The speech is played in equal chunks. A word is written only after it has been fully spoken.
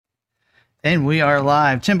And we are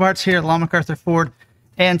live. Tim Bart's here at Long MacArthur Ford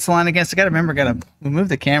and Salina Gas. I got to remember, we move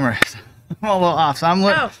the camera. I'm a little off. So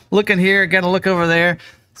I'm looking here, got to look over there.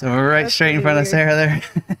 So we're right straight in front of Sarah there.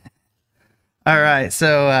 All right.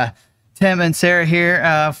 So Tim and Sarah here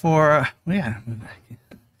got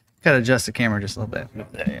to adjust the camera just a little bit.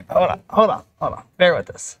 Hold on. Bear with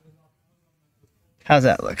us. How's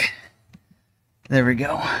that look? There we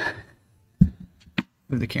go.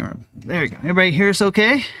 Move the camera. There we go. Everybody here is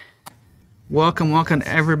okay? Welcome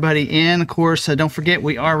everybody in. Of course, don't forget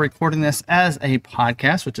we are recording this as a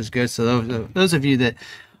podcast, which is good. So those of you that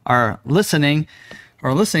are listening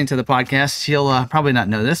to the podcast, you'll probably not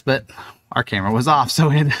know this, but our camera was off, so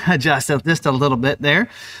we adjusted just a little bit there.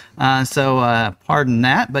 So pardon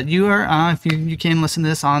that. But you are, if you can listen to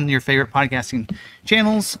this on your favorite podcasting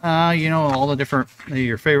channels, all the different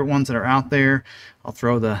your favorite ones that are out there. I'll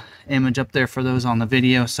throw the image up there for those on the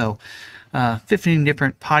video. So 15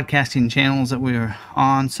 different podcasting channels that we're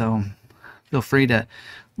on. So feel free to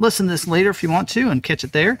listen to this later if you want to and catch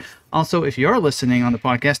it there. Also, if you are listening on the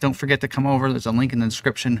podcast, don't forget to come over. There's a link in the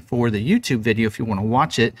description for the YouTube video if you want to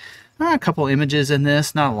watch it. A couple images in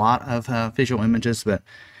this, not a lot of visual images, but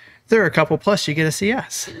there are a couple. Plus, you get to see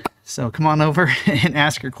us. So come on over and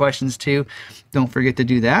ask your questions too. Don't forget to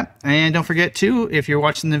do that. And don't forget to, if you're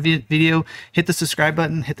watching the video, hit the subscribe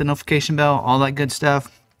button, hit the notification bell, all that good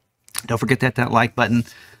stuff. Don't forget to hit that like button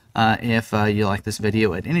if you like this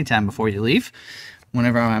video at any time before you leave.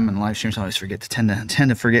 Whenever I'm in live streams, I always tend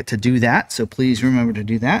to forget to do that. So please remember to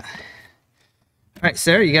do that. All right,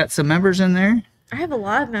 Sarah, you got some members in there? I have a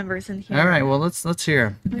lot of members in here. All right, well, let's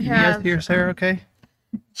hear them. You guys hear Sarah okay?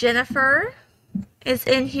 Jennifer is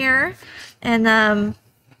in here, and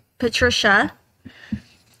Patricia,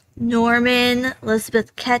 Norman,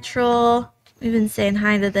 Elizabeth Kettrell. We've been saying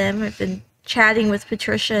hi to them. I've been chatting with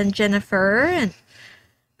Patricia and Jennifer,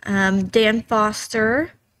 and Dan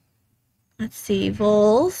Foster. Let's see,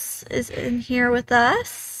 Vols is in here with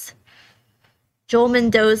us. Joel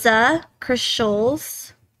Mendoza, Chris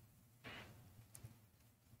Scholes.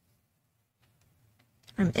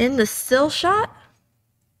 I'm in the still shot.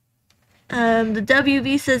 The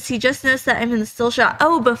WB says he just noticed that I'm in the still shot.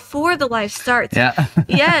 Oh, before the live starts. Yeah.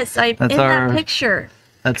 Yes, I'm in that picture.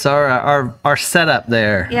 That's our setup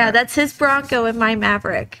there. Yeah, that's his Bronco and my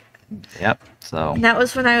Maverick. Yep. So. And that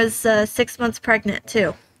was when I was 6 months pregnant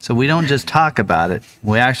too. So we don't just talk about it;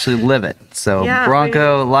 we actually live it. So yeah,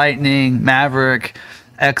 Bronco, Lightning, Maverick,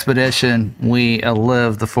 Expedition, we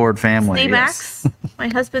live the Ford family. C-Max. Yes. My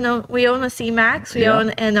husband, we own a C-Max. We own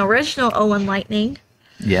an original 01 Lightning.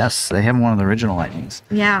 Yes, they have one of the original Lightnings.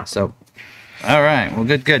 Yeah. So, all right. Well,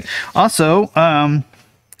 good. Also, don't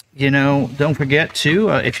forget to,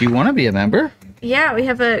 if you want to be a member. Yeah, we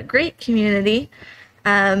have a great community.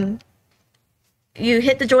 You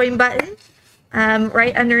hit the join button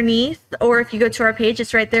right underneath, or if you go to our page,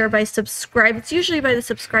 it's right there by subscribe. It's usually by the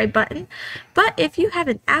subscribe button. But if you have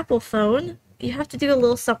an Apple phone, you have to do a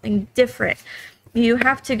little something different. You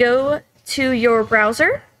have to go to your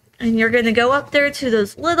browser, and you're going to go up there to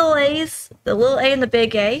those little A's, the little A and the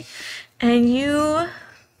big A, and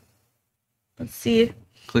let's see.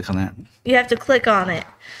 Click on that. You have to click on it.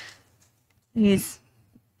 He's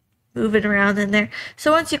moving around in there.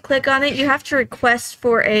 So once you click on it, you have to request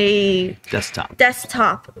for a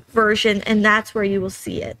desktop version, and that's where you will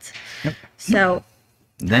see it. Yep. So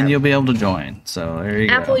then you'll be able to join. So there you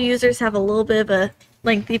go. Apple users have a little bit of a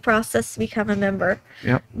lengthy process to become a member.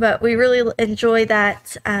 Yep. But we really enjoy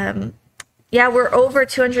that. We're over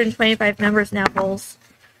 225 members now, Vols.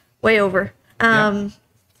 Way over.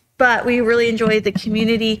 But we really enjoy the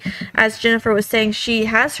community. As Jennifer was saying, she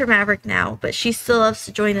has her Maverick now, but she still loves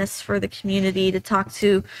to join us for the community to talk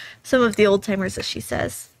to some of the old timers, as she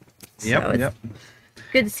says. Yep.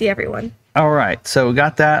 Good to see everyone. All right. So we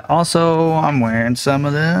got that. Also, I'm wearing some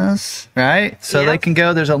of this, right? So they can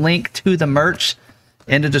go. There's a link to the merch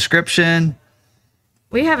in the description.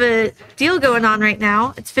 We have a deal going on right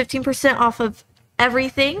now. It's 15% off of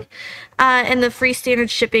everything, and the free standard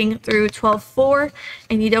shipping through 12/4,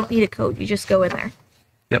 and you don't need a code. You just go in there.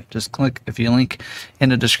 Yep, just click. If you link in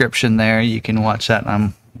the description there, you can watch that.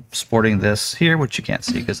 I'm sporting this here, which you can't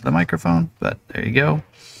see because of the microphone, but there you go.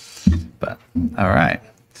 But all right,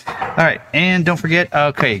 and don't forget.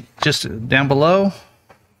 Okay, just down below.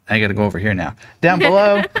 I got to go over here now. Down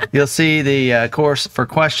below, you'll see the course for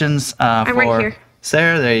questions. I'm right here.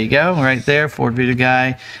 Sarah, there you go, right there,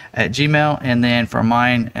 FordVidewGuy at Gmail. And then for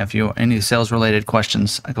mine, if you any sales related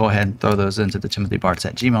questions, go ahead and throw those into the timothybarts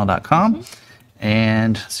at gmail.com.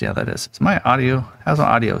 And see how that is. How's my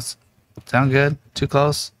audio? Sound good? Too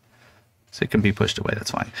close? So it can be pushed away.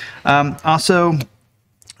 That's fine. Also,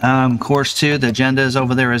 Course 2, the agenda is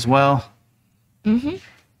over there as well. Can't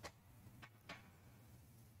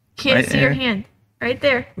Right see your there. hand. Right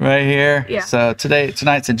there. Right here. Yeah. So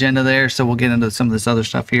tonight's agenda there. So we'll get into some of this other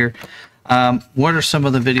stuff here. What are some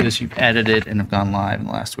of the videos you've edited and have gone live in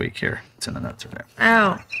the last week here? It's in the notes right there.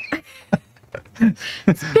 Oh.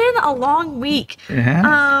 It's been a long week.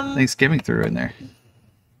 Yeah. Thanksgiving through in there.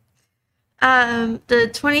 The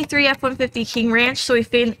 23 F-150 King Ranch. So we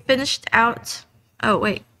finished out. Oh,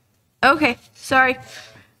 wait. Okay. Sorry.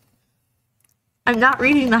 I'm not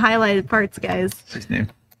reading the highlighted parts, guys. She's new.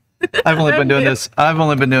 I've only been doing this. I've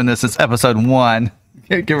only been doing this since episode 1.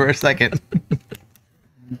 Give her a second.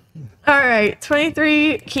 All right.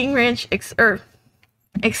 23 King Ranch Explorer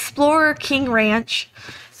King Ranch.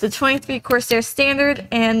 The 23 Corsair Standard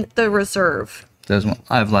and the Reserve. Those went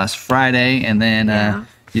live last Friday, and then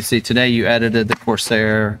you see today you edited the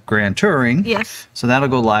Corsair Grand Touring. Yes. So that'll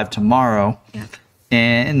go live tomorrow. Yeah.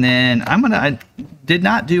 And then I did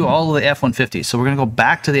not do all of the F-150. So we're going to go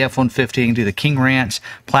back to the F-150 and do the King Ranch,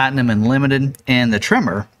 Platinum, and Limited, and the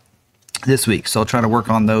Tremor this week. So I'll try to work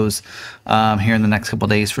on those here in the next couple of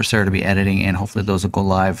days for Sarah to be editing, and hopefully those will go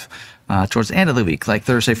live towards the end of the week, like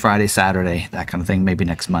Thursday, Friday, Saturday, that kind of thing, maybe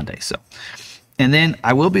next Monday. So, and then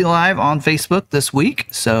I will be live on Facebook this week.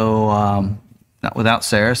 So not without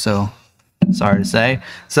Sarah. So sorry to say.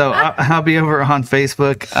 So I'll be over on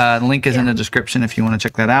Facebook. The link is in the description if you want to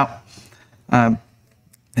check that out.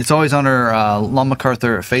 It's always on our Lon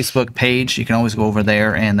MacArthur Facebook page. You can always go over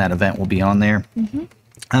there, and that event will be on there.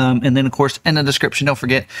 And then, of course, in the description, don't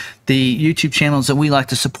forget the YouTube channels that we like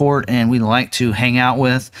to support and we like to hang out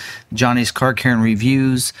with. Johnny's Car Care and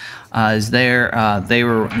Reviews is there. They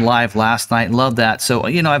were live last night. Love that. So,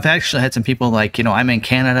 I've actually had some people like, I'm in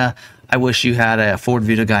Canada. I wish you had a Ford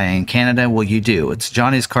Vito guy in Canada. Well, you do. It's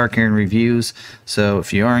Johnny's Car Care and Reviews. So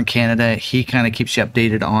if you are in Canada, he kind of keeps you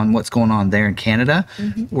updated on what's going on there in Canada,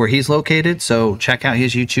 where he's located. So check out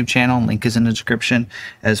his YouTube channel. Link is in the description,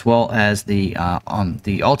 as well as the on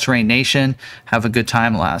the All Terrain Nation. Have a good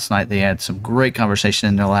time last night. They had some great conversation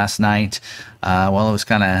in there last night. While I was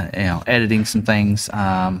kind of editing some things.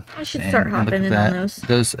 I should start hopping in on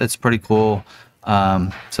those. It's pretty cool.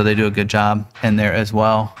 So they do a good job in there as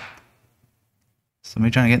well.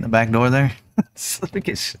 Somebody trying to get in the back door there?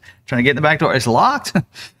 Somebody's trying to get in the back door. It's locked.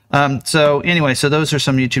 So anyway, so those are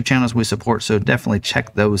some YouTube channels we support. So definitely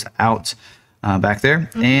check those out back there.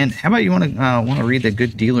 And how about you want to read the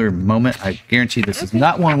good dealer moment? I guarantee this is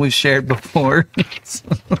not one we've shared before.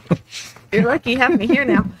 You're lucky you have me here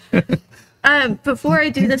now. Before I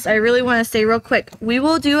do this, I really want to say real quick, we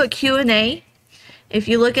will do a Q&A. If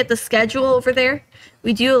you look at the schedule over there,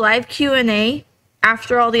 we do a live Q&A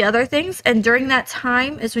after all the other things, and during that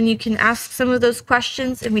time is when you can ask some of those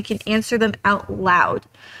questions and we can answer them out loud.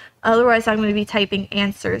 Otherwise, I'm going to be typing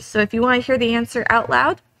answers. So if you want to hear the answer out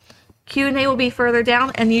loud, Q&A will be further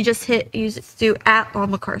down, and you just do at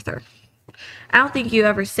Lon MacArthur. I don't think you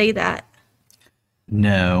ever say that.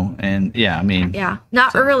 No, and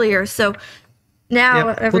not earlier. So now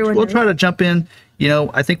everyone we'll try to jump in.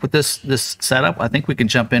 I think with this setup, I think we can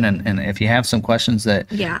jump in and if you have some questions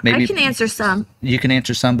that maybe I can answer some. You can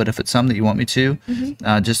answer some, but if it's some that you want me to,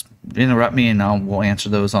 just interrupt me and we'll answer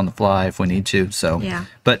those on the fly if we need to. So,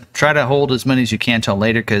 but try to hold as many as you can till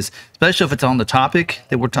later, because especially if it's on the topic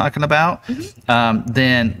that we're talking about,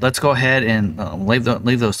 then let's go ahead and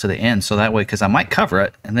leave those to the end. So that way, because I might cover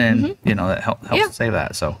it, and then that helps save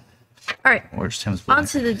that. So, all right, where's Tim's on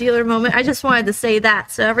to the dealer moment. I just wanted to say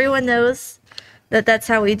that so everyone knows that's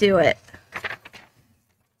how we do it.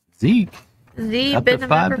 Zeke been a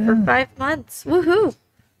member for 5 months. Woohoo!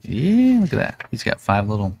 Yeah, look at that. He's got 5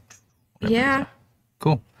 little. Yeah.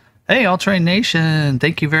 Cool. Hey, All Terrain Nation.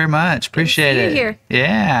 Thank you very much. Appreciate it. Here.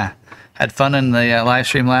 Yeah. Had fun in the live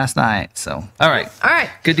stream last night. So, all right.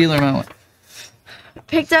 Good dealer moment.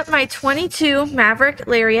 Picked up my 22 Maverick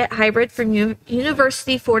Lariat Hybrid from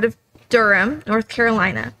University Ford of Durham, North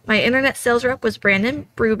Carolina. My internet sales rep was Brandon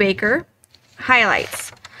Brubaker.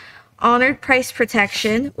 Highlights: honored price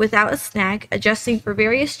protection without a snag, adjusting for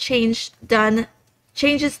various changes done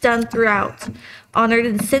throughout. Honored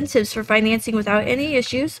incentives for financing without any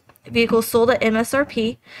issues. Vehicle sold at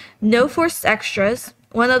MSRP. No forced extras.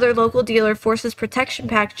 One other local dealer forces protection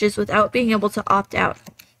packages without being able to opt out.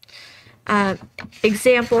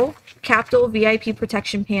 Example: Capital VIP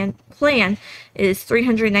protection plan is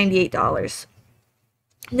 $398.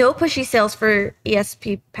 No pushy sales for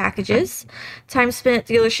ESP packages. Time spent at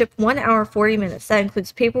dealership 1 hour 40 minutes. That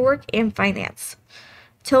includes paperwork and finance.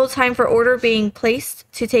 Total time for order being placed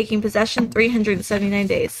to taking possession 379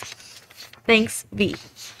 days. Thanks, V.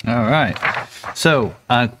 All right. So,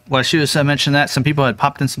 well, she was mentioned that some people had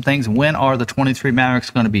popped in some things. When are the 23 Mavericks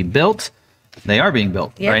going to be built? They are being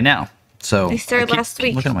built right now. So they started last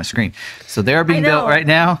week. Looking at my screen. So they are being built right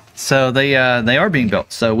now. So they are being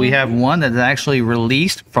built. So we have one that's actually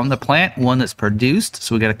released from the plant, one that's produced.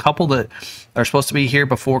 So we got a couple that are supposed to be here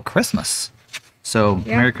before Christmas. So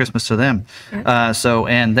Merry Christmas to them.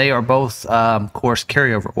 And they are both, of course,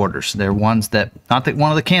 carryover orders. They're ones that, not that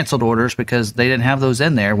one of the canceled orders, because they didn't have those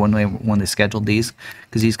in there when they scheduled these,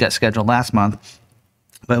 because these got scheduled last month.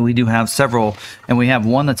 But we do have several, and we have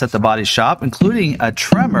one that's at the body shop, including a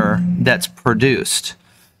trimmer that's produced.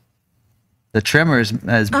 The trimmer is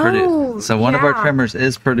produced. So one of our trimmers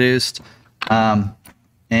is produced. Actually,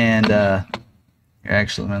 let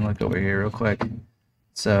me look over here real quick.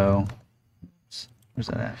 So, where's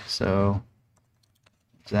that at? So,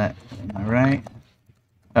 is that, am I right?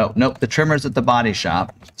 Oh, nope, the trimmer's at the body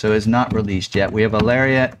shop, so it's not released yet. We have a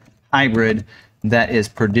Lariat hybrid that is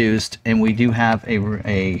produced, and we do have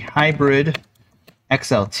a hybrid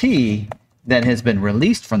XLT that has been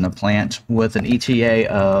released from the plant with an ETA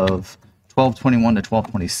of 1221 to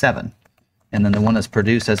 1227, and then the one that's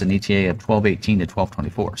produced has an ETA of 1218 to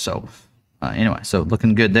 1224. So anyway, so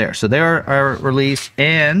looking good there. So they are released,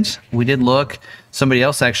 and we did look, somebody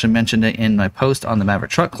else actually mentioned it in my post on the Maverick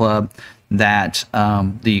Truck Club, that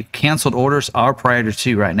the canceled orders are priority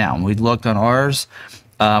 2 right now. And we looked on ours.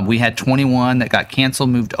 We had 21 that got canceled,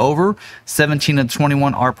 moved over. 17 of the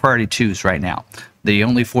 21 are priority 2s right now. The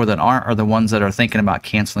only 4 that aren't are the ones that are thinking about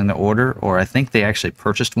canceling the order, or I think they actually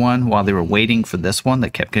purchased one while they were waiting for this one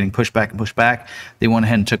that kept getting pushed back and pushed back. They went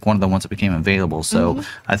ahead and took one of the ones that became available. So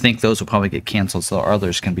I think those will probably get canceled so our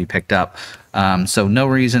others can be picked up. So no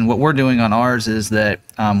reason. What we're doing on ours is that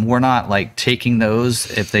we're not like taking those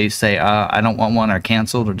if they say, I don't want one, or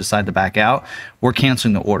canceled or decide to back out. We're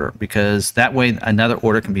canceling the order, because that way another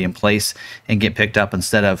order can be in place and get picked up,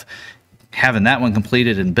 instead of having that one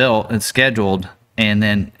completed and built and scheduled and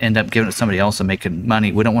then end up giving it to somebody else and making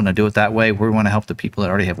money. We don't want to do it that way. We want to help the people that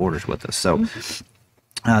already have orders with us. So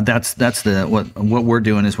that's what we're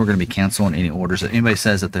doing, is we're going to be canceling any orders. If anybody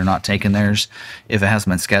says that they're not taking theirs, if it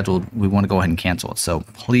hasn't been scheduled, we want to go ahead and cancel it. So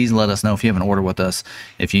please let us know if you have an order with us.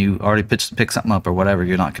 If you already pick something up or whatever,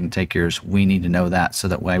 you're not going to take yours. We need to know that, so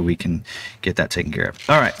that way we can get that taken care of.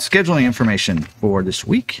 All right, scheduling information for this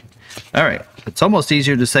week. All right, it's almost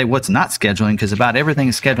easier to say what's not scheduling, because about everything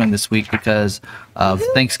is scheduling this week because of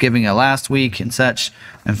Thanksgiving last week and such.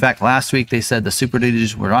 In fact, last week they said the Super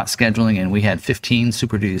Duties were not scheduling, and we had 15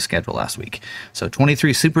 Super Duties scheduled last week. So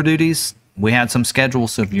 23 Super Duties, we had some scheduled.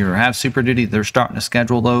 So if you have Super Duty, they're starting to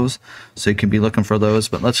schedule those, so you can be looking for those.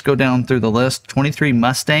 But let's go down through the list. 23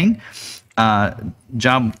 Mustang.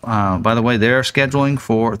 Job, by the way, they're scheduling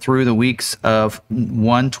through the weeks of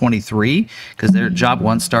 1/23, because their job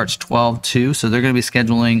 1 starts 12/2, so they're going to be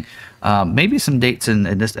scheduling maybe some dates, and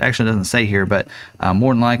this actually doesn't say here, but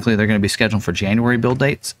more than likely they're going to be scheduling for January build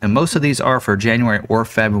dates, and most of these are for January or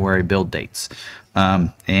February build dates.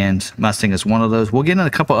 And Mustang is one of those. We'll get into a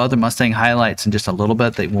couple other Mustang highlights in just a little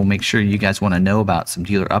bit that we'll make sure you guys want to know about, some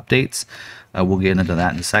dealer updates. We'll get into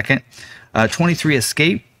that in a second. 23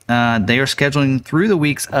 Escape. They are scheduling through the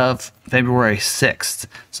weeks of February 6th.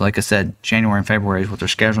 So like I said, January and February is what they're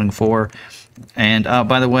scheduling for. And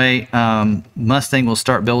by the way, Mustang will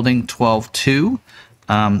start building 12/2.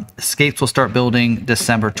 Escapes will start building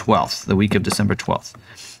December 12th, the week of December 12th,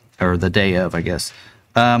 or the day of, I guess.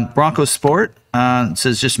 Bronco Sport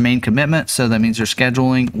says just main commitment, so that means they're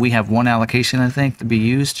scheduling. We have 1 allocation, I think, to be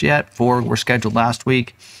used yet. 4 were scheduled last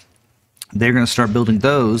week. They're going to start building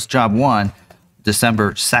those, job 1,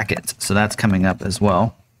 December 2nd. So that's coming up as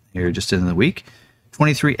well here just in the week.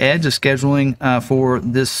 23 Edge is scheduling for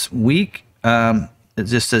this week. It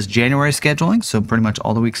just says January scheduling, so pretty much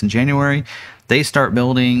all the weeks in January. They start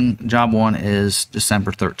building, job 1 is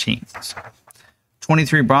December 13th.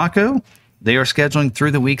 23 Bronco, they are scheduling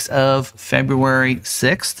through the weeks of February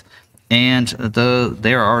 6th, and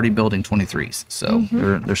they are already building 23s. So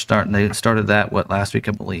they're starting. They started that last week,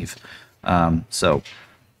 I believe. And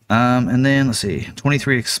then let's see,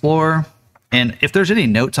 23 Explorer. And if there's any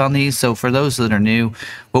notes on these, so for those that are new,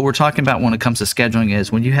 what we're talking about when it comes to scheduling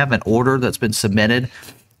is when you have an order that's been submitted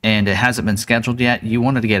and it hasn't been scheduled yet, you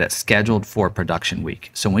wanted to get it scheduled for production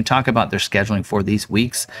week. So when we talk about their scheduling for these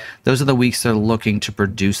weeks, those are the weeks they're looking to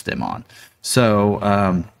produce them on. So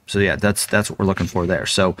yeah, that's what we're looking for there.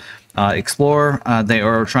 So Explorer, they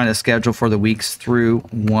are trying to schedule for the weeks through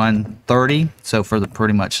 1/30, so for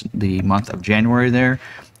pretty much the month of January there.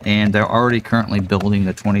 And they're already currently building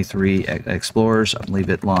the 23 Explorers. I believe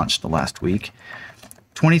it launched the last week.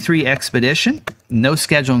 23 Expedition, no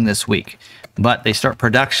scheduling this week, but they start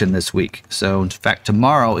production this week. So in fact,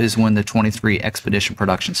 tomorrow is when the 23 Expedition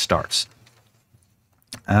production starts.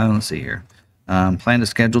 Let's see here. Plan to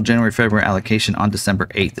schedule January, February allocation on December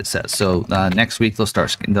 8th, it says. So next week they'll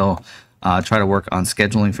try to work on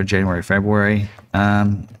scheduling for January, February.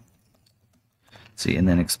 See, and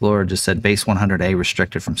then Explorer just said base 100A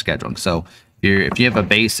restricted from scheduling. So if you have a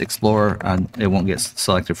base Explorer, it won't get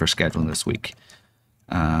selected for scheduling this week.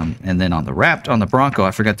 And then on the Bronco,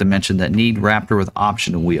 I forgot to mention that need Raptor with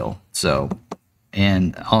option wheel. So,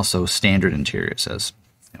 and also standard interior, it says.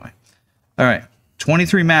 Anyway, all right,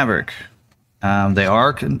 23 Maverick. They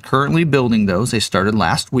are currently building those. They started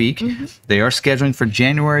last week. Mm-hmm. They are scheduling for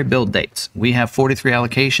January build dates. We have 43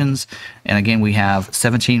 allocations. And again, we have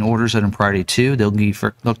 17 orders that are in priority 2. They'll be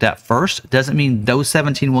looked at first. Doesn't mean those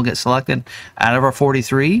 17 will get selected out of our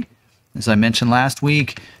 43. As I mentioned last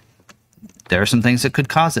week, there are some things that could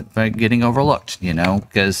cause it by getting overlooked,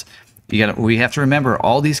 because we have to remember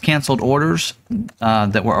all these canceled orders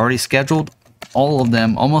that were already scheduled,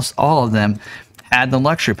 almost all of them had the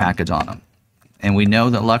luxury package on them. And we know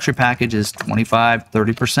that luxury package is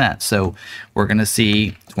 25-30%. So we're going to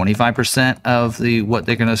see 25% of what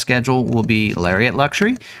they're going to schedule will be Lariat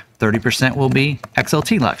luxury. 30% will be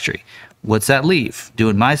XLT luxury. What's that leave?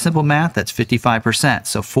 Doing my simple math, that's 55%.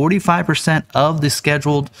 So 45% of the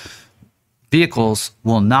scheduled vehicles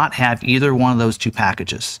will not have either one of those two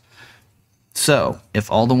packages. So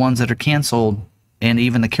if all the ones that are canceled and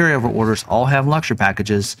even the carryover orders all have luxury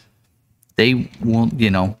packages, they won't,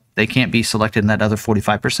 they can't be selected in that other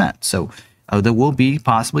 45%. So there will be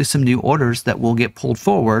possibly some new orders that will get pulled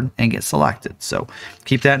forward and get selected. So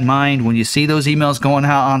keep that in mind when you see those emails going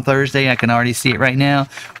out on Thursday. I can already see it right now.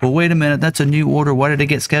 Well, wait a minute, that's a new order. Why did it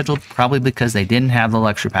get scheduled? Probably because they didn't have the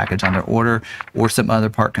luxury package on their order or some other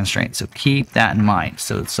part constraints. So keep that in mind.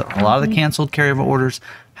 So a lot of the canceled carryover orders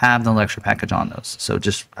have the luxury package on those. So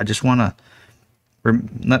I just want to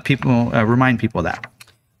remind people of that.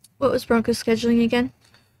 What was Bronco scheduling again?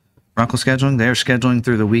 Bronco scheduling, they're scheduling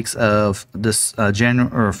through the weeks of this January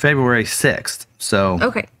or February 6th. So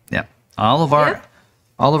okay, yeah, all of our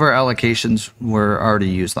allocations were already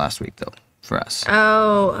used last week though for us.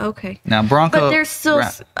 Oh, okay. Now Bronco, but there's still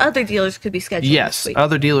other dealers could be scheduled. Yes,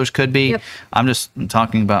 other dealers could be. Yep. I'm just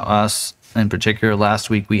talking about us in particular. Last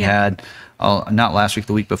week we had, not last week,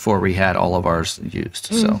 the week before we had all of ours used.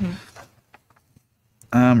 So.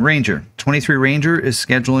 Ranger 23 Ranger is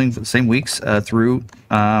scheduling for the same weeks through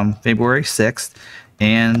February 6th,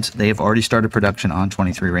 and they have already started production on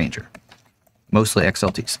 23 Ranger, mostly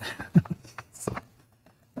XLTs.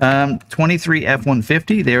 23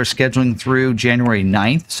 F-150, they are scheduling through January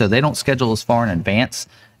 9th, so they don't schedule as far in advance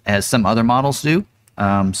as some other models do.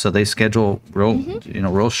 So they schedule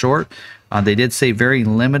real short. They did say very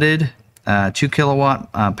limited 2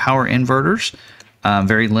 kilowatt power inverters.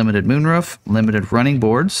 Very limited moonroof, limited running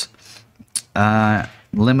boards,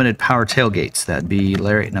 limited power tailgates. That'd be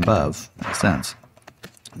Lariat and above. Makes sense.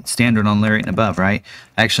 Standard on Lariat and above, right?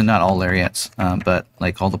 Actually, not all Lariats, but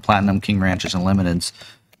like all the Platinum, King Ranches, and Limiteds.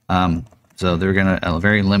 So they're going to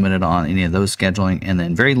very limited on any of those scheduling, and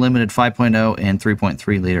then very limited 5.0 and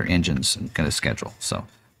 3.3 liter engines going to schedule. So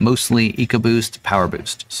mostly EcoBoost, Power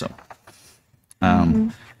Boost. So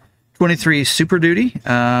 23 Super Duty.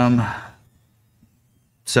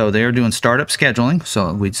 So they're doing startup scheduling.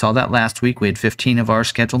 So we saw that last week. We had 15 of ours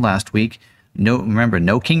scheduled last week. Remember,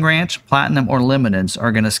 no King Ranch, Platinum, or Limiteds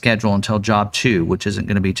are going to schedule until Job 2, which isn't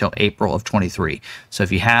going to be till April of 23. So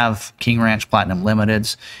if you have King Ranch, Platinum,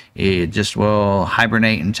 Limiteds, it just will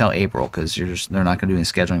hibernate until April because they're not going to do any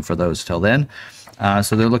scheduling for those till then.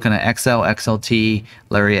 So they're looking at XL, XLT,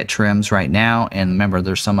 Lariat trims right now. And remember,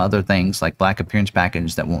 there's some other things like Black Appearance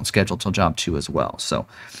Package that won't schedule till Job 2 as well. So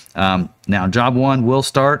now Job 1 will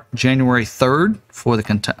start January 3rd for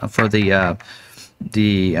the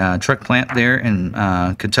truck plant there in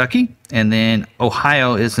Kentucky. And then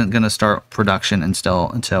Ohio isn't going to start production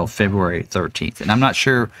until February 13th. And I'm not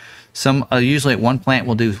sure. Some usually at one plant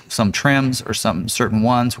will do some trims or some certain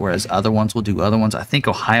ones, whereas other ones will do other ones. I think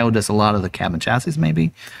Ohio does a lot of the cabin chassis,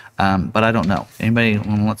 maybe, but I don't know. Anybody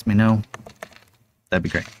lets me know? That'd be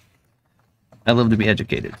great. I love to be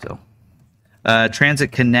educated. So,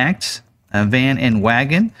 Transit Connect, van and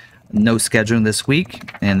wagon, no scheduling this week,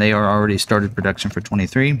 and they are already started production for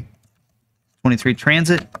 23. 23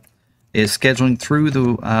 Transit is scheduling through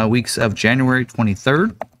the weeks of January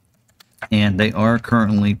 23rd. And they are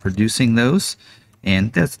currently producing those.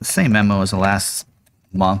 And that's the same memo as the last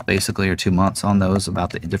month, basically, or 2 months on those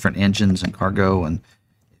about the different engines and cargo. And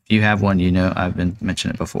if you have one, I've been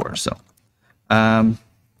mentioning it before. So, and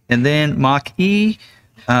then Mach-E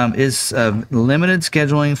is limited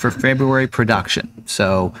scheduling for February production.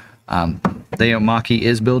 So Maki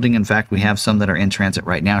is building. In fact, we have some that are in transit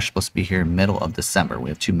right now. Supposed to be here middle of December. We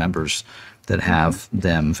have 2 members that have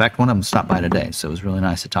them. In fact, one of them stopped by today, so it was really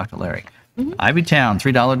nice to talk to Larry. Ivy Town,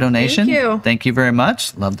 $3 donation. Thank you. Thank you very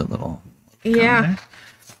much. Love the little. Yeah.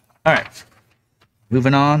 All right.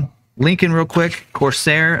 Moving on. Lincoln, real quick.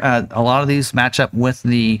 Corsair. A lot of these match up with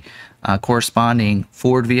the corresponding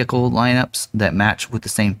Ford vehicle lineups that match with the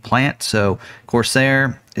same plant. So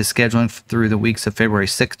Corsair is scheduling through the weeks of February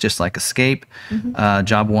 6th, just like Escape.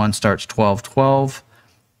 Job 1 starts 12/12.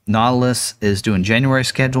 Nautilus is doing January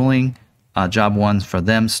scheduling. Job 1 for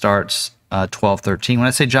them starts 12/13. When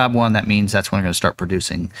I say job 1, that means that's when we're going to start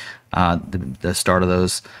producing the start of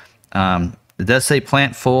those. It does say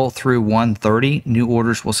plant full through 1/30. New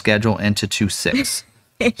orders will schedule into 2/6.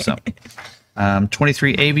 So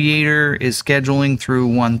 23 Aviator is scheduling through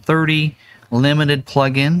 1/30. Limited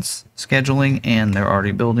plugins scheduling, and they're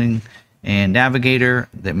already building. And Navigator,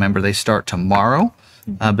 remember they start tomorrow.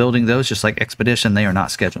 Building those, just like Expedition, they are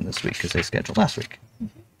not scheduled this week because they scheduled last week.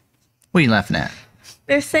 What are you laughing at?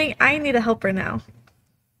 They're saying I need a helper now.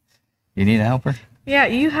 You need a helper? Yeah,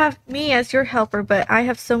 you have me as your helper, but I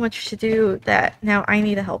have so much to do that now I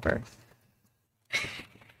need a helper.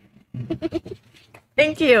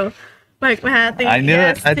 Thank you, Mike Mahathey. I knew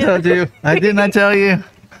it. I told you. Didn't I tell you?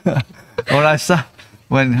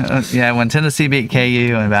 When Tennessee beat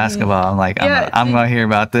KU in basketball, I'm like, I'm going to hear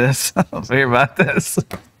about this. I'll hear about this.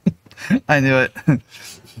 I knew it.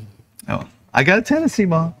 Oh, I got a Tennessee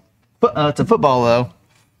ball. It's a football, though.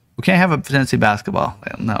 We can't have a Tennessee basketball.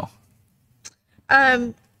 No.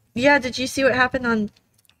 Yeah, did you see what happened on,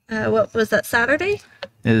 what was that, Saturday?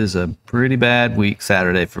 It is a pretty bad week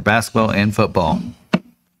Saturday for basketball and football.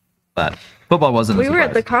 But football wasn't a surprise. We were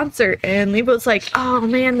at the concert, and Lebo was like, oh,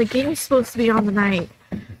 man, the game's supposed to be on the night.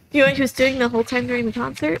 You know what he was doing the whole time during the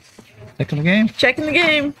concert? Checking the game? Checking the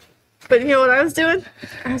game. But you know what I was doing?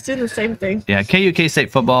 I was doing the same thing. Yeah, KU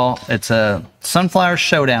K-State football. It's a Sunflower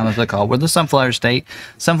Showdown, as they call it. We're the Sunflower State.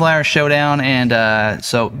 Sunflower Showdown, and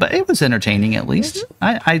but it was entertaining at least.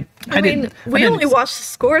 Mm-hmm. We only watched the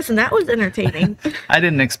scores, and that was entertaining. I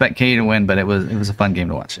didn't expect KU to win, but it was a fun game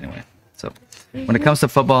to watch anyway. So when it comes to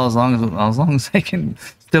football, as long as they can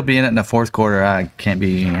still be in it in the fourth quarter, I can't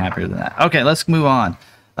be any happier than that. Okay, let's move on.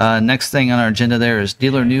 Next thing on our agenda there is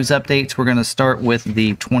dealer news updates. We're going to start with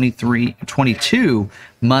the 22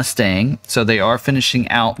 Mustang. So they are finishing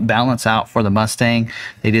out, balance out for the Mustang.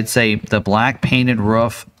 They did say the black painted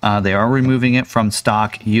roof, they are removing it from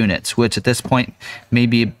stock units, which at this point may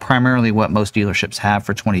be primarily what most dealerships have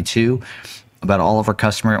for 22. About all of our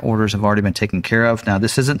customer orders have already been taken care of. Now,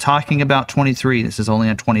 this isn't talking about 23. This is only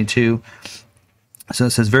on 22. So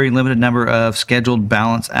it says very limited number of scheduled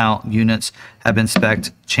balance out units have been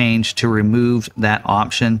spec'd changed to remove that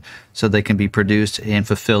option so they can be produced and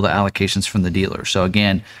fulfill the allocations from the dealer. So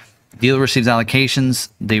again, dealer receives allocations,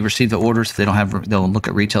 they receive the orders. If they don't have, they'll look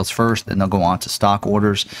at retails first, and they'll go on to stock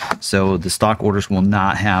orders. So the stock orders will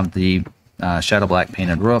not have the shadow black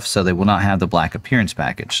painted roof, so they will not have the black appearance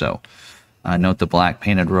package. So note the black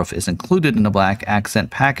painted roof is included in the black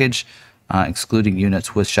accent package, excluding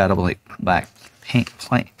units with shadow black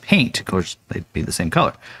paint. Of course, they'd be the same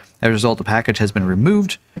color. As a result, the package has been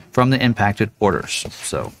removed from the impacted orders.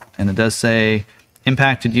 So, and it does say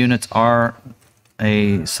impacted units are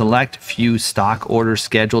a select few stock orders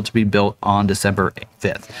scheduled to be built on December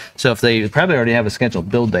 5th. So if they probably already have a scheduled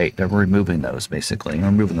build date, they're removing those basically,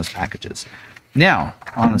 removing those packages. Now,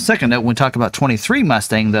 on a second note, when we talk about 23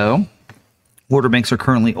 Mustang though, order banks are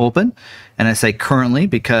currently open. And I say currently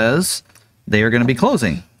because they are going to be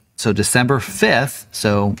closing. So December 5th,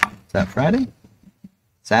 so is that Friday?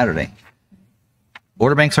 Saturday.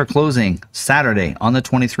 Order banks are closing Saturday on the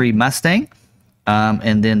 23 Mustang.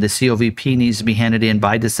 And then the COVP needs to be handed in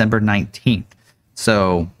by December 19th.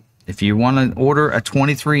 So if you want to order a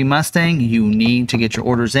 23 Mustang, you need to get your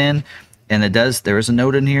orders in. And there is a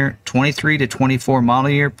note in here, 23 to 24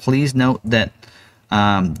 model year. Please note that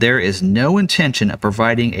there is no intention of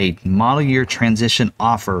providing a model year transition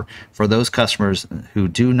offer for those customers who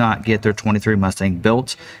do not get their 23 Mustang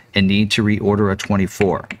built and need to reorder a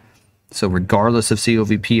 24. So regardless of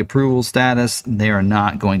COVP approval status, they are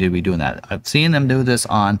not going to be doing that. I've seen them do this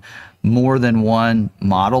on more than one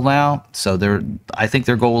model now. So I think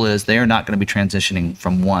their goal is they are not going to be transitioning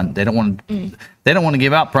from one. They don't want to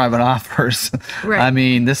give out private offers. Right. I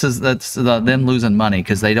mean, that's them losing money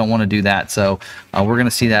because they don't want to do that. So we're going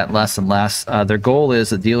to see that less and less. Their goal is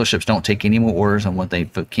that dealerships don't take any more orders on what they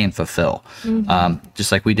can fulfill.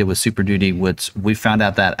 Just like we did with Super Duty, which we found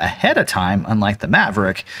out that ahead of time, unlike the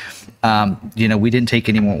Maverick. We didn't take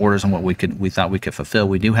any more orders on what we thought we could fulfill.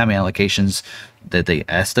 We do have allocations that they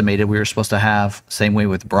estimated we were supposed to have. Same way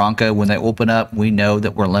with Bronco. When they open up, we know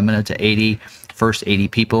that we're limited to 80, first 80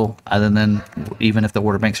 people. Other than, even if the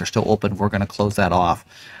order banks are still open, we're going to close that off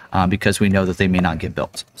because we know that they may not get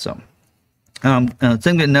built. So the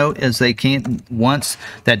thing to note is they can't, once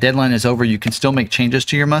that deadline is over, you can still make changes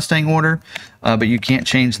to your Mustang order, but you can't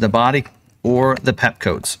change the body or the PEP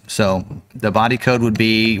codes. So the body code would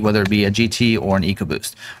be whether it be a GT or an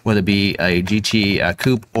EcoBoost, whether it be a GT, a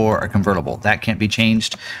coupe, or a convertible. That can't be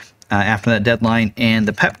changed after that deadline. And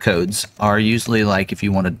the PEP codes are usually like if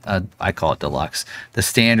you want I call it deluxe, the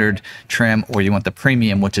standard trim, or you want the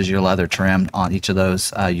premium, which is your leather trim on each of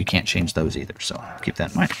those. You can't change those either. So keep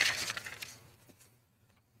that in mind.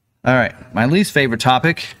 All right, my least favorite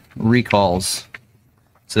topic, recalls.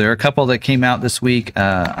 So there are a couple that came out this week.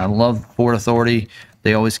 I love Ford Authority.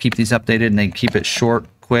 They always keep these updated, and they keep it short,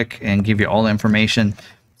 quick, and give you all the information.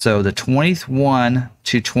 So the 21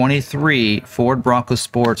 to 23 Ford Bronco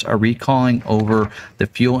Sports are recalling over the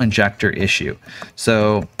fuel injector issue.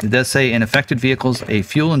 So it does say in affected vehicles, a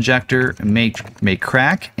fuel injector may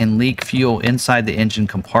crack and leak fuel inside the engine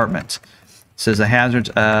compartment. Says a hazard,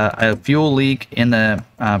 a fuel leak in the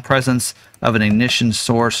presence of an ignition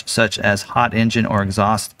source such as hot engine or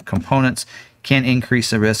exhaust components can increase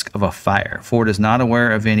the risk of a fire. Ford is not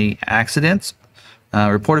aware of any accidents,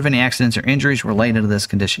 report of any accidents or injuries related to this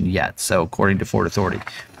condition yet. So according to Ford Authority.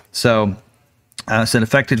 So said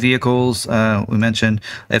affected vehicles, we mentioned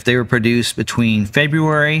if they were produced between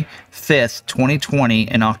February 5th, 2020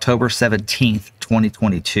 and October 17th,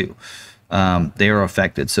 2022. They are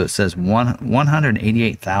affected. So it says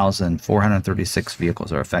 188,436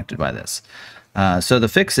 vehicles are affected by this. So the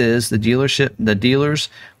fix is the dealers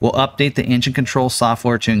will update the engine control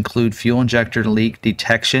software to include fuel injector leak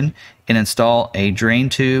detection and install a drain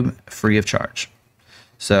tube free of charge.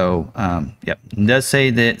 So, yep, it does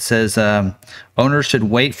say that it says owners should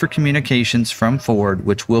wait for communications from Ford,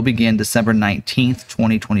 which will begin December 19th,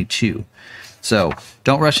 2022. So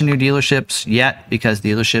don't rush into dealerships yet because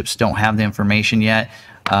dealerships don't have the information yet.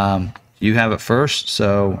 You have it first.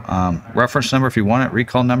 So reference number, if you want it,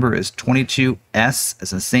 recall number is 22S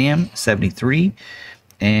as in Sam 73.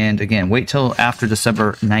 And again, wait till after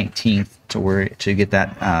December 19th to get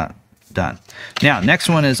that done. Now, next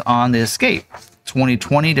one is on the Escape.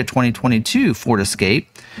 2020 to 2022 Ford Escape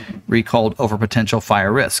recalled over potential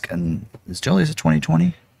fire risk. And is Jolie's a 2020?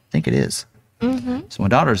 I think it is. So my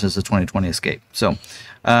daughter's is a 2020 Escape. So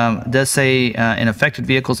it does say in affected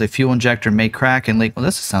vehicles, a fuel injector may crack and leak. Well,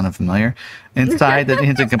 this is sounding familiar. Inside the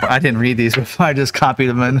engine compartment. I didn't read these before. I just copied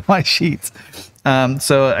them in my sheets.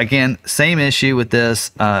 So again, same issue with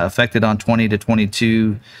this, affected on 2020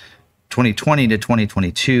 to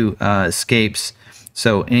 2022 Escapes.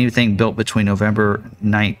 So anything built between November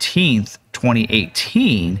 19th,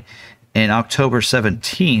 2018 and October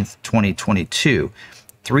 17th, 2022.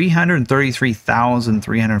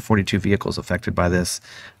 333,342 vehicles affected by this.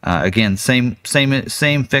 Again, same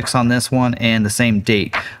fix on this one and the same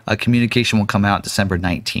date. Communication will come out December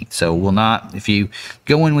 19th. So will not, if you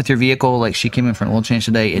go in with your vehicle, like she came in for an oil change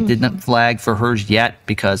today, it didn't flag for hers yet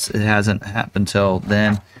because it hasn't happened till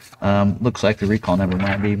then. Looks like the recall number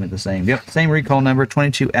might be even the same. Yep, same recall number,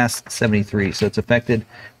 22S73. So it's affected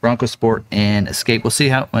Bronco Sport and Escape. We'll see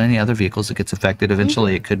how many other vehicles it gets affected.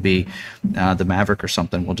 Eventually, it could be the Maverick or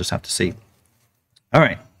something. We'll just have to see. All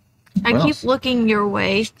right. I keep looking your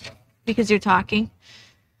way because you're talking,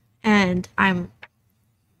 and I'm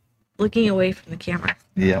looking away from the camera.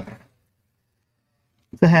 Yep.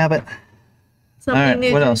 It's a habit. Something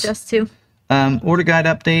new to adjust to. Order guide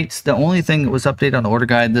updates. The only thing that was updated on the order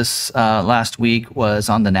guide this last week was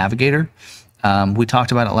on the Navigator. We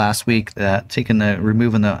talked about it last week, that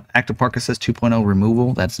removing the Active Park Assist 2.0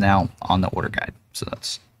 removal. That's now on the order guide. So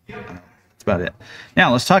that's about it.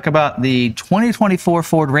 Now let's talk about the 2024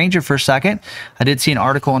 Ford Ranger for a second. I did see an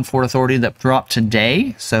article on Ford Authority that dropped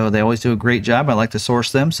today. So they always do a great job. I like to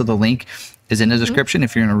source them. So the link is in the description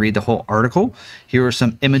if you're going to read the whole article. Here are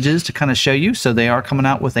some images to kind of show you. So they are coming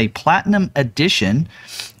out with a platinum edition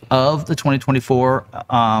of the 2024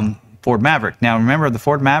 Ford Maverick. Now remember, the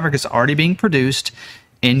Ford Maverick is already being produced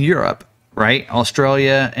in Europe. right?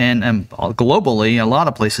 Australia and globally, a lot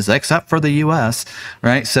of places except for the U.S.,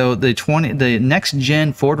 right? So the next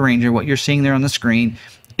gen Ford Ranger, what you're seeing there on the screen,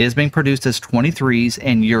 is being produced as 23s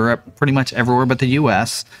in Europe, pretty much everywhere but the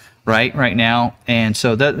U.S. right now. And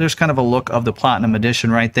so there's kind of a look of the Platinum Edition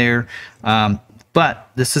right there. But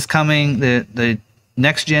this is coming. The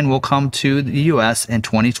next gen will come to the U.S. in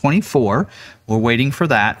 2024. We're waiting for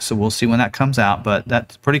that, so we'll see when that comes out. But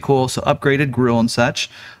that's pretty cool. So upgraded grille and such.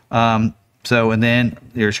 And then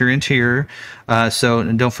there's your interior.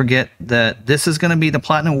 And don't forget that this is going to be the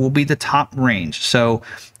Platinum will be the top range. So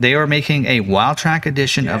they are making a Wildtrak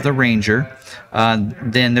edition of the Ranger.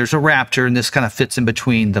 Then there's a Raptor, and this kind of fits in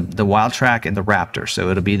between the Wildtrak and the Raptor. So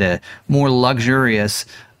it'll be the more luxurious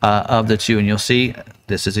of the two. And you'll see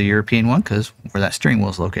this is a European one because where that steering wheel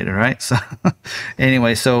is located, right? So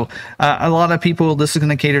anyway, a lot of people, this is going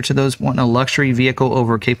to cater to those wanting a luxury vehicle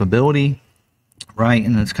over capability. Right,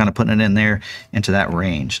 and it's kind of putting it in there into that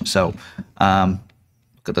range. So look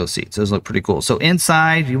at those seats. Those look pretty cool. So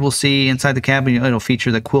inside, you will see inside the cabin, it'll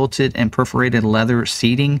feature the quilted and perforated leather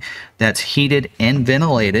seating that's heated and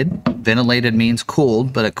ventilated. Ventilated means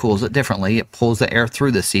cooled, but it cools it differently. It pulls the air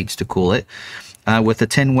through the seats to cool it. With a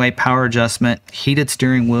 10-way power adjustment, heated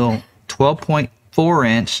steering wheel,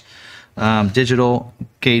 12.4-inch digital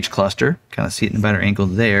gauge cluster. Kind of see it in a better angle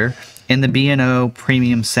there. And the B&O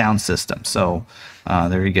premium sound system. So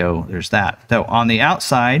there you go. There's that. So on the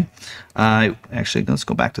outside, actually, let's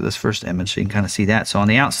go back to this first image so you can kind of see that. So on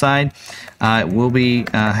the outside, it will be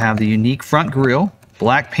have the unique front grille,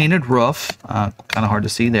 black painted roof. Kind of hard to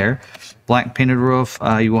see there. Black painted roof.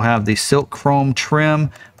 You will have the silk chrome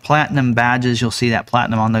trim, platinum badges. You'll see that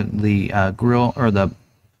platinum on the grille or the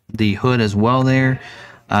hood as well there.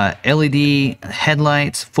 LED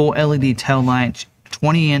headlights, full LED tail lights.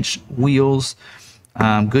 20-inch wheels,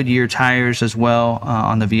 Goodyear tires as well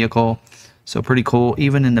on the vehicle. So pretty cool.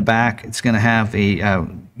 Even in the back, it's going to have a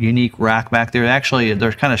unique rack back there. Actually,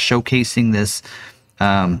 they're kind of showcasing this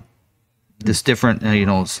this different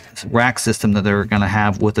rack system that they're going to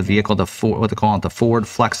have with the vehicle. What they call it, the Ford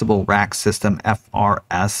Flexible Rack System,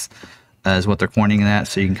 FRS. Is what they're pointing at.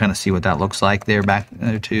 So you can kind of see what that looks like there back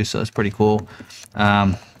there too. So it's pretty cool.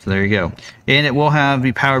 So there you go. And it will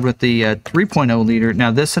be powered with the 3.0 liter.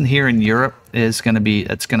 Now this in here in Europe is going to be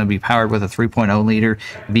powered with a 3.0 liter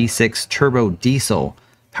V6 turbo diesel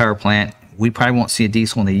power plant. We probably won't see a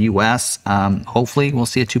diesel in the US. Hopefully we'll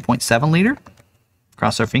see a 2.7 liter.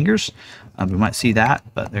 Cross our fingers. We might see that,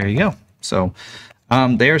 but there you go. So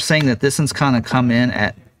they are saying that this one's kind of come in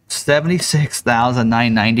at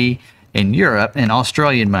 $76,990 in Europe in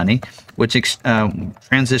Australian money, which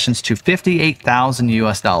transitions to $58,000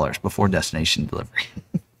 US before destination delivery.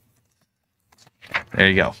 There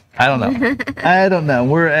you go. I don't know.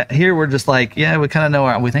 We're just like, yeah, we kind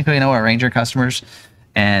of we think we know our Ranger customers,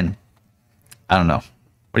 and I don't know.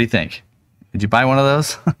 What do you think? Did you buy one of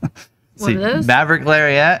those? One of those? Maverick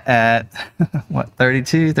Lariat at what,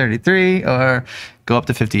 32, 33, or go up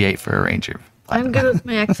to 58 for a Ranger? I'm good with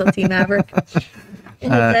my XLT Maverick. It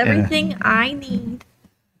has everything I need.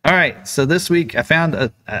 All right. So this week I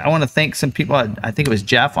found I want to thank some people. I think it was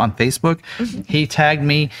Jeff on Facebook. Mm-hmm. He tagged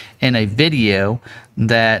me in a video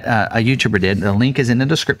that a YouTuber did. The link is in the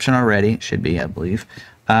description already. It should be, I believe,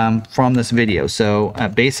 from this video. So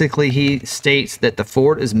basically he states that the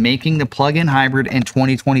Ford is making the plug-in hybrid in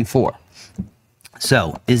 2024.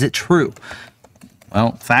 So is it true?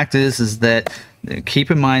 Well, fact is that keep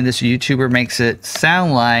in mind, this YouTuber makes it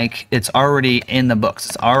sound like it's already in the books.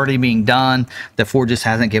 It's already being done. The Ford just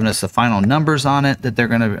hasn't given us the final numbers on it, that they're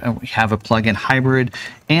going to have a plug-in hybrid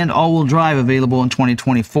and all-wheel drive available in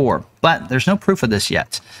 2024. But there's no proof of this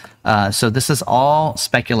yet. So this is all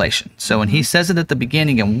speculation. So when he says it at the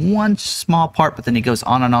beginning in one small part, but then he goes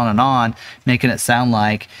on and on and on, making it sound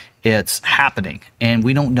like it's happening. And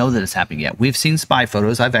we don't know that it's happening yet. We've seen spy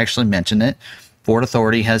photos. I've actually mentioned it. Ford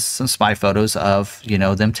Authority has some spy photos of,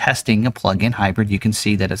 them testing a plug-in hybrid. You can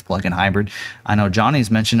see that it's plug-in hybrid. I know Johnny's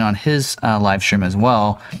mentioned on his live stream as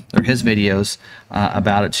well, or his videos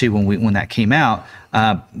about it too when that came out.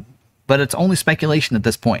 But it's only speculation at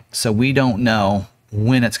this point. So we don't know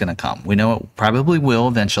when it's going to come. We know it probably will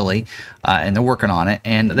eventually, and they're working on it.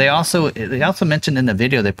 And they also mentioned in the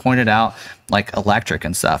video, they pointed out like electric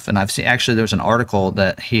and stuff. And I've seen, actually there's an article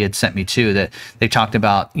that he had sent me to that they talked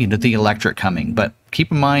about, the electric coming. But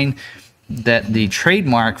keep in mind that the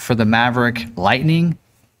trademark for the Maverick Lightning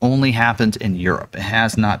only happens in Europe. It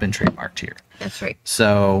has not been trademarked here. That's right.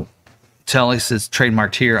 So Telus is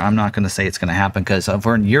trademarked here. I'm not going to say it's going to happen because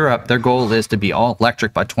over in Europe, their goal is to be all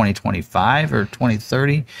electric by 2025 or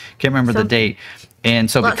 2030. Can't remember the date.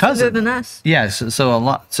 And so because of, than us. Yeah, so a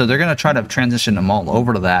lot. So they're going to try to transition them all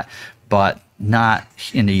over to that, but not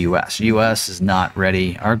in the U.S. U.S. is not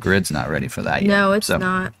ready. Our grid's not ready for that yet. No, it's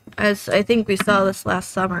not. As I think we saw this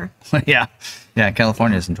last summer. Yeah,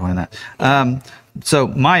 California is enjoying that. So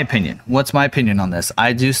my opinion, what's my opinion on this?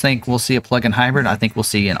 I do think we'll see a plug-in hybrid. I think we'll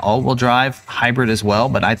see an all-wheel drive hybrid as well,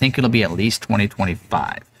 but I think it'll be at least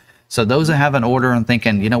 2025. So those that have an order and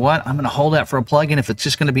thinking, you know what, I'm going to hold that for a plug-in if it's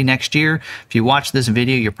just going to be next year. If you watch this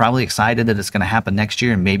video, you're probably excited that it's going to happen next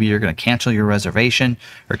year, and maybe you're going to cancel your reservation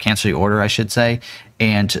or cancel your order, I should say,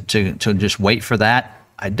 and to just wait for that.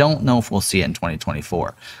 I don't know if we'll see it in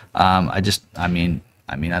 2024.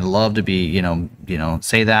 I mean, I'd love to be,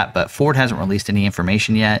 say that, but Ford hasn't released any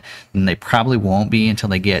information yet, and they probably won't be until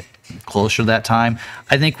they get closer to that time.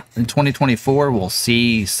 I think in 2024 we'll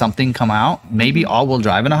see something come out, maybe all-wheel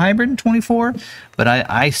drive in a hybrid in 24. But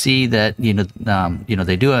I see that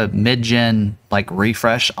they do a mid-gen like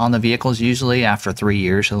refresh on the vehicles usually after 3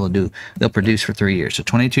 years. So they'll produce for 3 years. So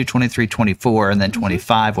 22, 23, 24, and then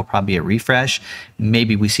 25 will probably be a refresh.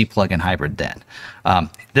 Maybe we see plug-in hybrid then.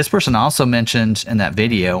 This person also mentioned in that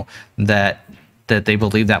video that they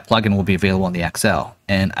believe that plugin will be available on the XL.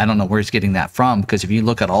 And I don't know where he's getting that from, because if you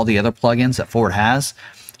look at all the other plugins that Ford has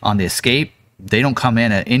on the Escape, they don't come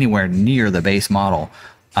in at anywhere near the base model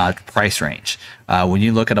price range. When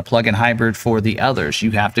you look at a plug-in hybrid for the others,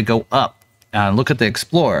 you have to go up. Look at the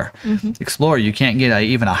Explorer. Explorer, you can't get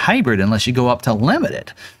even a hybrid unless you go up to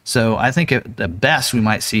limited. So I think at the best we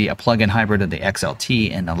might see a plug-in hybrid of the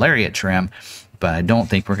XLT and the Lariat trim, but I don't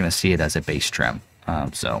think we're going to see it as a base trim.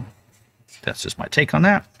 So that's just my take on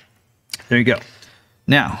that. There you go.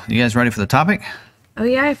 Now, you guys ready for the topic? Oh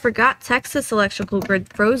yeah, I forgot Texas electrical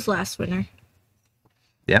grid froze last winter.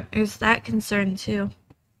 Yep. There's that concern too.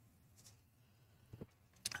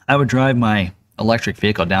 I would drive my electric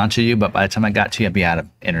vehicle down to you, but by the time I got to you, I'd be out of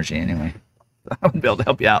energy anyway. I wouldn't be able to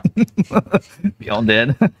help you out. Be all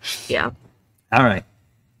dead. Yeah. All right.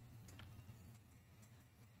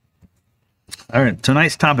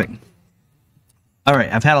 Tonight's topic. All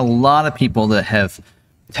right, I've had a lot of people that have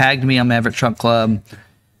tagged me on Maverick Truck Club,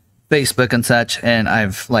 Facebook and such, and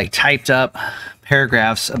I've typed up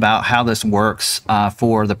paragraphs about how this works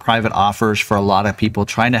for the private offers for a lot of people,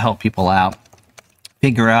 trying to help people out,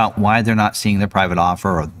 figure out why they're not seeing their private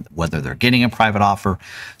offer or whether they're getting a private offer.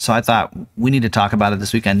 So I thought we need to talk about it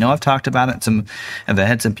this week. I know I've talked about it. I've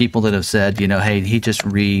had some people that have said, hey, he just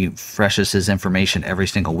refreshes his information every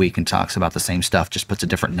single week and talks about the same stuff, just puts a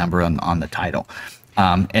different number on the title.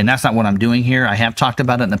 And that's not what I'm doing here. I have talked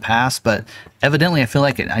about it in the past, but evidently I feel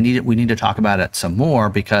like we need to talk about it some more,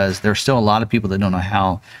 because there's still a lot of people that don't know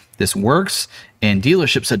how this works and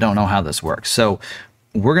dealerships that don't know how this works. So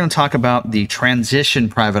we're going to talk about the transition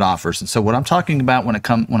private offers. And so what I'm talking about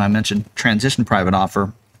when I mention transition private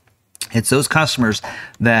offer, it's those customers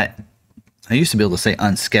that I used to be able to say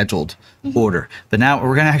unscheduled order, but now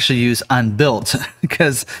we're going to actually use unbuilt,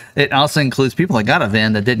 because it also includes people that got a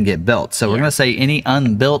VIN that didn't get built. So we're going to say any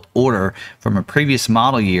unbuilt order from a previous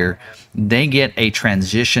model year, they get a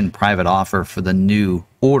transition private offer for the new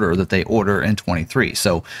order that they order in 23.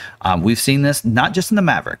 So we've seen this not just in the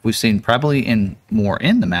Maverick. We've seen probably more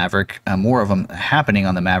in the Maverick, more of them happening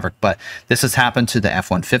on the Maverick, but this has happened to the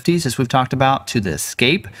F-150s, as we've talked about, to the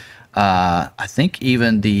Escape. I think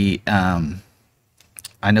even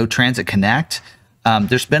I know Transit Connect.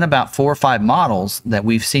 There's been about 4 or 5 models that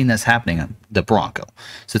we've seen this happening on the Bronco.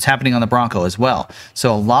 So it's happening on the Bronco as well.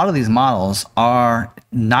 So a lot of these models are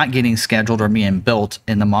not getting scheduled or being built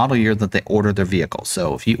in the model year that they ordered their vehicle.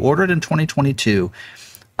 So if you ordered in 2022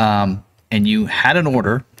 and you had an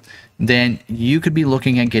order, then you could be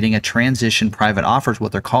looking at getting a transition private offer, is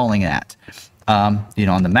what they're calling it. On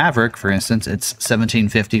the Maverick, for instance, it's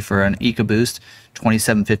 $1,750 for an EcoBoost,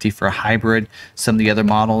 $2,750 for a hybrid. Some of the other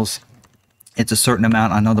models, it's a certain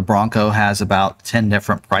amount. I know the Bronco has about 10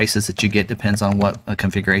 different prices that you get, depends on what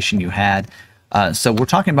configuration you had. So we're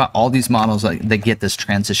talking about all these models that get this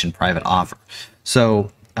transition private offer. So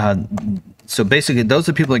basically, those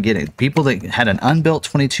are people that get it. People that had an unbuilt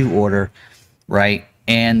 22 order, right?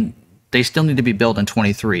 And they still need to be built in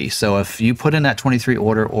 23. So if you put in that 23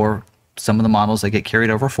 order, or some of the models that get carried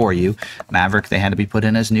over for you, Maverick, they had to be put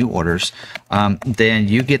in as new orders, then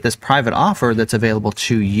you get this private offer that's available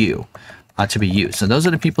to you to be used. So those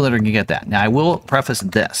are the people that are going to get that. Now, I will preface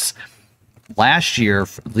this. Last year,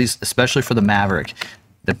 at least especially for the Maverick,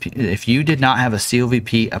 If you did not have a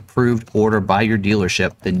COVP approved order by your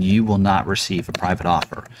dealership, then you will not receive a private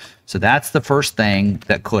offer. So that's the first thing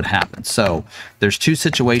that could happen. So there's two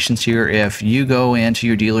situations here. If you go into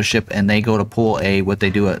your dealership and they go to pull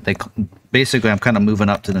basically, I'm kind of moving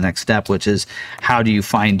up to the next step, which is how do you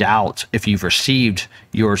find out if you've received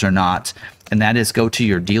yours or not? And that is go to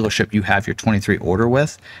your dealership you have your 23 order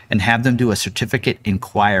with and have them do a certificate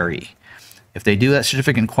inquiry. If they do that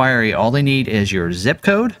certificate inquiry, all they need is your zip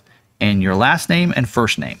code and your last name and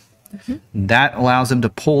first name. That allows them to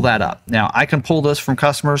pull that up. Now, I can pull this from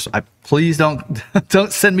customers. Please don't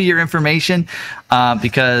send me your information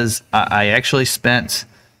because I actually spent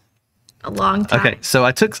a long time. Okay, so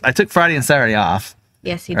I took Friday and Saturday off.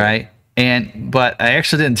 Yes, you did. Right. But I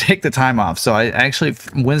actually didn't take the time off. So I actually,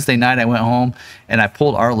 Wednesday night, I went home and I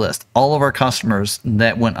pulled our list, all of our customers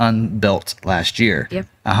that went unbuilt last year,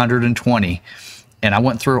 120. And I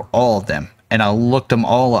went through all of them and I looked them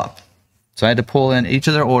all up. So I had to pull in each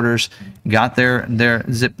of their orders, got their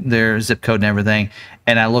zip code and everything.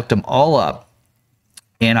 And I looked them all up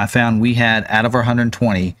and I found we had, out of our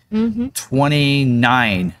 120,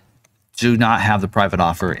 29 do not have the private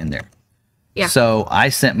offer in there. Yeah. So I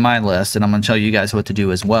sent my list, and I'm going to tell you guys what to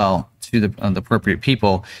do as well to the appropriate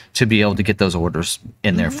people to be able to get those orders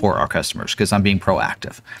in there for our customers, because I'm being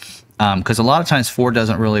proactive. Because a lot of times Ford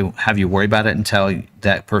doesn't really have you worry about it until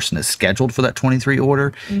that person is scheduled for that 23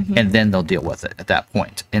 order, and then they'll deal with it at that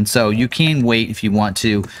point. And so you can wait if you want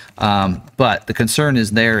to, but the concern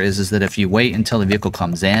is that if you wait until the vehicle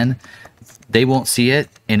comes in, they won't see it.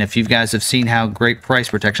 And if you guys have seen how great price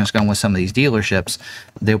protection is going with some of these dealerships,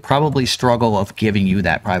 they'll probably struggle of giving you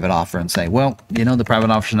that private offer and say, well, the private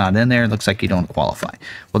offer's not in there. It looks like you don't qualify.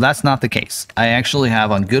 Well, that's not the case. I actually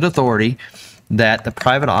have on good authority that the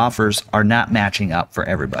private offers are not matching up for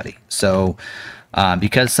everybody. So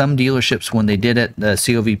because some dealerships, when they did it, the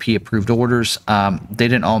COVP approved orders, they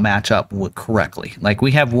didn't all match up correctly. Like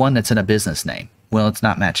we have one that's in a business name. Well, it's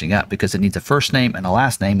not matching up because it needs a first name and a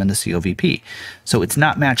last name in the COVP. So it's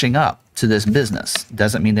not matching up to this business.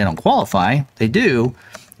 Doesn't mean they don't qualify. They do.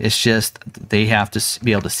 It's just they have to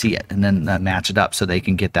be able to see it and then match it up so they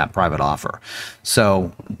can get that private offer.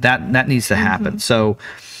 So that needs to happen. So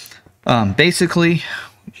basically,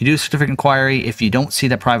 you do a certificate inquiry. If you don't see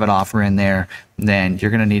the private offer in there, then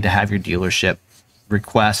you're going to need to have your dealership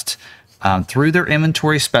request through their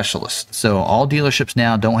inventory specialist. So all dealerships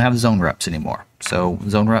now don't have zone reps anymore. So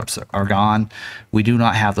zone reps are gone. We do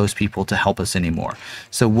not have those people to help us anymore.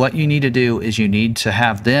 So what you need to do is you need to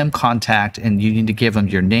have them contact, and you need to give them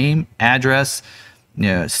your name, address,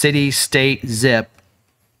 city, state, zip,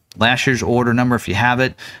 last year's order number if you have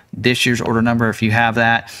it, this year's order number if you have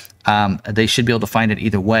that. They should be able to find it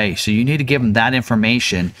either way. So you need to give them that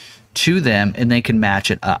information to them, and they can match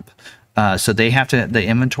it up. So they have to, the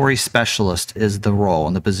inventory specialist is the role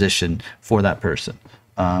and the position for that person.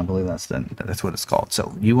 I believe that's what it's called.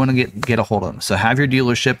 So you want to get a hold of them. So have your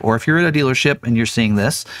dealership, or if you're at a dealership and you're seeing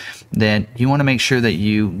this, then you want to make sure that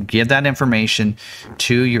you give that information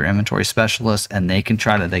to your inventory specialist, and they can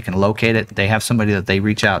locate it. They have somebody that they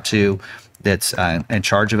reach out to that's in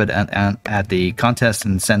charge of it at the contest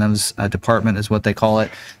and incentives department is what they call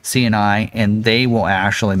it, CNI, and they will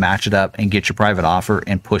actually match it up and get your private offer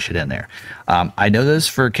and push it in there. I know this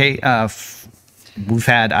for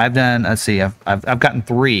I've gotten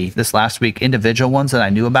 3 this last week, individual ones that I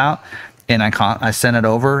knew about, and I sent it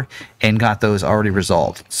over and got those already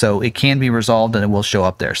resolved. So it can be resolved and it will show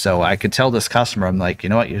up there. So I could tell this customer, I'm like, you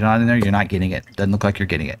know what, you're not in there, you're not getting it. Doesn't look like you're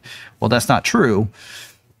getting it. Well, that's not true.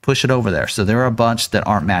 Push it over there. So there are a bunch that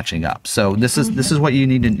aren't matching up. So this is what you'll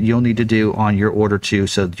need to do on your order too.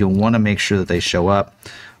 So you'll want to make sure that they show up.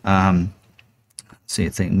 Making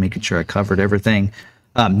sure I covered everything.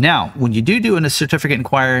 Now, when you do a certificate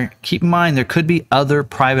inquiry, keep in mind there could be other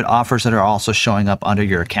private offers that are also showing up under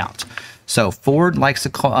your account. So Ford likes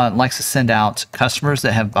to send out customers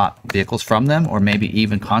that have bought vehicles from them, or maybe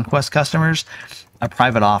even conquest customers, a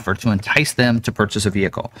private offer to entice them to purchase a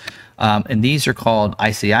vehicle. And these are called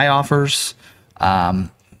ICI offers.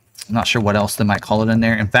 I'm not sure what else they might call it in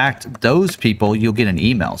there. In fact, those people, you'll get an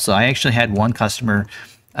email. So I actually had one customer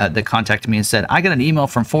that contacted me and said, I got an email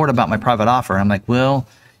from Ford about my private offer. And I'm like, well,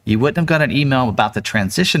 you wouldn't have got an email about the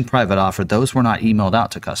transition private offer. Those were not emailed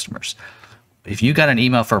out to customers. If you got an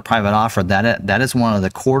email for a private offer, that is one of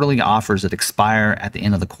the quarterly offers that expire at the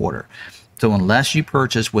end of the quarter. So unless you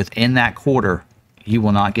purchase within that quarter, you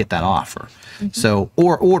will not get that offer. So,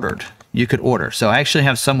 or ordered. you could order. So I actually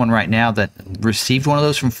have someone right now that received one of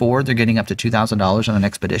those from Ford. They're getting up to $2,000 on an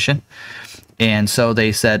Expedition. And so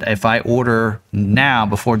they said, if I order now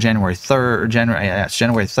before January 3rd,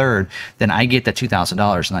 then I get that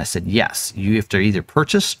 $2,000. And I said, yes, you have to either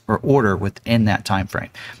purchase or order within that time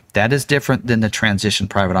frame. That is different than the transition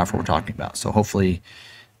private offer we're talking about. So hopefully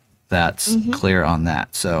that's clear on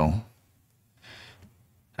that. So,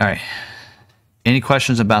 all right. Any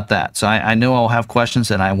questions about that? So I know I'll have questions,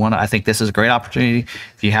 and I think this is a great opportunity.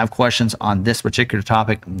 If you have questions on this particular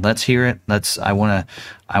topic, let's hear it. I want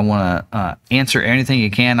to answer anything you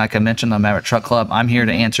can. Like I mentioned on Maverick Truck Club, I'm here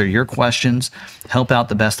to answer your questions, help out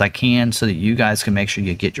the best I can, so that you guys can make sure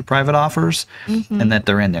you get your private offers and that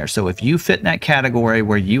they're in there. So if you fit in that category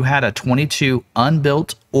where you had a 22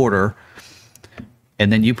 unbuilt order,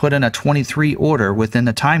 and then you put in a 23 order within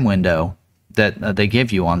the time window that they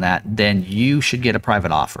give you on that, then you should get a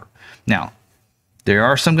private offer. Now, there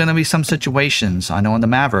are going to be some situations, I know in the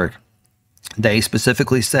Maverick, they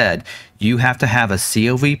specifically said you have to have a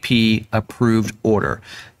COVP approved order.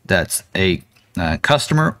 That's a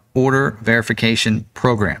customer order verification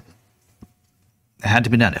program. It had to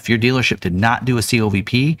be done. If your dealership did not do a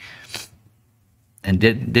COVP and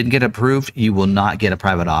didn't get approved, you will not get a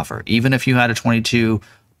private offer. Even if you had a 22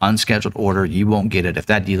 unscheduled order, you won't get it if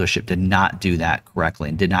that dealership did not do that correctly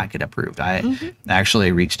and did not get approved. I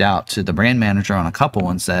actually reached out to the brand manager on a couple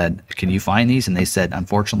and said, can you find these? And they said,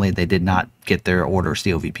 unfortunately, they did not get their order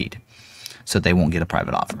COVP'd. So they won't get a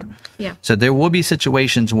private offer. Yeah. So there will be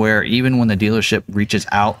situations where even when the dealership reaches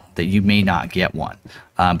out, that you may not get one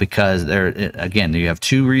because again, you have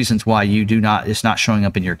two reasons why it's not showing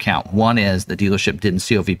up in your account. One is the dealership didn't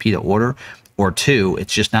COVP the order, or two,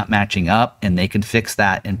 it's just not matching up, and they can fix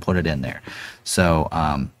that and put it in there. So,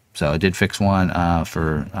 so I did fix one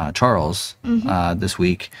for Charles this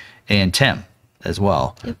week, and Tim as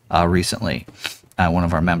well recently, one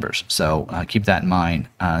of our members. So keep that in mind.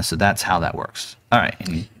 So that's how that works. All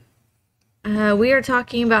right. We are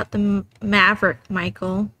talking about the Maverick,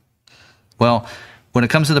 Michael. Well, when it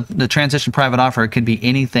comes to the transition private offer, it could be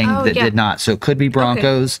anything that did not. So it could be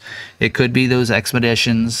Broncos, it could be those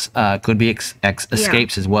Expeditions, could be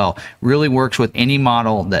Escapes as well. Really works with any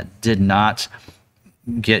model that did not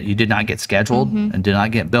get scheduled and did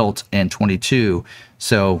not get built in 22.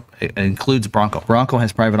 So it includes Bronco. Bronco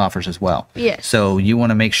has private offers as well. Yes. So you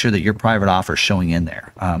want to make sure that your private offer is showing in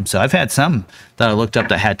there. So I've had some that I looked up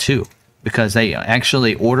that had two because they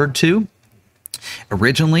actually ordered two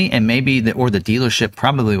originally, and the dealership,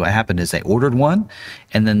 probably what happened is they ordered one,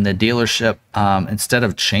 and then the dealership, instead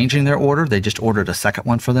of changing their order, they just ordered a second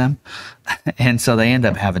one for them. And so they end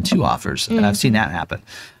up having two offers. And I've seen that happen.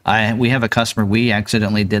 We have a customer, we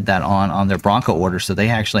accidentally did that on their Bronco order. So they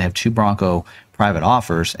actually have two Bronco private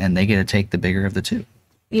offers, and they get to take the bigger of the two.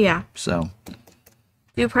 Yeah. So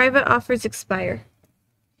do private offers expire?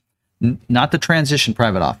 Not the transition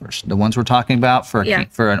private offers. The ones we're talking about for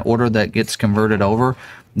an order that gets converted over,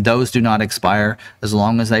 those do not expire. As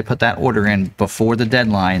long as they put that order in before the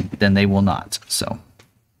deadline, then they will not. So,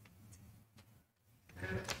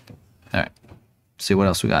 all right. See what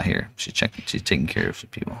else we got here. She's taking care of some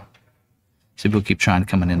people. See, people keep trying to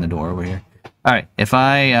come in the door over here. All right. If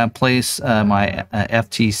I place my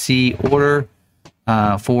FTC order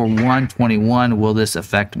for 121, will this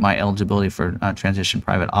affect my eligibility for transition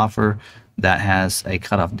private offer? That has a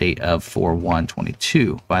cutoff date of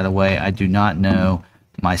 4/1/22. By the way, I do not know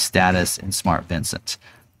my status in Smart Vincent.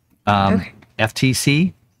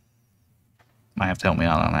 FTC might have to help me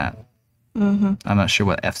out on that. I'm not sure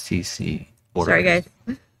what FTC order. Sorry, guys.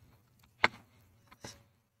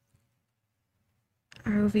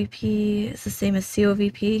 ROVP is the same as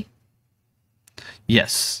COVP.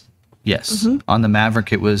 Yes. On the Maverick,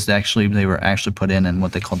 they were actually put in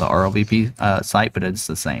what they call the ROVP site, but it's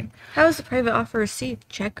the same. How is the private offer received?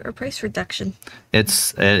 Check or price reduction?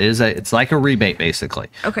 It's like a rebate basically.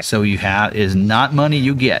 Okay. So is not money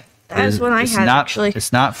you get. That is what I had actually.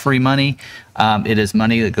 It's not free money. It is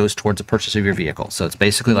money that goes towards the purchase of your vehicle. So it's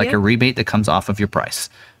basically like a rebate that comes off of your price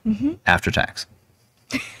after tax.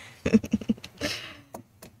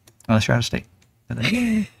 Unless you're out of state.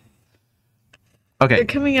 Okay. They're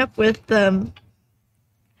coming up with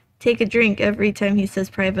take a drink every time he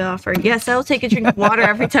says private offer. Yes, I'll take a drink of water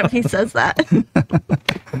every time he says that.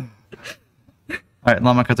 All right,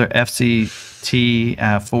 Lawn MacArthur FCT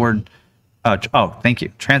Ford. Thank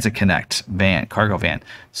you. Transit Connect van, cargo van.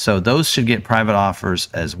 So those should get private offers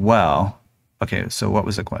as well. Okay, so what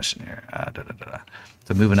was the question here?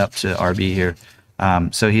 So moving up to RB here.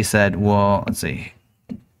 So he said, well, let's see.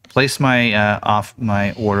 Place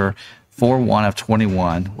my order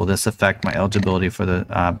 4/1/21. Will this affect my eligibility for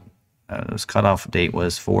the this cutoff date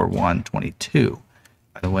was 4/1/22.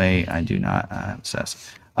 By the way, I do not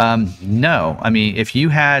assess. No, I mean, if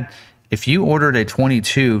you ordered a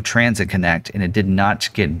 22 Transit Connect and it did not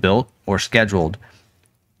get built or scheduled,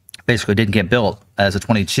 basically didn't get built as a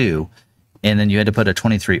 22, and then you had to put a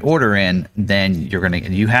 23 order in, then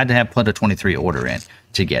you had to have put a 23 order in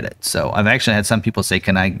to get it. So I've actually had some people say,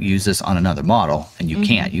 can I use this on another model? And you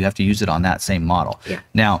can't. You have to use it on that same model. Yeah.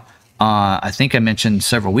 Now, I think I mentioned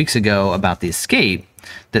several weeks ago about the Escape,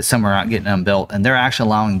 that some are out getting them built, and they're actually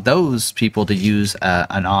allowing those people to use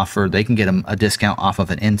an offer. They can get them a discount off of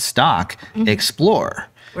an in-stock Explorer.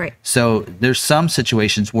 Right. So there's some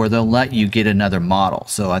situations where they'll let you get another model.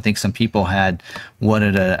 So I think some people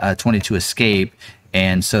wanted a 22 Escape,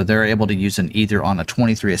 and so they're able to use either on a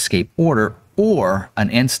 23 Escape order or an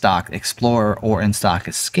in-stock Explorer or in-stock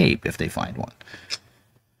Escape if they find one.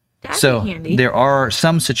 That'd So be handy. there are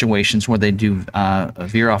some situations where they do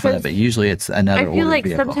veer off of that, but usually it's another. I feel like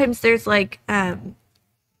vehicle. sometimes there's like,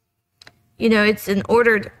 it's an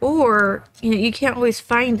ordered, or you can't always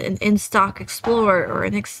find an in-stock Explorer or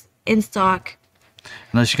an in-stock.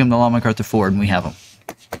 Unless you come to Law MacArthur Ford and we have them.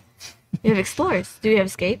 You have Explorers. Do you have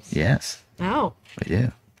Escapes? Yes, No, we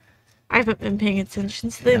do. I haven't been paying attention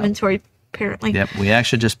to the inventory apparently. Yep, we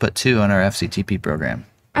actually just put 2 on our FCTP program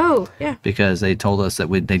Oh yeah. because they told us that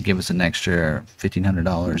they'd give us an extra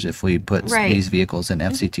 $1,500 if we put Right. these vehicles in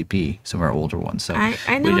FCTP, some of our older ones. So I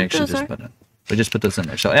know we what actually those just are. we just put those in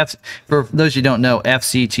there. So for those you don't know,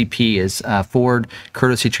 FCTP is Ford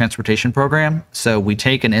Courtesy Transportation Program. So we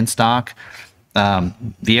take an in-stock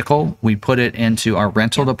vehicle, we put it into our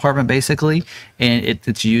rental department basically, and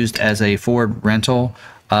it's used as a Ford rental.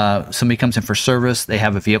 Somebody comes in for service, they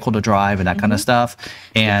have a vehicle to drive and that kind of stuff.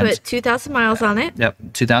 And Put 2,000 miles on it. yep,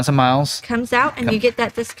 2,000 miles. Comes out and you get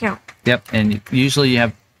that discount. Yep, and usually you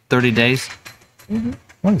have 30 days.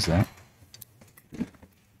 What is that?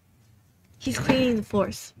 He's cleaning the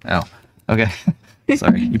floors. Oh, okay.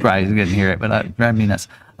 Sorry, you probably couldn't hear it, but I mean that's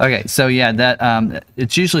okay. So yeah, that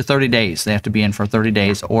it's usually 30 days. They have to be in for 30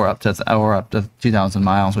 days or up to 2,000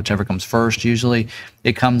 miles, whichever comes first. Usually,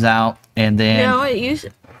 it comes out and then No, it used.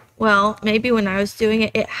 Well, maybe when I was doing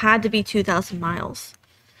it, it had to be 2,000 miles,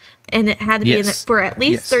 and it had to be in it Yes. for at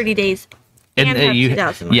least Yes. 30 days and have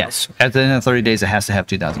 2,000 miles. yes, at the end of 30 days, it has to have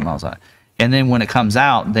 2,000 miles on it. And then when it comes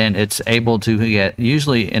out, then it's able to get.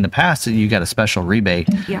 Usually, in the past, you got a special rebate.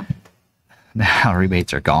 Yeah. Now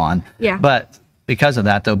rebates are gone. Yeah. But because of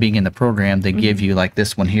that, though, being in the program, they give you like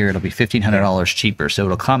this one here. It'll be $1,500 cheaper. So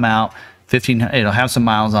it'll come out it'll have some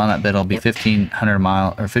miles on it, but it'll be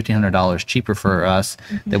 $1,500 cheaper for us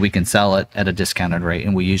that we can sell it at a discounted rate,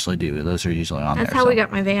 and we usually do. Those are usually on That's there. how we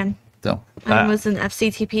got my van. So Mine was an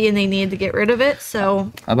FCTP, and they needed to get rid of it.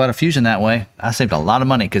 So I bought a Fusion that way. I saved a lot of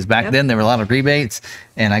money because back then there were a lot of rebates,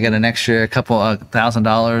 and I got an extra couple of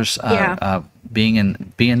 $1,000 Yeah. being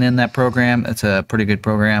in that program. It's a pretty good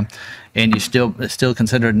program, and it's still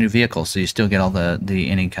considered a new vehicle, so you still get all the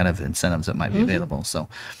any kind of incentives that might be available. So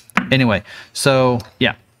anyway, so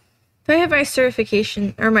yeah. if I have my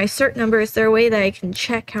certification or my cert number, is there a way that I can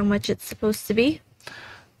check how much it's supposed to be?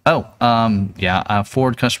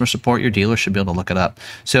 Ford customer support, your dealer should be able to look it up.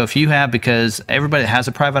 So if you have, because everybody that has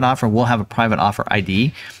a private offer will have a private offer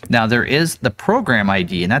ID. Now there is the program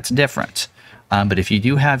ID, and that's different. But if you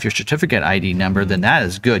do have your certificate ID number, then that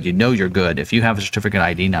is good. You know you're good if you have a certificate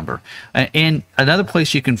ID number. And another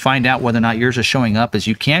place you can find out whether or not yours is showing up is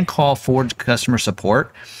you can call Ford customer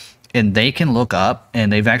support, and they can look up,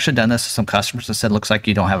 and they've actually done this to some customers that said, looks like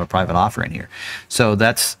you don't have a private offer in here. So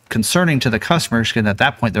that's concerning to the customers, because at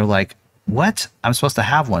that point they're like, what? I'm supposed to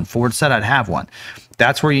have one. Ford said I'd have one.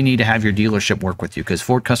 That's where you need to have your dealership work with you, because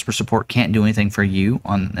Ford customer support can't do anything for you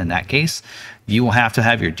in that case. You will have to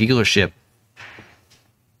have your dealership.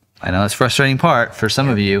 I know that's a frustrating part for some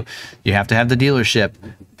of you. You have to have the dealership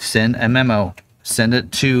send a memo, send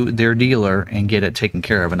it to their dealer, and get it taken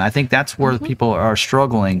care of. And I think that's where people are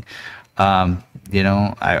struggling.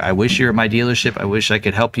 I wish you were at my dealership. I wish I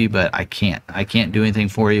could help you, but I can't. I can't do anything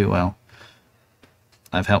for you. Well,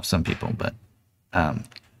 I've helped some people, but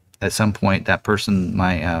at some point, that person,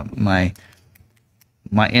 my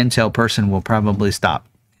Intel person, will probably stop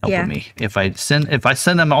helping me. If I send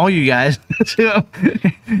them all you guys to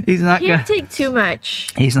him, he's not Can't gonna take too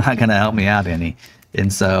much. he's not gonna help me out any.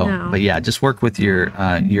 And so, No. but yeah, just work with your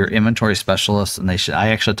inventory specialist, and I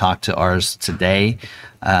actually talked to ours today.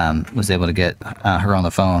 Was able to get her on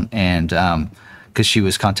the phone, and because she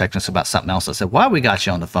was contacting us about something else. I said, "Why we got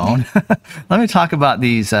you on the phone? Let me talk about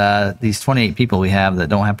these 28 people we have that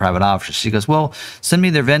don't have private offers." She goes, "Well, send me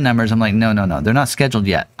their VIN numbers." I'm like, "No, they're not scheduled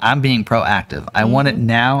yet. I'm being proactive. I want it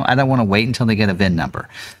now. I don't want to wait until they get a VIN number."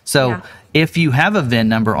 So if you have a VIN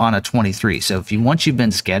number on a 23, so once you've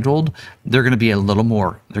been scheduled, they're going to be they're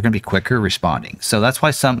going to be quicker responding. So that's why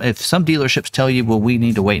if some dealerships tell you, well, we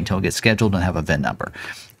need to wait until it gets scheduled and have a VIN number.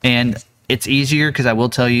 And it's easier because I will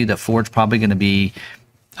tell you that Ford's probably going to be,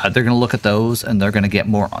 they're going to look at those and they're going to get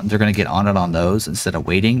on it on those instead of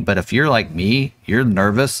waiting. But if you're like me, you're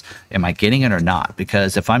nervous, am I getting it or not?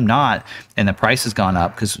 Because if I'm not, and the price has gone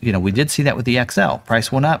up, because, we did see that with the XL,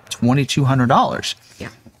 price went up $2,200. Yeah.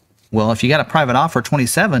 Well, if you got a private offer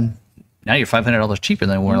 27, now you're $500 cheaper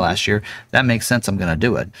than we were last year. That makes sense. I'm going to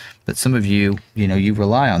do it. But some of you, you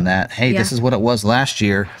rely on that. Hey, this is what it was last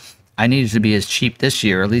year. I needed to be as cheap this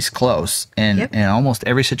year, at least close. And in almost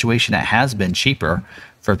every situation, it has been cheaper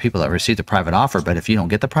for people that receive the private offer. But if you don't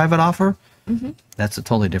get the private offer, that's a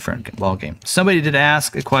totally different ballgame. Somebody did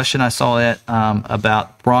ask a question. I saw it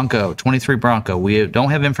about Bronco, 23 Bronco. We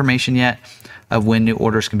don't have information yet of when new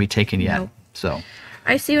orders can be taken yet. Nope. So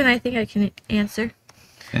I see when I think I can answer.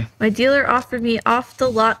 Okay. My dealer offered me off the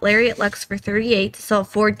lot Lariat Lux for 38 to sell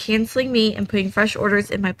Ford, canceling me and putting fresh orders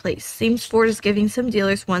in my place. Seems Ford is giving some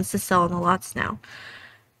dealers ones to sell on the lots now.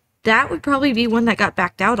 That would probably be one that got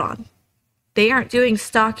backed out on. They aren't doing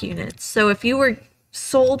stock units. So if you were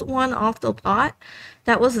sold one off the lot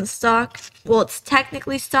that wasn't stock, well, it's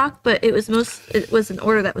technically stock, but it was an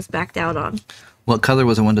order that was backed out on. what color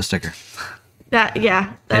was a window sticker?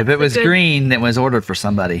 If it was green, that was ordered for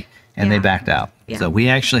somebody and they backed out. Yeah. So we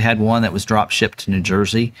actually had one that was drop shipped to New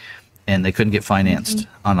Jersey and they couldn't get financed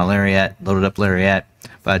on a Lariat, loaded up Lariat.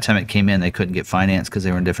 By the time it came in, they couldn't get financed because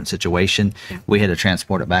they were in a different situation. Yeah. We had to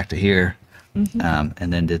transport it back to here and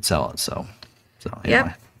then did sell it. So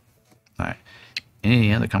anyway. All right.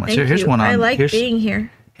 Any other comments? Here's one. I like being here.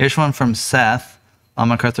 Here's one from Seth. Lawn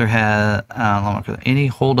MacArthur had any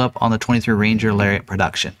hold up on the 23 Ranger Lariat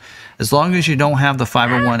production, as long as you don't have the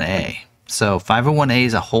 501A. So 501A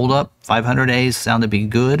is a hold up. 500As sound to be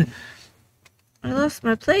good. I lost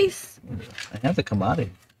my place. I have the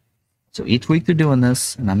commodity. So each week they're doing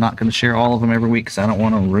this, and I'm not going to share all of them every week because I don't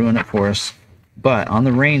want to ruin it for us. But on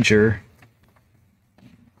the Ranger,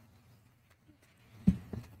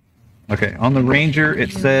 on the Ranger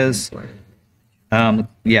it says.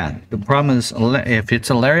 The problem is if it's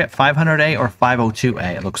a Lariat 500A or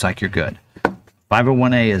 502A, it looks like you're good.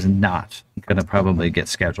 501A is not going to probably get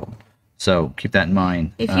scheduled. So keep that in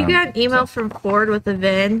mind. If you got an email from Ford with a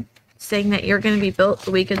VIN saying that you're going to be built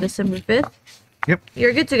the week of December 5th,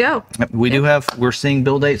 you're good to go. We're seeing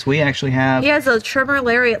build dates. We actually have. He has a trimmer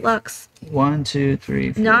Lariat Lux. 1, 2,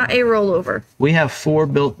 3, 4. Not a rollover. We have 4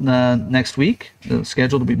 built next week.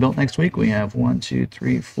 Scheduled to be built next week. We have 1, 2,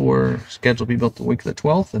 3, 4 scheduled to be built the week of the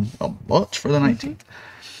 12th and a bunch for the 19th.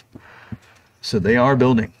 So they are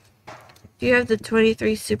building. Do you have the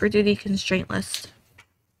 23 Super Duty constraint list?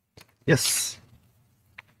 Yes.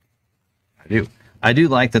 I do. I do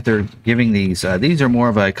like that they're giving these. These are more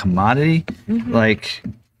of a commodity, like,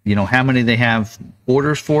 how many they have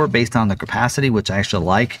orders for based on the capacity, which I actually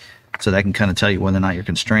like. So that can kind of tell you whether or not you're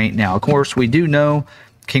constrained. Now, of course, we do know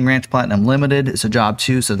King Ranch Platinum Limited is a job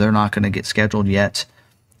too, so they're not going to get scheduled yet.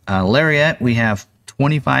 Lariat, we have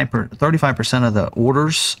 35% of the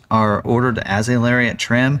orders are ordered as a Lariat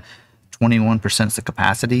trim. 21% is the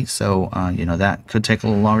capacity, so that could take a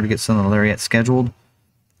little longer to get some of the Lariat scheduled.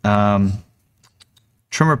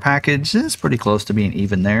 Trimmer package is pretty close to being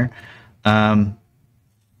even there.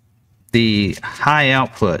 The high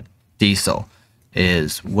output diesel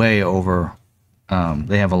is way over.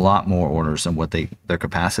 They have a lot more orders than what their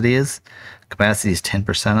capacity is. Capacity is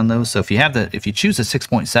 10% on those. So if you choose a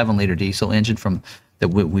 6.7 liter diesel engine from that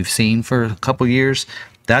we've seen for a couple years,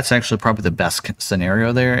 that's actually probably the best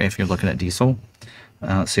scenario there if you're looking at diesel.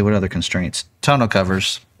 Let's see what other constraints. Tonneau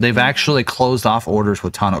covers. They've actually closed off orders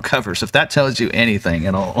with tonneau covers. If that tells you anything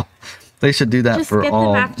at all, they should do that just for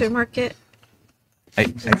all. Just get them aftermarket.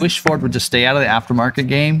 I wish Ford would just stay out of the aftermarket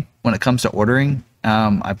game when it comes to ordering.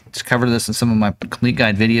 I've covered this in some of my complete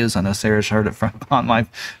guide videos. I know Sarah's heard it on my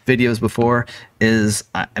videos before.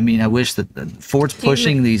 I wish that Ford's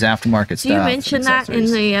pushing these aftermarket stuff. Do you mention that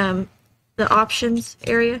in the options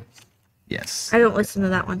area? Yes. I don't listen to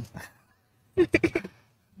that one.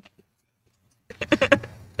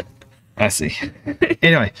 I see.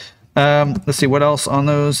 Anyway, let's see what else on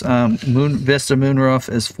those. Vista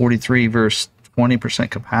moonroof is 43 versus 20%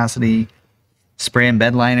 capacity. Spray and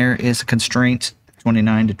bed liner is a constraint,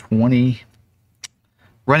 29 to 20.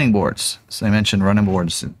 Running boards. So I mentioned running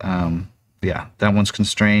boards. Yeah, that one's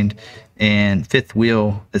constrained. And fifth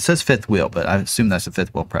wheel, it says fifth wheel, but I assume that's a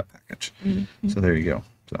fifth wheel prep package. So there you go.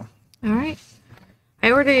 So All right.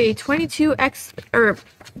 I ordered a 22X, or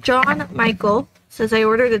John Michael says I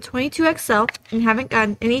ordered a 22XL and haven't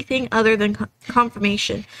gotten anything other than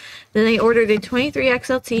confirmation. Then I ordered a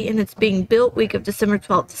 23XLT and it's being built week of December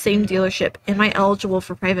 12th, same dealership. Am I eligible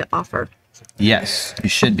for private offer? yes, you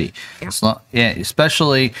should be. Yeah. Yeah,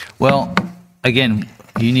 especially, well, again,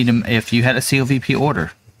 you need them if you had a COVP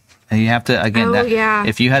order. And you have to, again,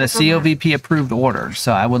 if you had a COVP approved order.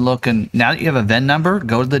 So I would look, and now that you have a VIN number,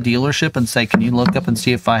 go to the dealership and say, can you look up and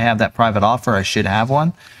see if I have that private offer? I should have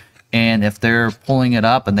one. And if they're pulling it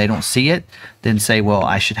up and they don't see it, then say, well,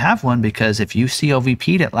 I should have one because if you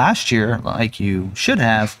COVP'd it last year, like you should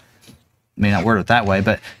have, may not word it that way,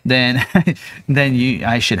 but then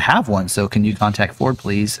I should have one. So can you contact Ford,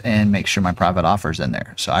 please, and make sure my private offer's in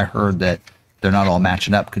there? So I heard that they're not all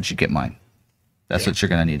matching up. Could you get mine? That's what you're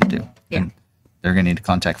going to need to do. Yeah. And they're going to need to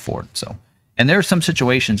contact Ford. So, and there are some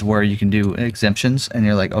situations where you can do exemptions and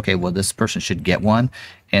you're like, okay, well, this person should get one.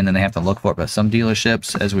 And then they have to look for it. But some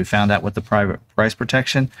dealerships, as we found out with the private price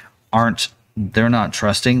protection, they're not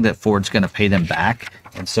trusting that Ford's going to pay them back.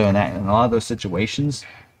 And so in a lot of those situations,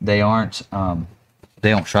 they don't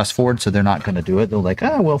trust Ford. So they're not going to do it. They're like,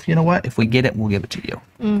 oh, well, you know what? If we get it, we'll give it to you.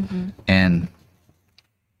 And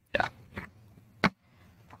yeah.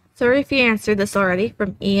 Sorry if you answered this already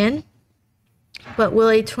from Ian, but will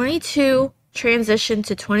a 22 transition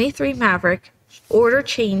to 23 Maverick order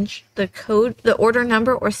change the code, the order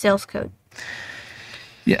number, or sales code?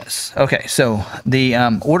 Yes. Okay. So the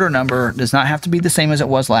order number does not have to be the same as it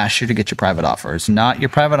was last year to get your private offer. It's not, your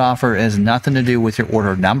private offer has nothing to do with your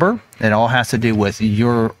order number. It all has to do with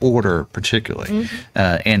your order particularly,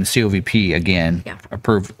 and COVP, again,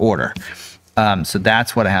 approved order. So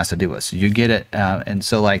that's what it has to do with. So you get it. And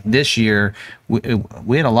so like this year,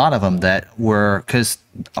 we had a lot of them that were, because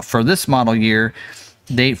for this model year,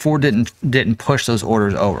 Ford didn't push those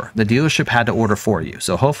orders over. The dealership had to order for you.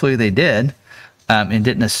 So hopefully they did, and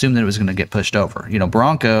didn't assume that it was going to get pushed over. You know,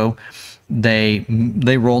 Bronco, they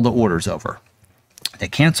rolled the orders over. They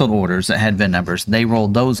canceled orders that had VIN numbers. They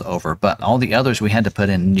rolled those over, but all the others we had to put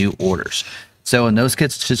in new orders. So in those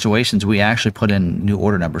situations, we actually put in new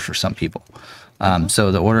order numbers for some people.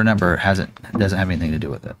 So the order number doesn't have anything to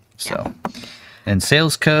do with it. So, and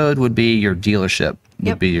sales code would be your dealership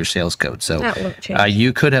would be your sales code. So that won't change.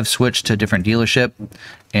 you could have switched to a different dealership,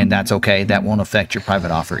 and that's okay. That won't affect your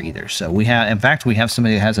private offer either. So we have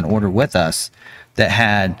somebody that has an order with us that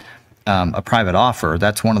had a private offer.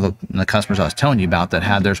 That's one of the customers I was telling you about that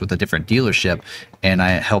had theirs with a different dealership, and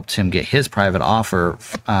I helped him get his private offer.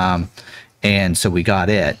 And so we got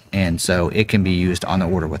it, and so it can be used on the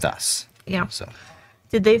order with us. Yeah. So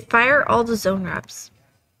did they fire all the zone reps?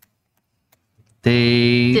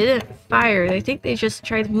 They didn't fire. I think they just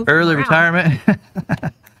tried to move early them around.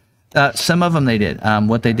 retirement. Some of them they did.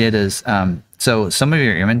 What they did is, so some of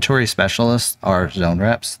your inventory specialists are zone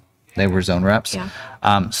reps. They were zone reps. Yeah.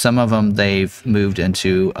 Some of them they've moved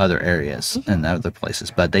into other areas and other places,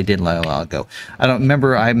 but they did let a lot go. I don't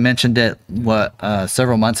remember. I mentioned it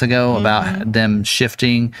several months ago about them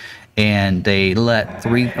shifting, and they let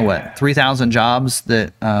 3,000 jobs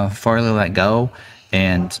that Farley let go,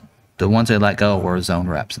 and the ones they let go were zone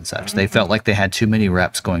reps and such. They felt like they had too many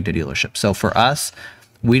reps going to dealerships. So for us,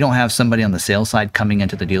 we don't have somebody on the sales side coming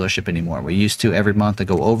into the dealership anymore. We used to every month to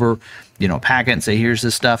go over, pack it and say, here's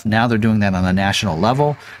this stuff. Now they're doing that on a national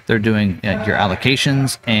level. They're doing your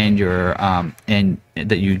allocations and your and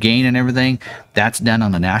that you gain and everything. That's done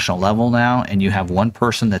on the national level now. And you have one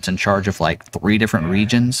person that's in charge of like 3 different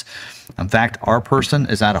regions. In fact, our person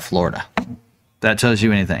is out of Florida. That tells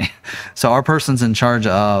you anything. So our person's in charge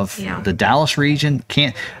of the Dallas region.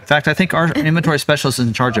 In fact, I think our inventory specialist is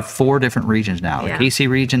in charge of 4 different regions now. The KC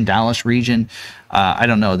region, Dallas region. I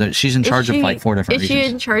don't know. She's in charge of like 4 different regions. Is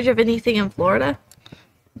she in charge of anything in Florida?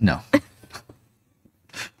 No.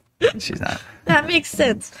 She's not. That makes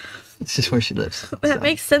sense. It's just where she lives. That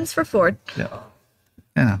makes sense for Ford.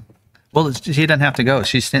 Yeah. Well, she doesn't have to go.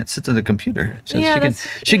 She sits at the computer, so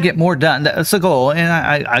she can get more done. That's the goal, and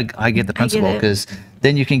I get the principle because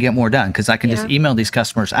then you can get more done. Because I can just email these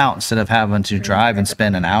customers out instead of having to drive and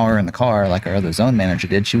spend an hour in the car like our other zone manager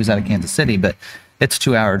did. She was out of Kansas City, but it's a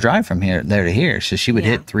 2-hour drive from there to here. So she would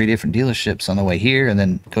hit 3 different dealerships on the way here, and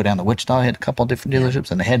then go down to Wichita, hit a couple different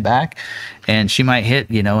dealerships, and then head back. And she might hit,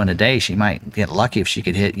 in a day, she might get lucky if she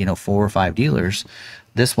could hit, 4 or 5 dealers.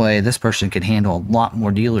 This way, this person can handle a lot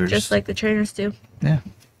more dealers. Just like the trainers do. Yeah.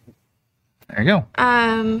 There you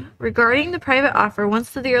go. Regarding the private offer, once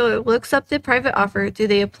the dealer looks up the private offer, do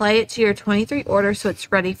they apply it to your 23 order so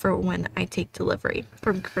it's ready for when I take delivery?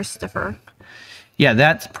 From Christopher. Yeah,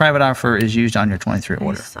 that private offer is used on your 23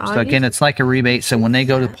 order. So again, it's like a rebate. So when they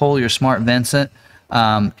go to pull your Smart Vincent,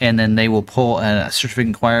 and then they will pull a certificate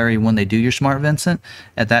inquiry when they do your Smart Vincent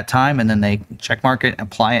at that time, and then they check mark it,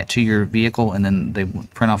 apply it to your vehicle, and then they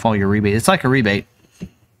print off all your rebate. It's like a rebate.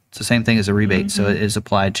 It's the same thing as a rebate, so it is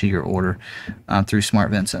applied to your order through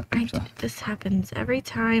Smart Vincent. This happens every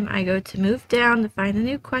time I go to move down to find a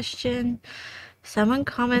new question. Someone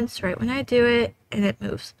comments right when I do it, and it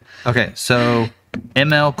moves. Okay, so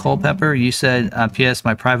ML Culpepper, you said, P.S.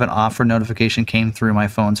 my private offer notification came through my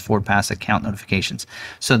phone's FordPass account notifications.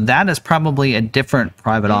 So that is probably a different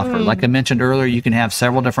private offer. Like I mentioned earlier, you can have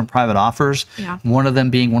several different private offers. Yeah. One of them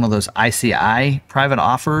being one of those ICI private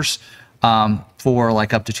offers for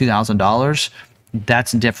like up to $2,000.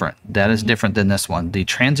 That's different. That is different than this one. The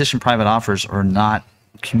transition private offers are not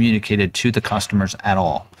communicated to the customers at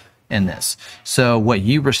all in this. So what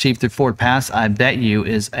you receive through FordPass, I bet you,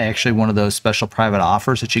 is actually one of those special private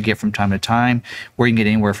offers that you get from time to time, where you can get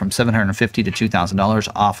anywhere from $750 to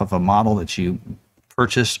 $2,000 off of a model that you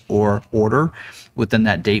purchase or order within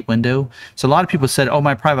that date window. So a lot of people said, oh,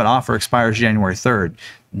 my private offer expires January 3rd.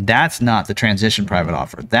 That's not the transition private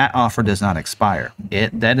offer. That offer does not expire.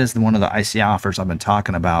 That is one of the ICI offers I've been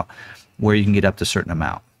talking about, where you can get up to a certain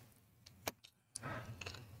amount.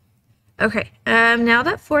 Okay, now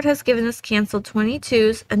that Ford has given us canceled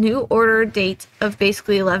 22s a new order date of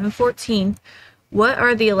basically 11/14, what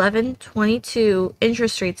are the 11/22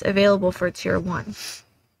 interest rates available for Tier 1?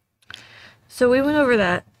 So we went over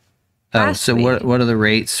that last week. What are the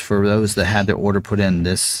rates for those that had their order put in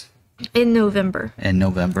in November?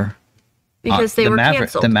 Because they were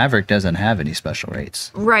canceled. The Maverick doesn't have any special rates.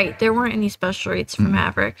 Right. There weren't any special rates for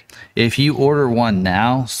Maverick. If you order one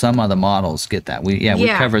now, some of the models get that. We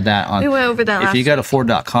covered that on. We went over that If you go to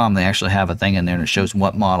Ford.com, they actually have a thing in there and it shows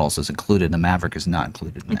what models is included. The Maverick is not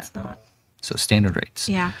included in that. It's not. So standard rates.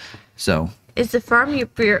 Yeah. So. Is the Farm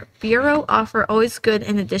Bureau offer always good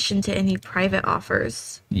in addition to any private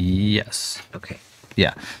offers? Yes. Okay.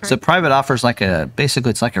 Yeah. So private offers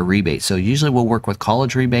basically it's like a rebate. So usually we'll work with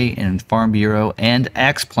College Rebate and Farm Bureau and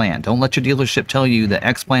X Plan. Don't let your dealership tell you that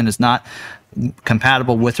X Plan is not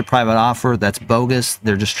compatible with the private offer. That's bogus.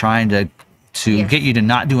 They're just trying to get you to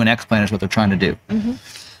not do an X Plan is what they're trying to do. Mm-hmm.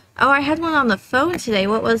 Oh, I had one on the phone today.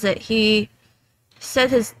 What was it? He said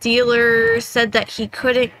his dealer said that he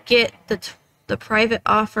couldn't get the private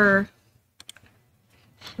offer.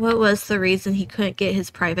 What was the reason he couldn't get his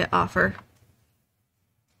private offer?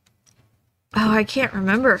 Oh, I can't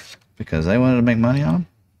remember. Because they wanted to make money on them?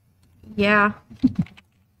 Yeah.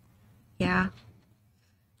 Yeah.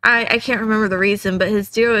 I can't remember the reason, but his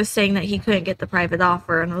dealer was saying that he couldn't get the private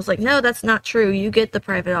offer. And I was like, no, that's not true. You get the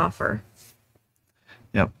private offer.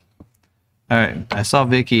 Yep. All right. I saw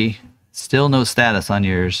Vicky. Still no status on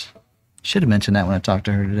yours. Should have mentioned that when I talked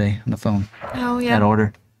to her today on the phone. Oh, yeah. That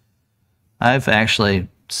order. I've actually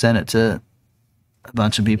sent it to a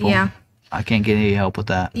bunch of people. Yeah. I can't get any help with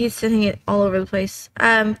that. He's sending it all over the place.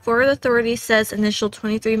 Ford Authority says initial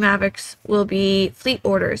 23 Mavericks will be fleet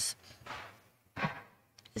orders.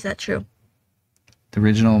 Is that true? The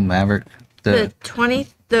original Maverick? The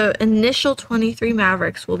initial 23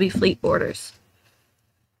 Mavericks will be fleet orders.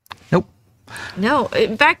 Nope. No,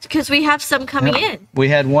 in fact, because we have some coming in. We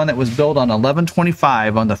had one that was built on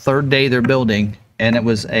 11/25 on the third day they're building, and it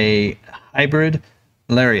was a hybrid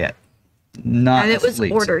Lariat. Not and it was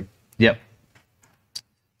fleet. ordered. Yep.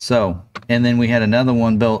 So, and then we had another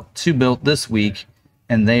one two built this week,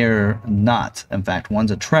 and they are not. In fact, one's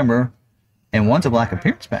a Tremor, and one's a black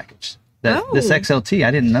appearance package. This XLT, I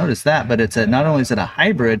didn't notice that, but it's not only is it a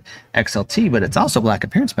hybrid XLT, but it's also a black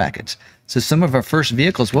appearance package. So some of our first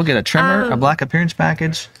vehicles will get a Tremor, a black appearance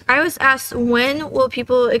package. I was asked, when will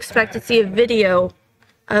people expect to see a video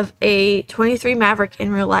of a 23 Maverick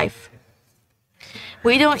in real life?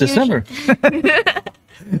 We don't December.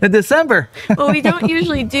 December. Well, we don't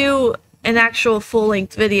usually do an actual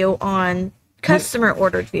full-length video on customer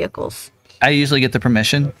ordered vehicles. I usually get the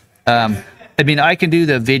permission. I mean, I can do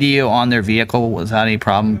the video on their vehicle without any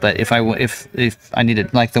problem. But if I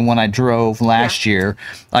needed, like the one I drove last year,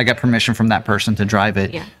 I got permission from that person to drive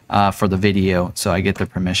it for the video, so I get the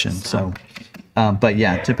permission. So, but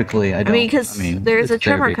yeah, typically I don't. Because there's a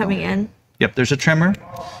Tremor coming in. Yep, there's a Tremor.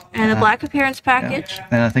 And a black appearance package. Yeah.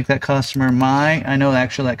 And I think that customer I know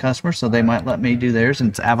actually that customer, so they might let me do theirs, and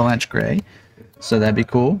it's Avalanche Gray. So that'd be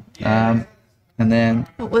cool. And then...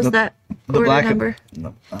 What was that order number?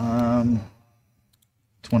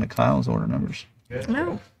 It's one of Kyle's order numbers.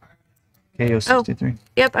 No. KO63.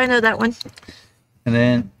 Yep, I know that one. And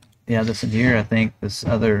then, yeah, this in here, I think this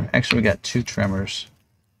other, actually we got 2 trimmers.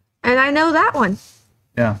 And I know that one.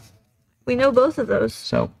 Yeah. We know both of those.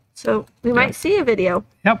 So we might see a video.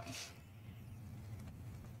 Yep.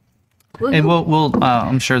 And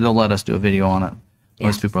I'm sure they'll let us do a video on it. Yeah.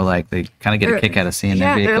 Most people are like, they kind of get a kick out of seeing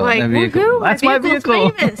their vehicle. They're like, their vehicle. Woohoo, That's my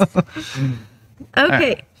vehicle.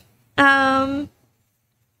 Okay.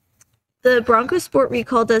 The Bronco Sport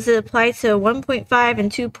recall, does it apply to 1.5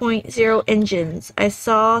 and 2.0 engines? I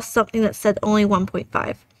saw something that said only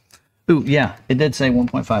 1.5. Ooh, yeah, it did say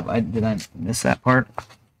 1.5. Did I miss that part?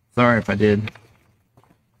 Sorry if I did.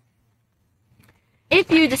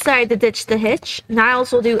 If you decide to ditch the hitch,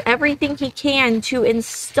 Niles will do everything he can to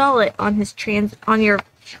install it on on your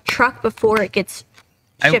truck before it gets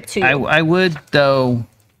shipped to you. I would, though,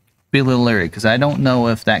 be a little leery because I don't know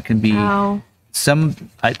if that could be I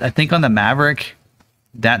think on the Maverick,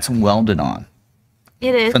 that's welded on.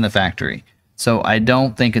 It is. From the factory. So I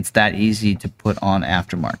don't think it's that easy to put on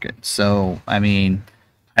aftermarket. So, I mean,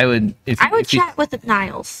 I would chat with the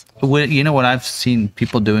Niles. You know what I've seen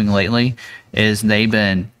people doing lately is they've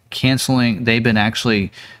been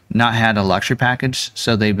actually not had a luxury package.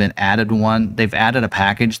 So they've added a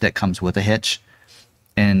package that comes with a hitch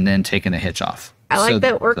and then taking the hitch off. I like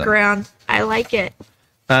that workaround. I like it.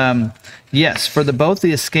 Yes, for both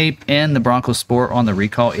the Escape and the Bronco Sport on the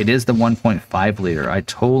recall, it is the 1.5 liter. I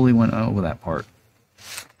totally went over that part.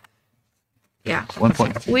 Yeah.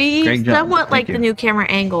 1. We somewhat like the new camera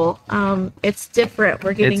angle. It's different.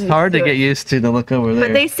 We're getting. It's hard to get used to the look over there.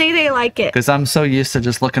 But they say they like it. Because I'm so used to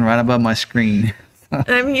just looking right above my screen.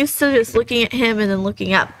 I'm used to just looking at him and then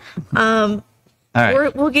looking up. All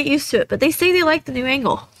right. We'll get used to it. But they say they like the new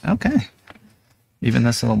angle. Okay. Even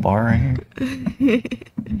this little bar right here.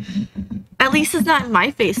 At least it's not in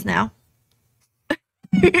my face now.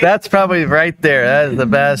 That's probably right there. That is the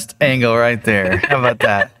best angle right there. How about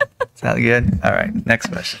that? Sound good? All right. Next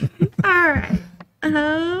question. All right.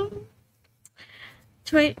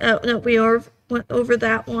 We went over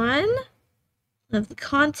that one. Of the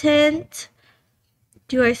content.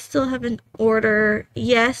 Do I still have an order?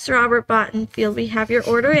 Yes, Robert Bottenfield, we have your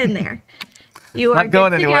order in there. You are not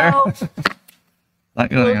going anywhere.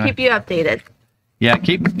 We'll keep you updated. Yeah,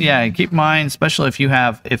 keep in mind, especially if you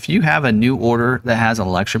have a new order that has a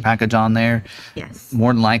luxury package on there. Yes.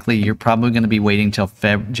 More than likely, you're probably going to be waiting till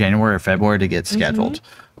January or February to get scheduled,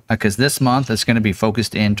 because this month it's going to be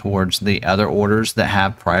focused in towards the other orders that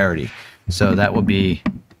have priority. So that will be.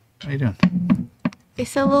 What are you doing? They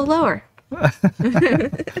said a little lower.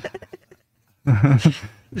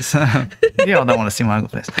 So you all don't want to see my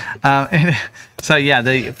ugly face. So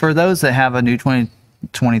yeah, for those that have a new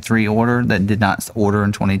 2023 order that did not order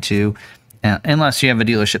in 22, unless you have a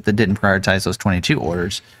dealership that didn't prioritize those 22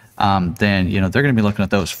 orders, then they're going to be looking at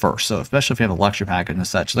those first. So especially if you have a luxury package and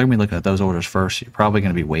such, they're going to be looking at those orders first. You're probably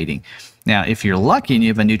going to be waiting. Now, if you're lucky and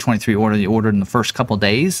you have a new 23 order you ordered in the first couple of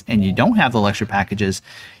days and you don't have the luxury packages,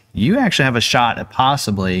 you actually have a shot at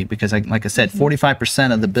possibly, because like I said,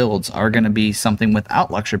 45% of the builds are going to be something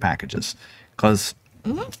without luxury packages, because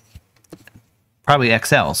probably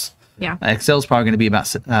XLs. Yeah. XL is probably going to be about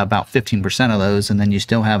 15% of those, and then you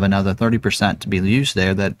still have another 30% to be used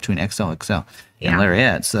there that between XL, and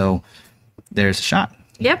Lariat. So there's a shot.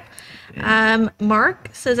 Yep. Mark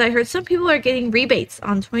says, I heard some people are getting rebates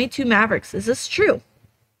on 22 Mavericks. Is this true?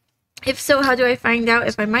 If so, how do I find out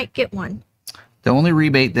if I might get one? The only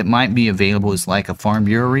rebate that might be available is like a Farm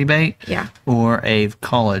Bureau rebate, or a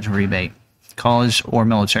college rebate, college or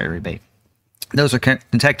military rebate. Those are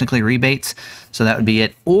technically rebates, so that would be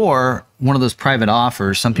it. Or one of those private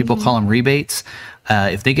offers. Some people call them rebates.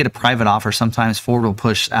 If they get a private offer, sometimes Ford will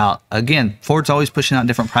push out. Again, Ford's always pushing out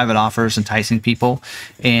different private offers, enticing people.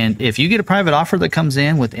 And if you get a private offer that comes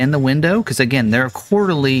in within the window, because again, they're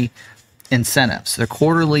quarterly incentives, they're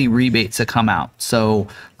quarterly rebates that come out. So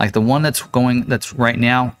like the one that's right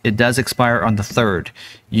now, it does expire on the 3rd.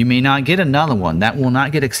 You may not get another one that will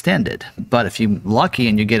not get extended, but if you're lucky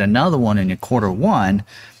and you get another one in your quarter 1,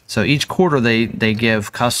 so each quarter they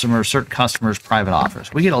give certain customers private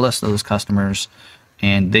offers. We get a list of those customers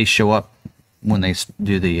and they show up when they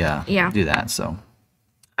do do that. So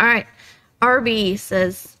all right, RB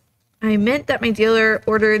says, I meant that my dealer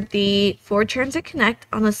ordered the Ford Transit Connect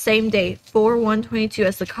on the same day, 4/1/22,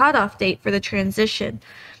 as the cutoff date for the transition.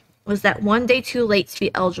 Was that one day too late to be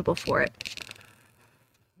eligible for it?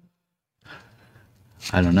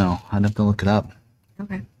 I don't know. I'd have to look it up.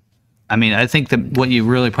 Okay. I mean, I think that what you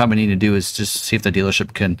really probably need to do is just see if the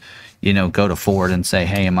dealership can, go to Ford and say,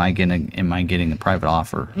 hey, am I getting a private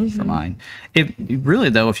offer for mine? If really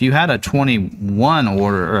though, if you had a 21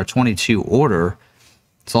 order or a 22 order,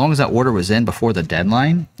 as long as that order was in before the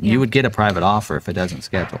deadline, you would get a private offer if it doesn't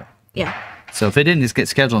schedule. Yeah. So if it didn't just get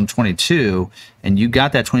scheduled in 22 and you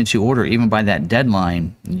got that 22 order even by that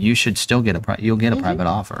deadline, you should still get you'll get a private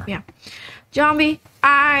offer. Yeah. Jambi,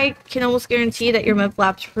 I can almost guarantee that your mud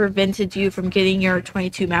flaps prevented you from getting your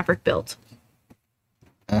 22 Maverick built.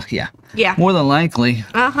 Yeah. Yeah. More than likely.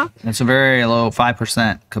 Uh-huh. It's a very low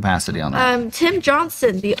 5% capacity on that. Tim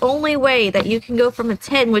Johnson, the only way that you can go from a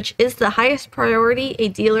 10, which is the highest priority a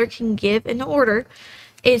dealer can give an order,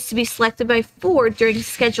 is to be selected by Ford during the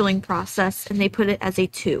scheduling process, and they put it as a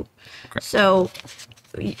 2. Correct. So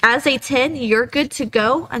as a 10, you're good to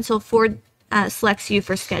go until Ford selects you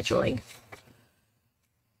for scheduling.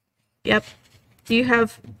 Yep. Do you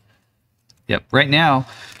have... Yep. Right now,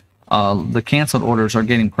 the canceled orders are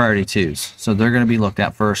getting priority 2s. So they're going to be looked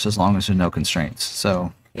at first as long as there's no constraints.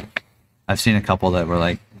 So I've seen a couple that were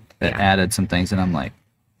like, that added some things, and I'm like...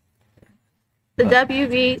 The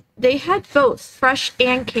WV, they had both fresh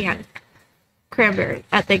and canned cranberry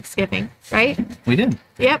at Thanksgiving, right? We did.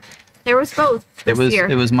 Yep. There was both this year.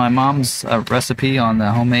 It was my mom's recipe on the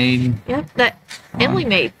homemade... Yep, that Emily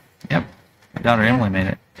made. Yep. My daughter Emily made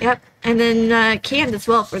it. Yep, and then canned as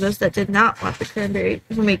well for those that did not want the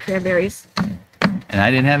homemade cranberries. And I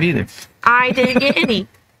didn't have either. I didn't get any.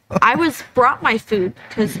 I brought my food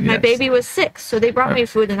because my baby was sick, so they brought me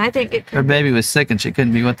food, and I didn't get. Her baby was sick and she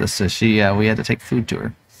couldn't be with us, so we had to take food to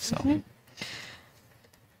her. So.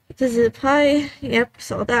 This is a pie. Yep,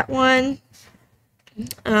 saw that one.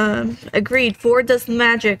 Agreed. Ford does the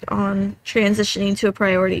magic on transitioning to a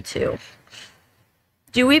priority 2.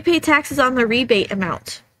 Do we pay taxes on the rebate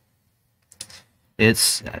amount?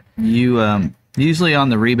 It's usually on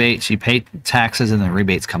the rebates you pay taxes and the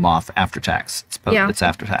rebates come off after tax. It's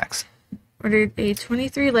after tax. Ordered a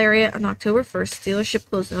 23 Lariat on October 1st. Dealership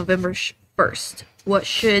closed November 1st. What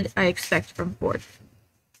should I expect from Ford?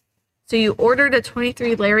 So you ordered a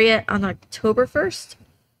 23 Lariat on October 1st?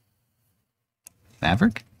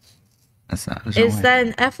 Maverick? That's not. Is that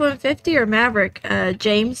an F-150 or Maverick,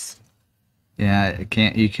 James? Yeah,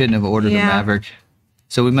 you couldn't have ordered a Maverick.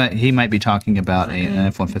 So he might be talking about an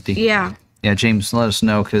F-150. Yeah. Yeah, James, let us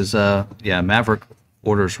know because Maverick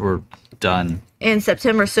orders were done in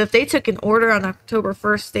September. So if they took an order on October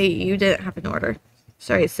 1st, you didn't have an order.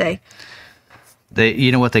 Sorry to say.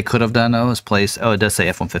 You know what they could have done though is place. Oh, it does say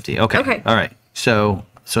F-150. Okay. All right. So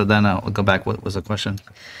then I'll go back. What was the question?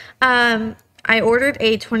 I ordered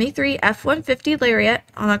a 23 F-150 Lariat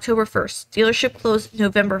on October 1st. Dealership closed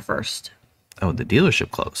November 1st. Oh, the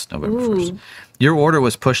dealership closed November 1st. Your order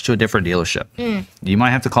was pushed to a different dealership. You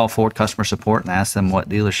might have to call Ford customer support and ask them what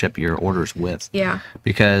dealership your order's with. Yeah.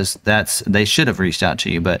 Because they should have reached out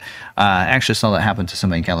to you. But I actually saw that happen to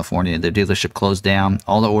somebody in California. The dealership closed down.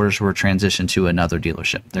 All the orders were transitioned to another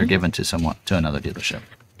dealership. They're given to another dealership.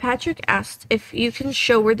 Patrick asked if you can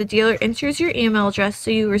show where the dealer enters your email address so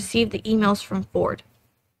you receive the emails from Ford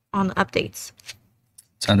on the updates.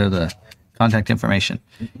 It's under the contact information.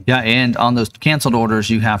 Yeah, and on those canceled orders,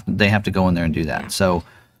 they have to go in there and do that. Yeah. So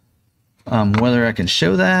whether I can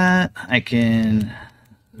show that, I can.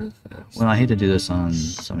 Well, I hate to do this on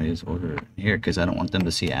somebody's order here because I don't want them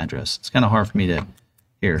to see address. It's kind of hard for me to.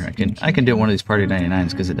 Here, I can do one of these Party 99s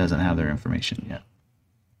because it doesn't have their information yet.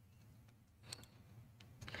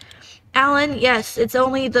 Alan, yes, it's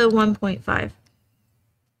only the 1.5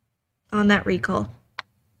 on that recall.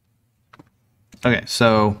 Okay,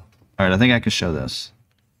 so. All right, I think I can show this.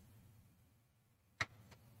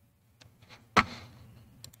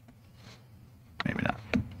 Maybe not.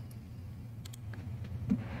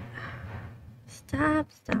 Stop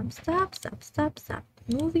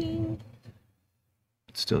moving.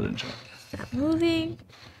 It still didn't show. Stop moving.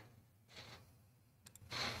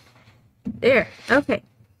 There, okay.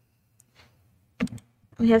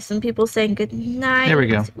 We have some people saying good night. There we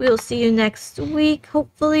go. We'll see you next week,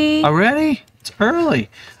 hopefully. Already? It's early.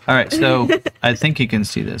 All right, so I think you can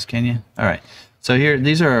see this, can you? All right. So here,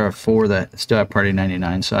 these are 4 that still have Party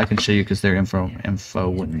 99, so I can show you because their info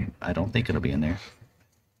wouldn't, I don't think it'll be in there.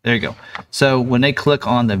 There you go. So when they click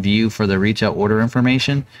on the view for the retail order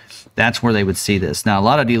information, that's where they would see this. Now, a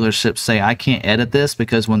lot of dealerships say, I can't edit this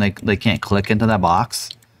because when they can't click into that box,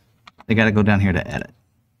 they got to go down here to edit.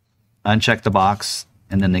 Uncheck the box,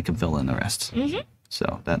 and then they can fill in the rest.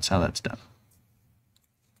 So that's how that's done.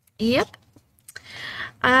 Yep.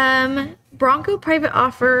 Bronco private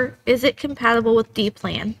offer, is it compatible with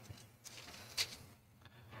D-Plan?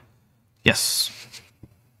 Yes.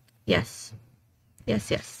 Yes.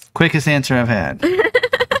 Yes, yes. Quickest answer I've had.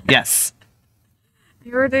 Yes.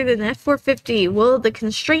 I ordered an F450. Will the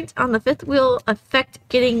constraint on the fifth wheel affect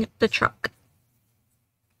getting the truck?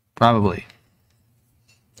 Probably.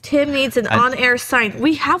 Tim needs an on-air sign.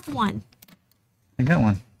 We have one. I got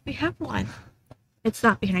one. We have one. It's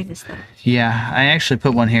not behind us though. Yeah, I actually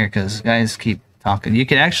put one here because guys keep talking. You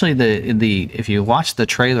can actually the if you watch the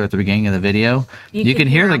trailer at the beginning of the video, you can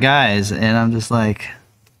hear the guys, and I'm just like,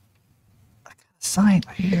 I got a sign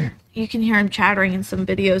right here. You can hear him chattering in some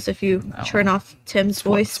videos if you turn off Tim's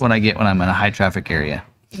voice. That's what I get when I'm in a high traffic area.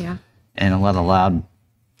 Yeah. And a lot of loud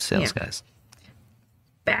sales guys.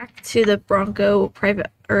 Back to the Bronco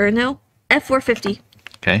F450.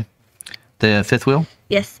 Okay. The fifth wheel?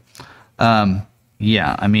 Yes.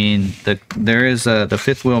 Yeah, I mean, there is the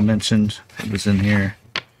fifth wheel mentioned. It was in here.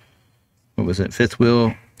 What was it? Fifth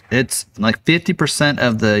wheel. It's like 50%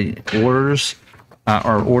 of the orders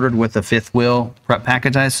are ordered with the fifth wheel prep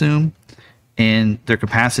package, I assume, and their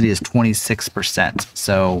capacity is 26%.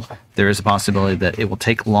 So there is a possibility that it will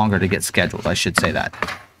take longer to get scheduled. I should say that.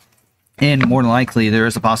 And more than likely, there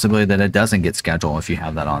is a possibility that it doesn't get scheduled if you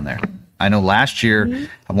have that on there. I know last year,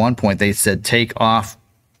 at one point, they said take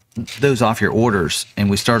those off your orders,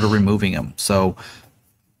 and we started removing them. So,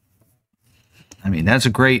 I mean, that's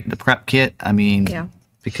the prep kit. I mean,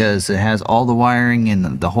 because it has all the wiring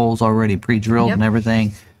and the holes already pre-drilled and everything.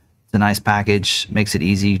 It's a nice package. Makes it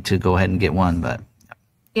easy to go ahead and get one. But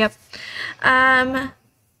Yep.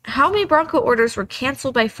 How many Bronco orders were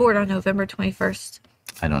canceled by Ford on November 21st?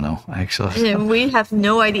 I don't know, actually. And we have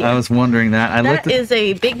no idea. I was wondering that. That is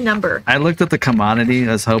a big number. I looked at the commodity.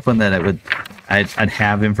 I was hoping that I'd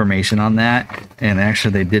have information on that. And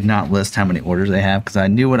actually, they did not list how many orders they have because I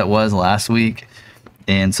knew what it was last week.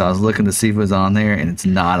 And so I was looking to see if it was on there, and it's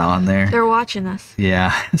not on there. They're watching us.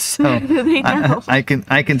 Yeah. So They know. I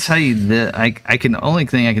can tell you that only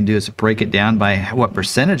thing I can do is break it down by what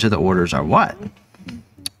percentage of the orders are what.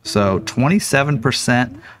 So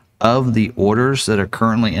 27% of the orders that are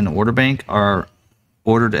currently in the order bank are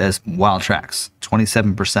ordered as wild tracks,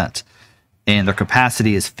 27%. And their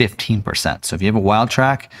capacity is 15%. So if you have a wild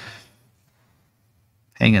track,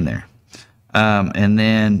 hang in there. And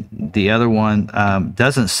then the other one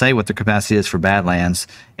doesn't say what the capacity is for Badlands,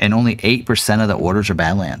 and only 8% of the orders are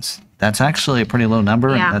Badlands. That's actually a pretty low number,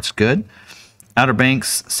 and that's good. Outer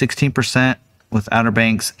Banks, 16% with Outer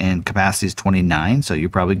Banks, and capacity is 29, so you're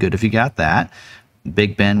probably good if you got that.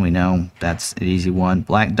 Big Ben, we know that's an easy one.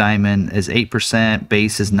 Black Diamond is 8%,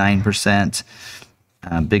 Base is 9%.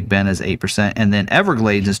 Big Ben is 8%, and then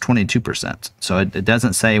Everglades is 22%. So it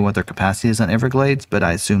doesn't say what their capacity is on Everglades, but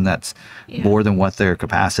I assume that's more than what their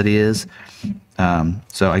capacity is.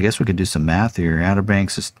 So I guess we could do some math here. Outer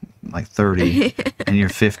Banks is like 30, and you're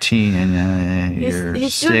 15, and you're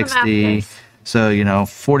 60. So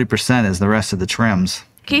 40% is the rest of the trims.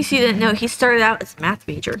 In case you didn't know, he started out as a math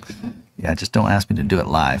major. Yeah, just don't ask me to do it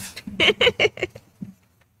live.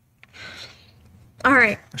 All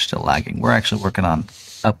right. We're still lagging. We're actually working on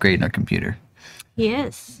upgrading our computer.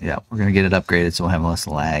 Yes. Yeah, we're gonna get it upgraded so we'll have less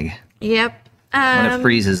lag. Yep. When it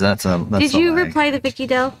freezes, that's Did you reply to Vicky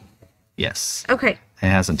Dell? Yes. Okay. It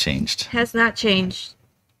hasn't changed. Has not changed.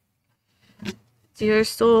 Dear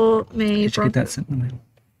Soul May. Did you get that sent in the mail?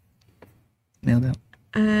 Nailed out.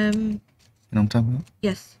 You know what I'm talking about?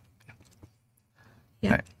 Yes.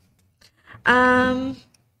 Yeah. All right.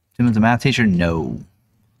 Tim was a math teacher? No.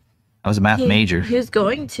 I was a math major. He was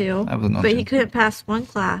going to, but he couldn't pass one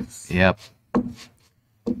class. Yep.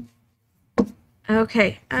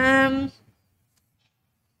 Okay.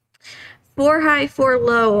 4 high, 4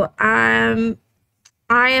 low. I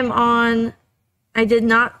am on.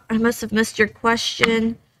 I must have missed your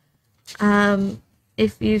question.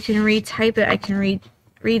 If you can retype it, I can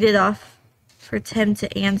read it off for Tim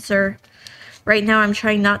to answer. Right now, I'm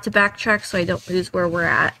trying not to backtrack so I don't lose where we're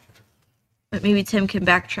at. But maybe Tim can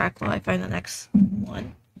backtrack while I find the next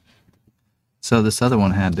one. So this other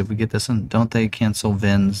one did we get this one? Don't they cancel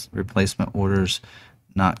VINs, replacement orders,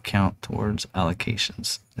 not count towards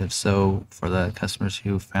allocations? If so, for the customers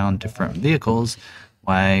who found different vehicles,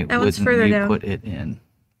 why wouldn't you put it in?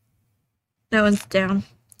 That one's down.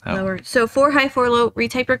 Lower. So 4 high, 4 low,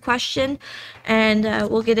 retype your question, and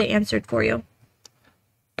we'll get it answered for you.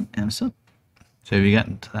 So have you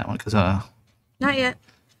gotten to that one? Not yet.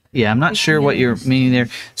 Yeah, I'm not sure what you're meaning there.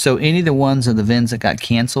 So any of the ones of the VINs that got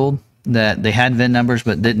canceled, that they had VIN numbers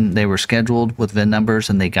but they were scheduled with VIN numbers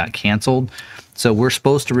and they got canceled. So we're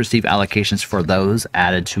supposed to receive allocations for those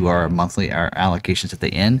added to our allocations at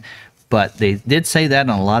the end. but they did say that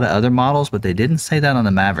on a lot of other models, but they didn't say that on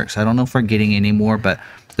the Mavericks. I don't know if we're getting any more, but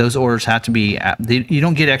those orders have to be, you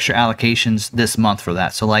don't get extra allocations this month for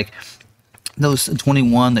that. So like those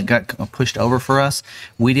 21 that got pushed over for us,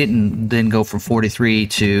 we didn't then go from 43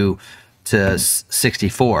 to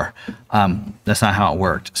 64. That's not how it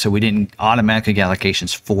worked. So we didn't automatically get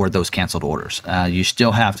allocations for those canceled orders. You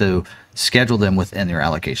still have to schedule them within your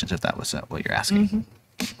allocations, if that was what you're asking.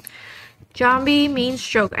 John B. Mean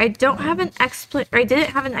Stroke. I didn't have an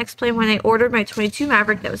X-Plane when I ordered my 22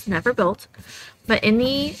 Maverick that was never built. But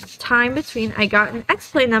any time between I got an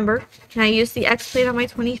X-Plane number, can I use the X-Plane on my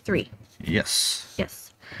 23? Yes.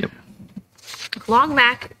 Yes. Yep. Long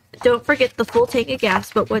Mac. Don't forget the full tank of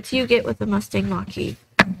gas, but what do you get with the Mustang Mach-E?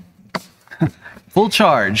 Full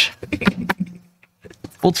charge.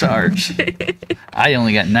 Full charge. I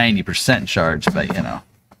only got 90% charge, but you know.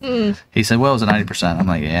 He said, well, it was a 90%. I'm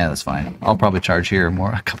like, yeah, that's fine. I'll probably charge here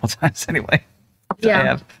more a couple times anyway.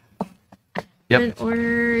 Yeah. Yep. An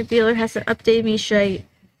order dealer has to update me. Should I?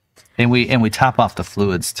 And we top off the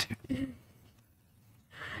fluids too.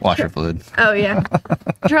 Washer fluid. Oh yeah.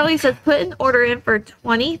 Charlie says put an order in for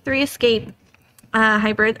 23 Escape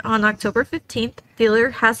hybrid on October 15th. Dealer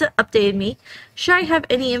hasn't updated me. Should I have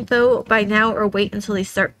any info by now or wait until they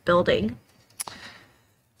start building?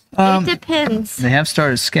 It depends. They have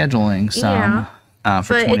started scheduling some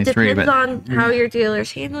for but 23, it depends but on how your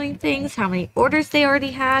dealer's handling things, how many orders they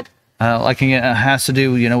already had. like it has to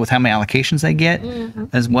do, with how many allocations they get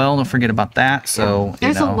as well. Don't forget about that. So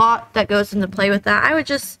there's a lot that goes into play with that. I would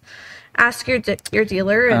just ask your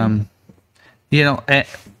dealer and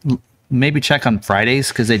maybe check on Fridays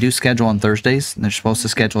because they do schedule on Thursdays. And they're supposed to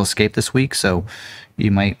schedule Escape this week, so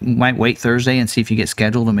you might wait Thursday and see if you get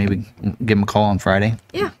scheduled, and maybe give them a call on Friday.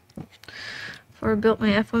 Yeah. Ford built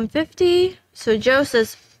my F-150. So Joe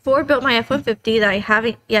says, Ford built my F-150 that I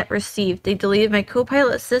haven't yet received. They deleted my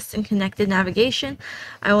co-pilot assist and connected navigation.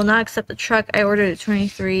 I will not accept the truck. I ordered a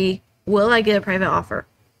 23. Will I get a private offer?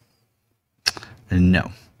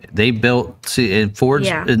 No. They built, in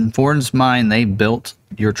Ford's mind, they built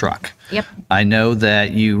your truck. Yep. I know that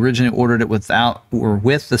you originally ordered it with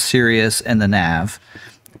the Sirius and the nav,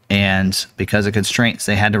 and because of constraints,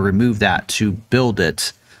 they had to remove that to build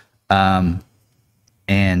it.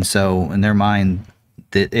 And so in their mind,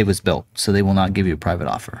 it was built, so they will not give you a private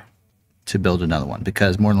offer to build another one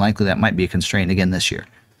because more than likely that might be a constraint again this year.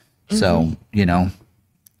 So, yeah.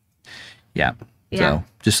 So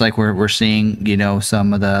just like we're seeing,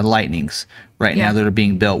 some of the Lightnings right now that are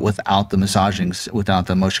being built without the without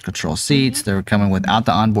the motion control seats. They're coming without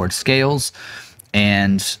the onboard scales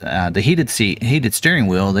and the heated steering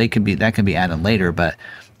wheel. That can be added later, but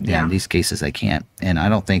in these cases they can't. And I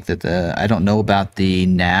don't think that I don't know about the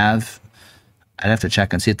nav. I'd have to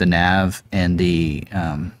check and see if the nav and the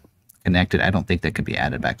connected. I don't think that could be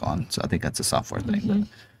added back on. So I think that's a software thing.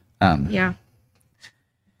 But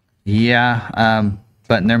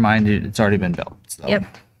in their mind, it's already been built. So. Yep.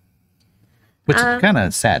 Which is kind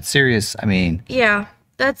of sad. Serious. I mean. Yeah,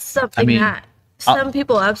 that's something that some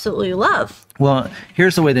people absolutely love. Well,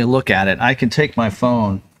 here's the way they look at it. I can take my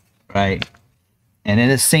phone, right, and it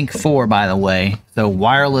is Sync 4, by the way. So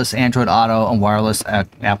wireless Android Auto and wireless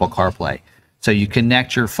Apple CarPlay. So you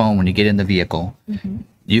connect your phone when you get in the vehicle.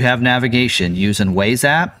 You have navigation using Waze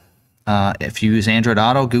app. If you use Android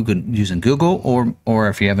Auto, using Google, or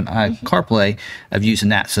if you have an CarPlay, of using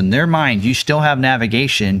that. So in their mind, you still have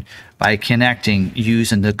navigation by connecting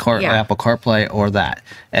using the Apple CarPlay or that,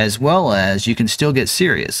 as well as you can still get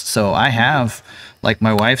Sirius. So I have, like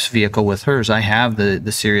my wife's vehicle with hers, I have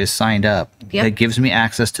the Sirius signed up. That gives me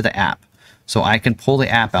access to the app. So I can pull the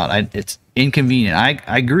app out. It's inconvenient. I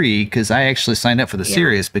agree because I actually signed up for the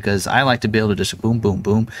Sirius because I like to be able to just boom, boom,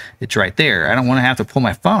 boom. It's right there. I don't want to have to pull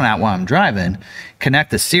my phone out while I'm driving,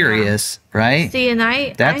 connect the Sirius, right? See, and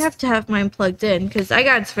I have to have mine plugged in because I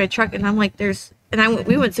got into my truck and I'm like,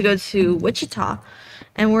 we went to go to Wichita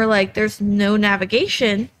and we're like, there's no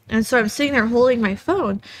navigation. And so I'm sitting there holding my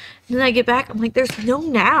phone. And then I get back, I'm like, there's no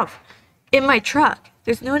nav in my truck.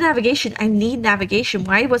 There's no navigation. I need navigation.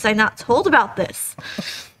 Why was I not told about this?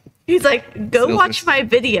 He's like, go watch my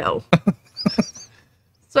video.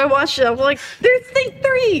 So I watched it. I'm like, there's Sync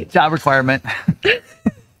 3. Job requirement.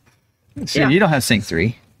 So you don't have Sync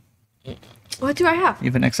 3. What do I have? You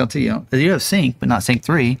have an XLT. You have Sync, but not Sync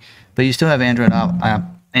 3. But you still have Android Auto,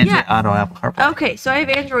 Apple CarPlay. Okay, so I have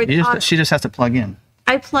Android Auto. She just has to plug in.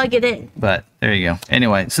 I plug it in. But there you go.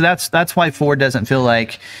 Anyway, so that's why Ford doesn't feel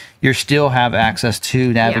like you still have access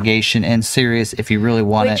to navigation and Sirius if you really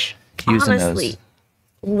want it using honestly, those.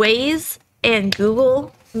 Waze and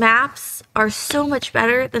Google Maps are so much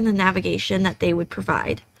better than the navigation that they would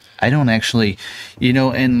provide. I don't actually,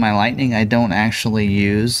 in my Lightning, I don't actually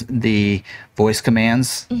use the voice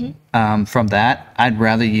commands from that. I'd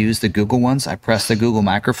rather use the Google ones. I press the Google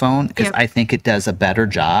microphone because Yep. I think it does a better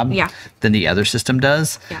job Yeah. than the other system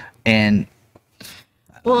does. Yeah. And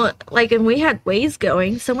Well, like, and we had Waze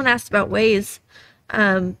going. Someone asked about Waze.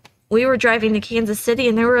 We were driving to Kansas City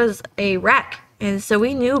and there was a wreck. And so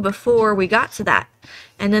we knew before we got to that.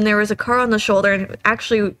 And then there was a car on the shoulder and it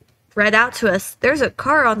actually read out to us, there's a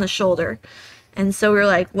car on the shoulder. And so we were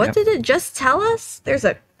like, what Yep. did it just tell us? There's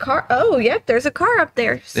a car. Oh, yep, there's a car up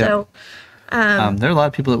there. So, there are a lot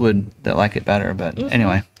of people that like it better. But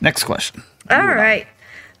anyway, next question. all right.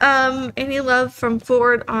 Any love from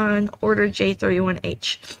Ford on order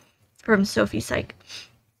J31H from Sophie Syke?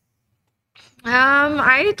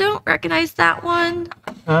 I don't recognize that one.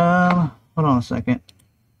 Hold on a second.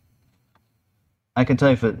 I can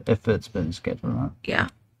tell you if it's been scheduled or not. Yeah.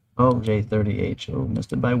 Oh, J30H. Oh,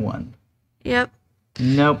 missed it by one. Yep.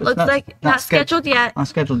 Nope. It's Looks like not scheduled yet. Not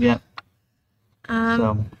scheduled yet.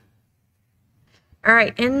 All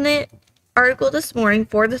right. In the article this morning,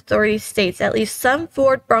 Ford Authority states at least some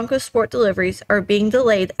Ford Bronco Sport deliveries are being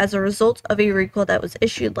delayed as a result of a recall that was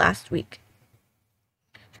issued last week.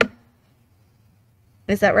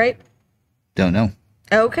 Is that right? Don't know.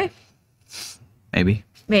 Okay. Maybe.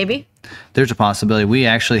 Maybe. There's a possibility. We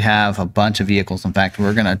actually have a bunch of vehicles. In fact,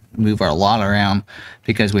 we're going to move our lot around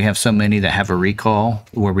because we have so many that have a recall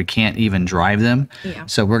where we can't even drive them. Yeah.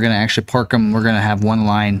 So we're going to actually park them. We're going to have one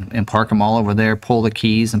line and park them all over there, pull the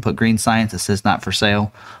keys and put green signs that says not for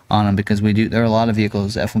sale on them because there are a lot of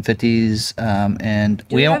vehicles, F-150s, and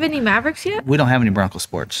Do we have any Mavericks yet? we don't have any Bronco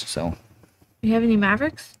Sports, so Do you have any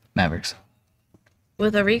Mavericks Mavericks.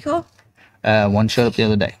 with a recall? One showed up the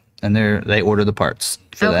other day, and they ordered the parts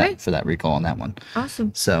for Okay. that recall on that one.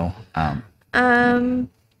 Awesome. So,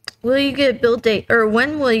 Will you get a build date, or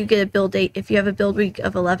when will you get a build date if you have a build week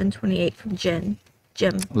of 11/28 from Jim?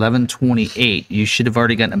 11/28, you should have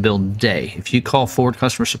already gotten a build day. If you call Ford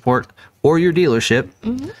customer support or your dealership,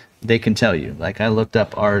 they can tell you. Like I looked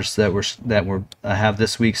up ours that were have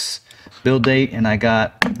this week's build date, and I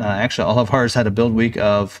got actually all of ours had a build week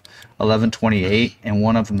of 11/28, and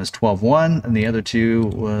one of them is 12/1, and the other two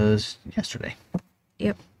was yesterday.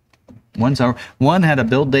 Yep. One had a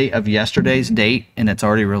build date of yesterday's date, and it's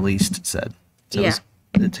already released. It said. So Yeah.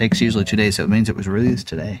 it takes usually 2 days, so it means it was released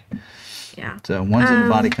today. Yeah. So one's in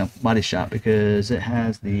the body shop because it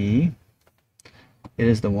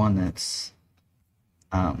is the one that's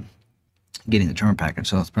getting the trimmer package,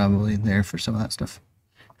 so it's probably there for some of that stuff.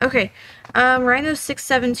 Okay. Rhino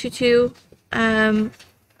 6722. Ryan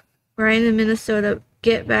in Minnesota,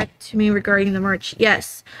 get back to me regarding the March.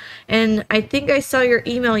 Yes. And I think I saw your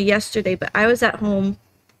email yesterday, but I was at home.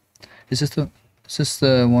 Is this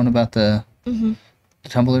the one about the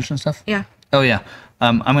tumblers and stuff? Yeah. Oh yeah.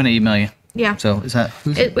 I'm gonna email you. Yeah. So is that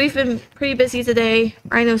who's We've been pretty busy today.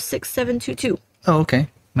 Rhino 6722. Oh, okay.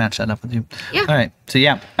 Match that up with you. Yeah. All right. So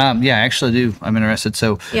yeah, I actually do. I'm interested.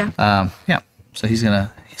 So Yeah. yeah. So he's gonna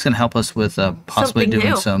help us with possibly Something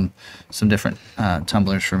doing new. some different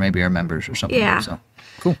tumblers for maybe our members or something. Yeah. So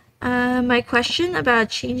cool. My question about a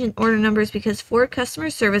change in order numbers because Ford customer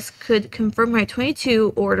service could confirm my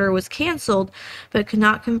 22 order was canceled, but could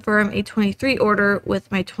not confirm a 23 order with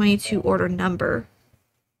my 22 order number.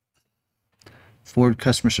 Ford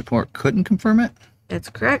customer support couldn't confirm it. That's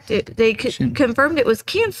correct. They confirmed it was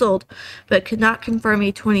canceled, but could not confirm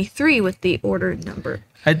a 23 with the order number.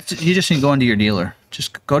 You just need to go into your dealer.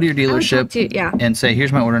 Just go to your dealership yeah. and say,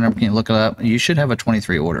 here's my order number. Can you look it up? You should have a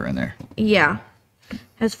 23 order in there. Yeah.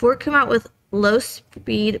 Has Ford come out with low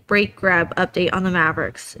speed brake grab update on the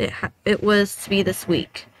Mavericks? It was to be this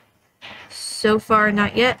week. So far,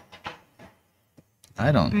 not yet.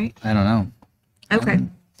 I don't Right. know. Okay.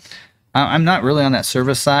 I'm not really on that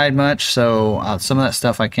service side much, so some of that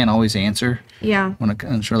stuff I can't always answer Yeah. when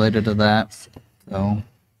it's related to that. So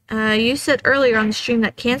You said earlier on the stream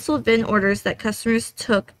that canceled VIN orders that customers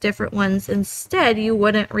took different ones instead you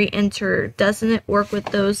wouldn't re-enter. Doesn't it work with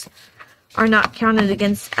those are not counted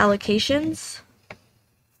against allocations?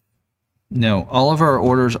 no, all of our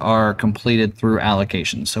orders are completed through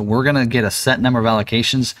allocations. So we're gonna get a set number of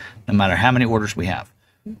allocations no matter how many orders we have.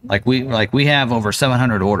 Like we have over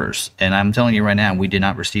 700 orders, and I'm telling you right now, we did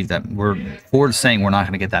not receive that. Ford's saying we're not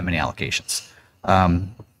going to get that many allocations.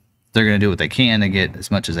 They're going to do what they can to get as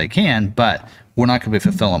much as they can, but we're not going to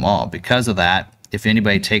fulfill them all. Because of that, if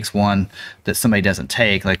anybody takes one that somebody doesn't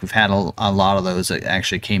take, like we've had a lot of those that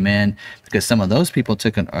actually came in because some of those people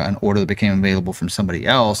took an order that became available from somebody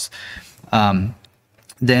else,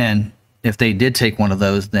 then if they did take one of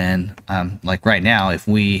those, then like right now, if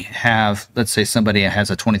we have, let's say somebody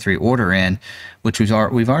has a 23 order in, which we've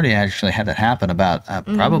already actually had that happen about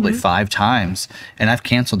probably 5 times, and I've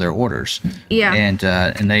canceled their orders. Yeah. And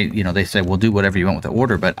they, they say, we'll do whatever you want with the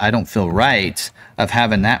order, but I don't feel right of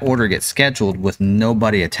having that order get scheduled with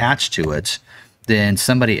nobody attached to it than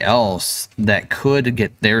somebody else that could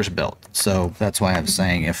get theirs built. So that's why I'm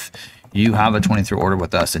saying, if you have a 23 order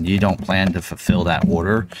with us and you don't plan to fulfill that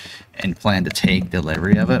order and plan to take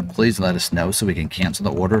delivery of it, please let us know so we can cancel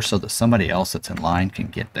the order so that somebody else that's in line can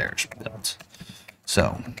get theirs built.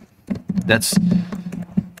 So that's,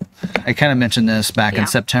 I kind of mentioned this back in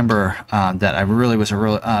September, that I really was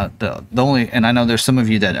the only, and I know there's some of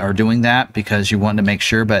you that are doing that because you want to make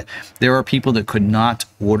sure, but there are people that could not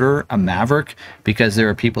order a Maverick because there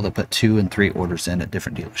are people that put 2 and 3 orders in at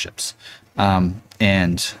different dealerships.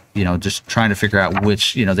 And just trying to figure out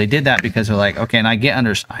which, they did that because they're like, okay, and I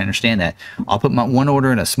understand that. I'll put my one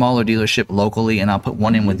order in a smaller dealership locally, and I'll put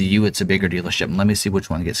one in with you. It's a bigger dealership, and let me see which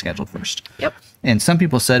one gets scheduled first. Yep. And some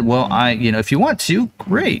people said, well, if you want to,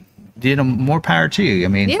 great. More power to you. I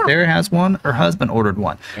mean, Sarah has one, her husband ordered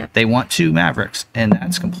one. Yep. They want 2 Mavericks, and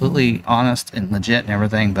that's completely honest and legit and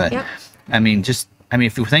everything. But I mean,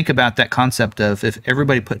 if you think about that concept of if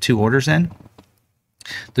everybody put 2 orders in,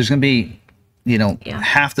 there's going to be,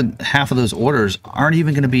 half of those orders aren't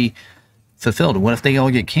even going to be fulfilled. What if they all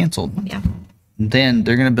get canceled? Yeah. Then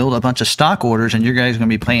they're going to build a bunch of stock orders, and you guys are going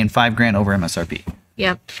to be paying $5,000 over MSRP.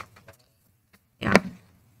 Yep. Yeah.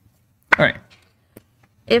 All right.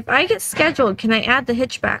 If I get scheduled, can I add the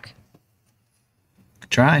hitchback?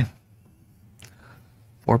 Try.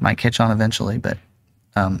 Ford might catch on eventually, but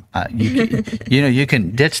you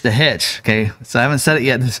can ditch the hitch. Okay, so I haven't said it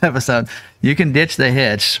yet in this episode. You can ditch the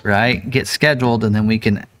hitch, right? Get scheduled, and then we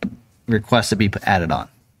can request to be added on.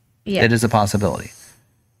 Yeah, it is a possibility.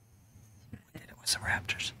 With some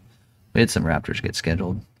Raptors, we had some Raptors get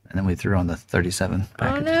scheduled, and then we threw on the 37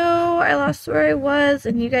 package. Oh no, I lost where I was,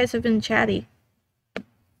 and you guys have been chatty.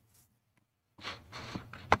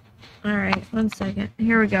 All right, 1 second.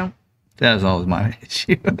 Here we go. That was always my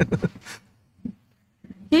issue. Can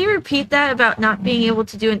you repeat that about not being able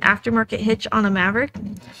to do an aftermarket hitch on a Maverick?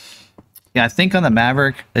 Yeah, I think on the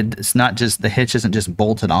Maverick, it's not just, the hitch isn't just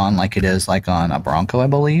bolted on like it is like on a Bronco, I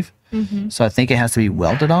believe. Mm-hmm. So I think it has to be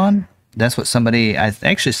welded on. That's what somebody on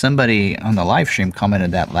the live stream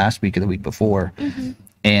commented that last week or the week before,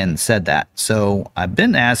 and said that. So I've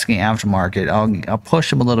been asking aftermarket. I'll push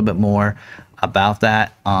them a little bit more about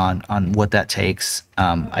that on what that takes.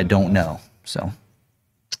 I don't know. So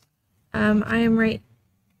I am right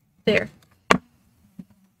there.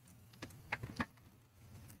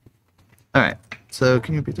 All right. So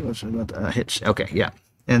can you repeat the question about the hitch? Okay. Yeah.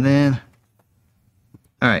 And then,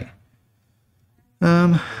 all right.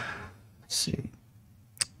 Let's see.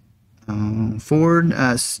 Ford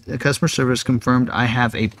customer service confirmed I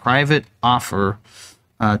have a private offer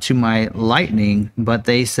to my Lightning, but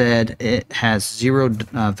they said it has 0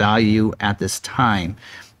 value at this time.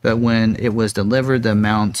 But when it was delivered, the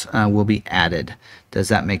amount will be added. Does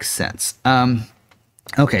that make sense?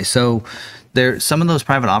 Okay, so some of those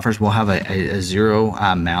private offers will have a 0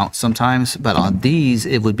 amount sometimes, but on these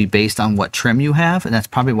it would be based on what trim you have, and that's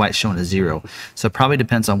probably why it's showing a 0. So it probably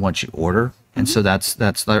depends on what you order, and so that's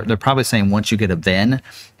they're probably saying once you get a VIN,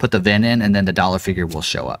 put the VIN in, and then the dollar figure will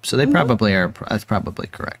show up. So they probably are. That's probably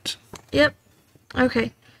correct. Yep.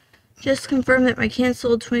 Okay. Just confirm that my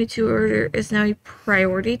canceled 22 order is now a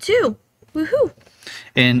priority 2. Woohoo!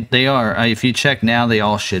 And they are. If you check now, they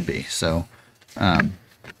all should be. So.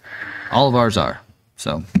 All of ours are.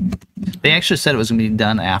 So they actually said it was going to be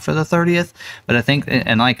done after the 30th, but I think,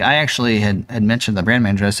 and like I actually had mentioned the brand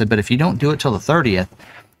manager, I said, but if you don't do it till the 30th,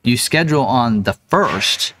 you schedule on the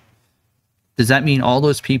 1st, does that mean all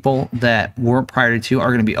those people that weren't priority 2 are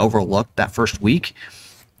going to be overlooked that first week?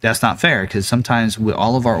 That's not fair, because sometimes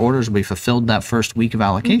all of our orders will be fulfilled that first week of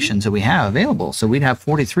allocations that we have available. So we'd have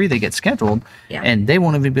 43 that get scheduled, and they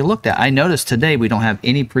won't even be looked at. I noticed today we don't have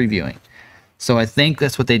any previewing. So I think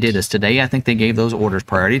that's what they did is today, I think they gave those orders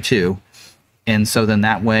priority 2. And so then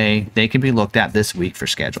that way they can be looked at this week for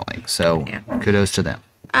scheduling. So kudos to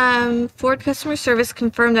them. Ford customer service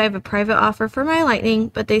confirmed I have a private offer for my Lightning,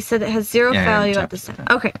 but they said it has 0 value at this time.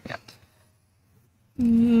 Okay. Yeah.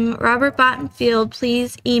 Robert Bottenfield,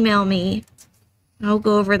 please email me. I'll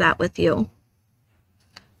go over that with you.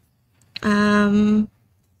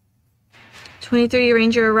 23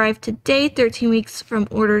 Ranger arrived today, 13 weeks from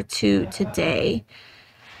order to today.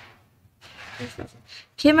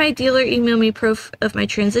 Can my dealer email me proof of my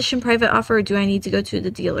transition private offer, or do I need to go to the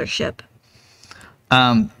dealership?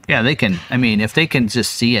 Yeah, they can. I mean, if they can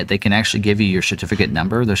just see it, they can actually give you your certificate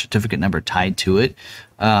number, their certificate number tied to it.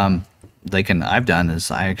 They can. I've done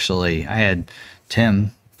is I had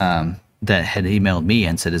Tim that had emailed me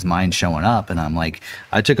and said, "Is mine showing up?" And I'm like,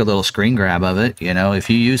 I took a little screen grab of it. You know, if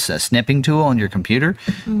you use a snipping tool on your computer,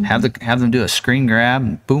 have them do a screen grab,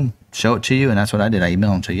 and boom, show it to you. And that's what I did. I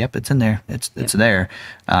emailed them to, yep, it's in there. It's there,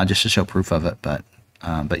 just to show proof of it. But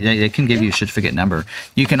yeah, they can give you a certificate number.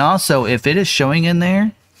 You can also, if it is showing in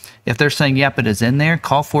there, if they're saying, yep, it is in there,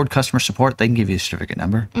 call Ford customer support. They can give you a certificate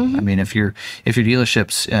number. I mean, if your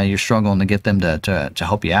dealerships, you're struggling to get them to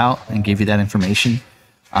help you out and give you that information.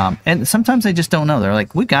 And sometimes they just don't know. They're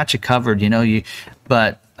like, we got you covered,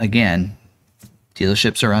 but again,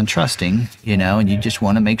 dealerships are untrusting, and you just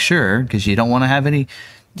want to make sure, because you don't want to have any,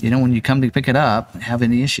 when you come to pick it up, have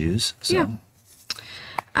any issues. So.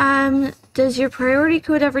 Yeah. Does your priority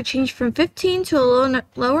code ever change from 15 to a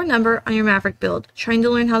lower number on your Maverick build? Trying to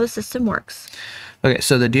learn how the system works. Okay,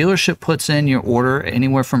 so the dealership puts in your order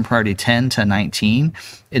anywhere from priority 10 to 19.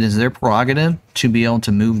 It is their prerogative to be able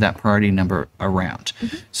to move that priority number around.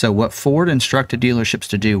 So what Ford instructed dealerships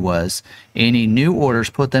to do was any new orders,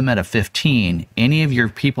 put them at a 15. Any of your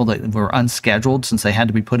people that were unscheduled, since they had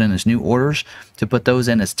to be put in as new orders, to put those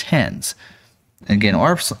in as 10s. Again,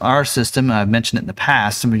 our system, I've mentioned it in the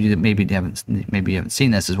past, some of you that maybe you haven't seen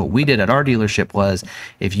this, is what we did at our dealership was,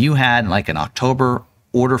 if you had like an October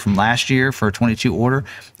order from last year for a 22 order,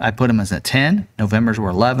 I put them as a 10. November's were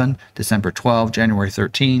 11, December 12, January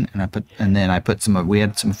 13, and then I put some. We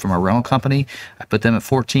had some from our rental company. I put them at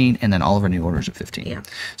 14, and then all of our new orders at 15. Yeah.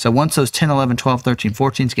 So once those 10, 11, 12, 13,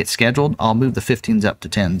 14s get scheduled, I'll move the 15s up to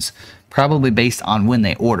 10s, probably based on when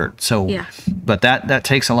they ordered. So, yeah. But that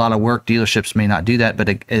takes a lot of work. Dealerships may not do that,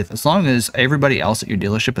 but as long as everybody else at your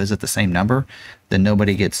dealership is at the same number, then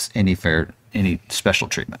nobody gets any special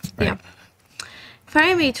treatment. Right? Yeah. If I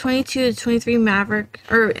am a 22 to 23 Maverick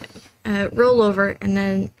or rollover and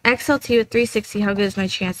then XLT with 360, how good is my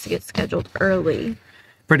chance to get scheduled early?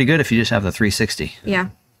 Pretty good if you just have the 360.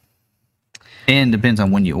 Yeah. And depends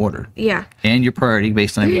on when you order. Yeah. And your priority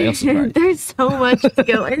based on everybody else's priority. There's so much to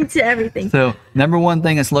go into everything. So number one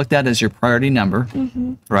thing that's looked at is your priority number,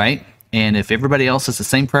 right? And if everybody else has the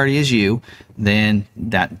same priority as you, then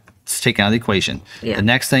that's taken out of the equation. Yeah. The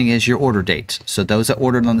next thing is your order date. So those that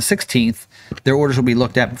ordered on the 16th, their orders will be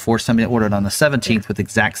looked at before somebody that ordered on the 17th with the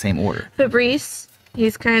exact same order. Fabrice,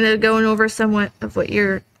 he's kind of going over somewhat of what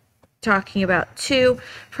you're talking about too.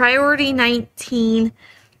 Priority 19,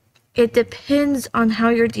 it depends on how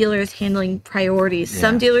your dealer is handling priorities.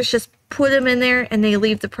 Some dealers just put them in there and they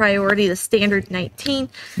leave the priority, the standard 19.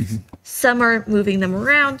 Some are moving them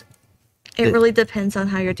around. It really depends on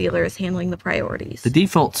how your dealer is handling the priorities. The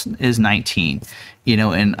default is 19,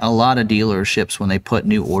 and a lot of dealerships, when they put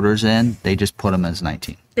new orders in, they just put them as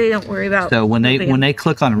 19. They don't worry about. So when they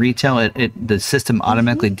click on retail, the system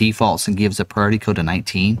automatically defaults and gives a priority code of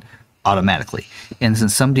 19 automatically. And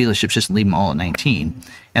since some dealerships just leave them all at 19,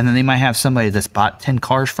 and then they might have somebody that's bought 10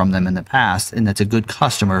 cars from them in the past, and that's a good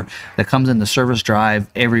customer that comes in the service drive,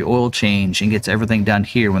 every oil change, and gets everything done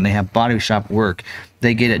here. When they have body shop work,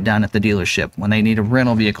 they get it done at the dealership. When they need a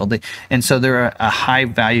rental vehicle, and so they're a high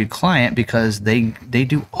valued client because they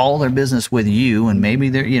do all their business with you, and maybe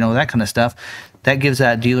they're that kind of stuff. That gives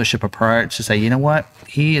that dealership a priority to say, you know what,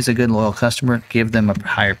 he is a good loyal customer, give them a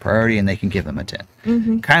higher priority, and they can give them a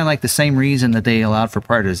 10. Kind of like the same reason that they allowed for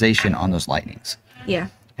prioritization on those Lightnings. Yeah.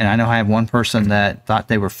 And I know I have one person that thought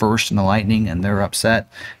they were first in the Lightning, and they're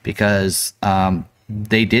upset because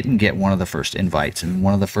they didn't get one of the first invites and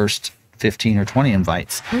one of the first 15 or 20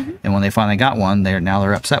 invites. And when they finally got one,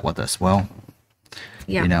 they're upset with us. Well,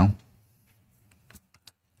 All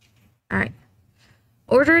right.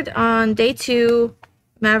 Ordered on day 2,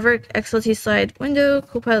 Maverick XLT slide window,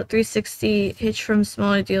 Copilot 360, hitch from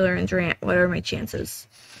smaller dealer in Durant. What are my chances?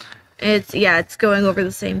 It's going over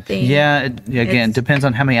the same thing. Yeah, again, depends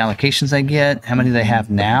on how many allocations they get, how many they have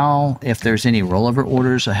now, if there's any rollover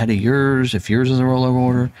orders ahead of yours, if yours is a rollover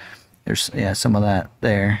order. There's some of that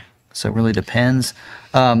there. So it really depends.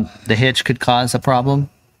 The hitch could cause a problem.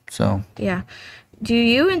 So yeah. Do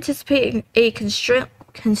you anticipate a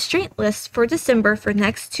constraint list for December for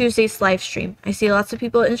next Tuesday's live stream? I see lots of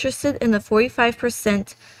people interested in the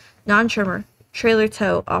 45% non-trimmer trailer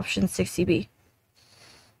tow option 60B.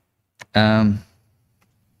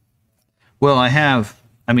 Well,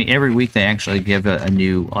 every week they actually give a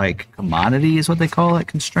new commodity is what they call it,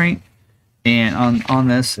 constraint, and on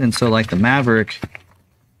this, and so like the Maverick,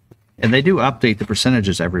 and they do update the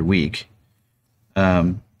percentages every week.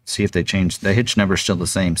 see if they changed. The hitch number is still the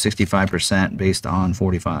same, 65% based on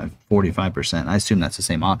 45%. I assume that's the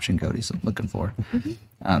same option code he's looking for.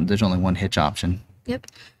 There's only one hitch option. Yep.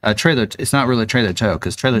 Trailer, it's not really trailer tow,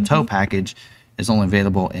 because trailer tow package is only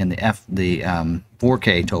available in the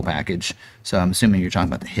 4K tow package. So I'm assuming you're talking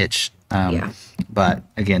about the hitch. Yeah. But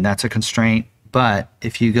again, that's a constraint. But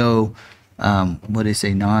if you go, what do you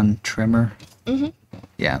say, non-trimmer?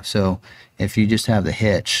 Yeah. So if you just have the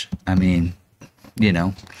hitch, I mean, you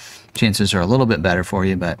know, chances are a little bit better for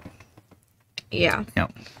you, but Yeah. you know.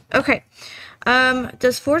 Okay.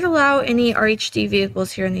 Does Ford allow any RHD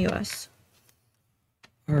vehicles here in the U.S.?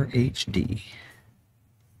 RHD.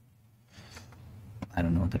 I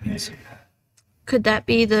don't know what that means. Could that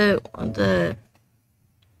be the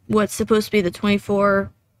what's supposed to be the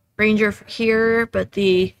 24 Ranger here, but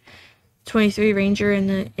the 23 Ranger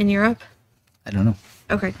in Europe? I don't know.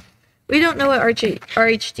 Okay. We don't know what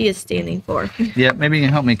RHD is standing for. Yeah, maybe you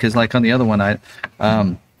can help me, because like on the other one, I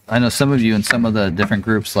know some of you in some of the different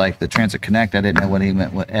groups, like the Transit Connect, I didn't know what he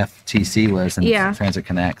meant, what FTC was, and Yeah. Transit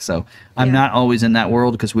Connect. So I'm Yeah. not always in that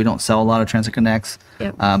world because we don't sell a lot of Transit Connects.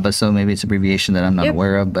 Yep. But so maybe it's abbreviation that I'm not Yep.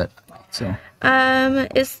 aware of. But so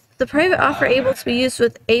Is the private offer able to be used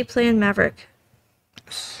with A-Plan Maverick?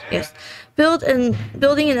 Yes. Building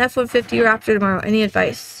an F-150 Raptor tomorrow. Any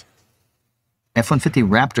advice? F-150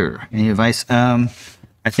 Raptor. Any advice?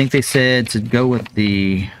 I think they said to go with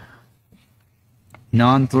the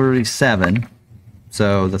non-37,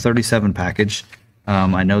 so the 37 package.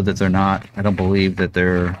 I know that they're not. I don't believe that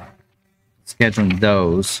they're scheduling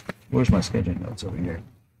those. Where's my scheduling notes over here?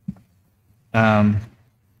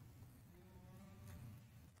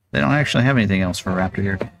 They don't actually have anything else for Raptor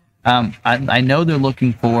here. I know they're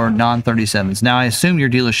looking for non-37s. Now, I assume your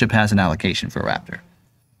dealership has an allocation for Raptor.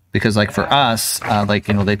 Because like for us, like,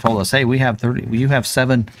 you know, they told us, hey, we have 30, you have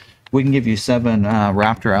 7, we can give you 7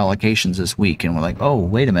 Raptor allocations this week. And we're like, oh,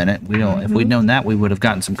 wait a minute. We don't, if we'd known that, we would have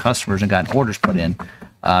gotten some customers and gotten orders put in.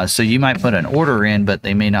 So you might put an order in, but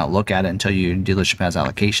they may not look at it until your dealership has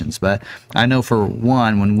allocations. But I know for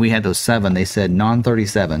one, when we had those 7, they said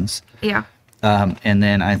non-37s. Yeah. And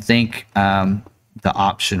then I think the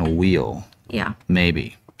optional wheel, Yeah.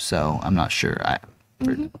 maybe. So I'm not sure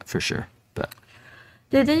for sure. But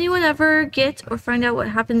Did anyone ever get or find out what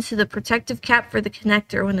happens to the protective cap for the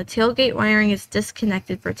connector when the tailgate wiring is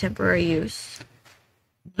disconnected for temporary use?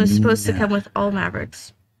 It was supposed to come with all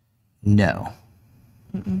Mavericks. no.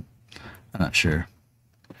 I'm not sure.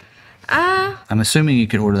 Uh, I'm assuming you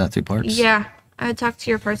can order that through parts. yeah. I would talk to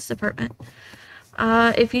your parts department.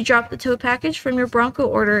 If you drop the tow package from your Bronco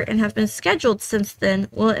order and have been scheduled since then,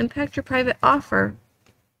 will it impact your private offer?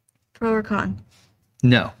 Pro or con?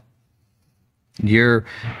 No. Your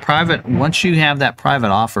private, once you have that private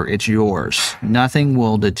offer, it's yours. Nothing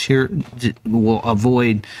will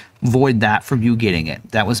void that from you getting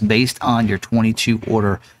it. That was based on your 22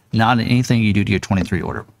 order, not anything you do to your 23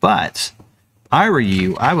 order. But if I were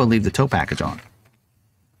you, I would leave the tow package on.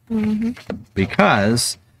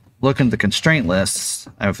 Because looking at the constraint lists,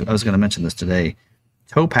 I was going to mention this today,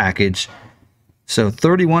 tow package. So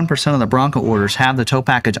 31% of the Bronco orders have the tow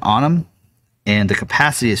package on them, and the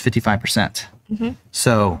capacity is 55%.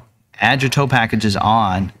 So add your tow packages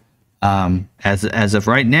on. As of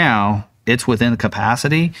right now, it's within the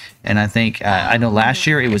capacity, and I think I know last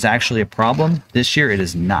year it was actually a problem. This year it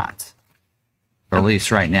is not, or at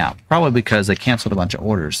least right now. Probably because they canceled a bunch of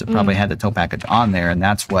orders that probably had the tow package on there, and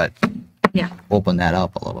that's what opened that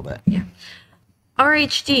up a little bit. Yeah.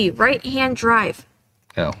 RHD, right-hand drive.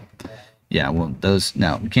 Oh, yeah. Well, those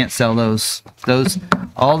no, we can't sell those. Those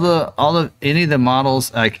all the any of the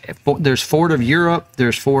models, like there's Ford of Europe,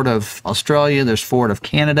 there's Ford of Australia, there's Ford of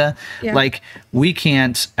Canada. Yeah. Like we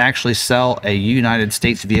can't actually sell a United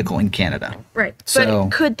States vehicle in Canada. Right. So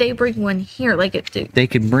but could they bring one here? Like it do? they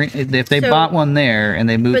could bring if they So- bought one there and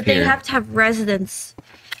they moved But they here. have to have residence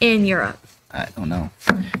in Europe. I don't know.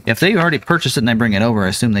 If they already purchased it and they bring it over, I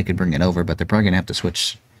assume they could bring it over, but they're probably gonna have to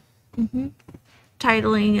switch.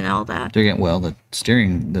 Titling and all that. They're getting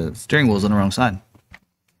the steering wheel's on the wrong side.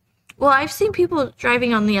 Well, I've seen people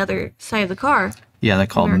driving on the other side of the car. Yeah, they're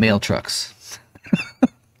called American. mail trucks.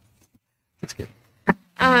 That's good.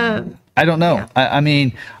 Um, I don't know. I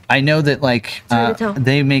mean, I know that like hard to tell.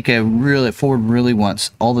 they make Ford really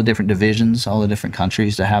wants all the different divisions, all the different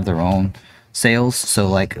countries to have their own sales. So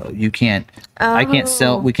like you can't, I can't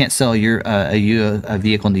sell, we can't sell a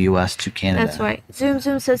vehicle in the U.S. to Canada. That's right.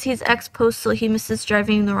 Zoom says he's ex-postal. He misses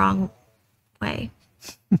driving the wrong way.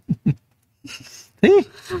 See?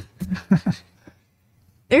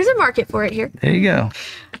 There's a market for it here. There you go.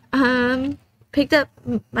 Picked up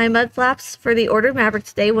my mud flaps for the ordered Maverick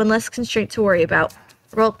today. One less constraint to worry about.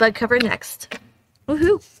 roll bug cover next.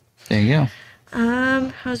 Woohoo! There you go.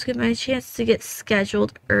 How's get my chance to get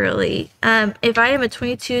scheduled early? If I am a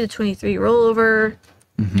 22 to 23 rollover,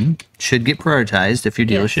 Should get prioritized if your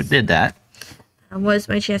dealership did that. what is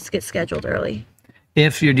my chance to get scheduled early?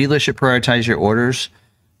 If your dealership prioritize your orders,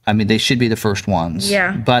 I mean, they should be the first ones.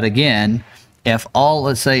 Yeah. But again, if all,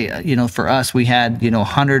 let's say, for us, we had,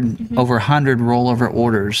 100, over 100 rollover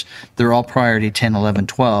orders, they're all priority 10, 11,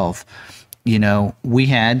 12. We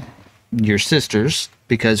had your sister's,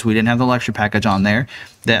 because we didn't have the luxury package on there,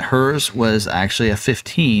 that hers was actually a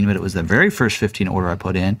 15, but it was the very first 15 order I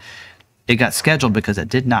put in. It got scheduled because it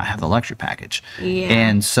did not have the luxury package. Yeah.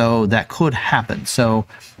 And so that could happen. So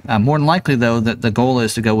more than likely, though, that the goal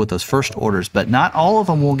is to go with those first orders, but not all of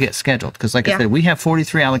them will get scheduled. Because like I said, we have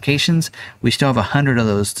 43 allocations. We still have 100 of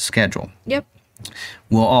those to schedule. Yep.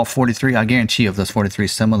 Well, all 43, I guarantee you of those 43,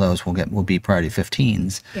 some of those will be priority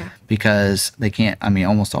 15s. Yeah. Because they can't,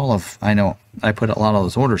 almost all of, I know I put a lot of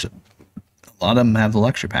those orders, a lot of them have the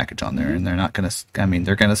luxury package on there, and they're not going to,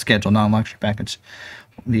 they're going to schedule non-luxury package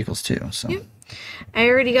vehicles too. So I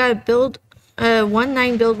already got a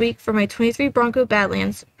 1/9 build week for my 23 Bronco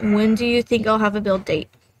Badlands. When do you think I'll have a build date?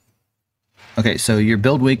 Okay, so your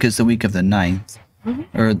build week is the week of the 9th,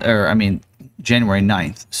 or January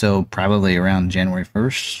 9th. So probably around January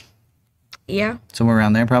 1st. Yeah. Somewhere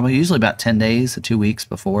around there, probably. Usually about 10 days to 2 weeks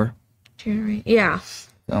before. January. Yeah.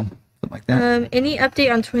 So something like that. Any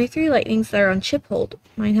update on 23 Lightnings that are on chip hold?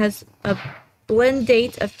 Mine has a blend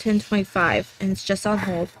date of 10/25, and it's just on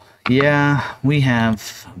hold. Yeah, we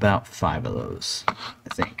have about 5 of those,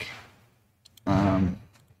 I think.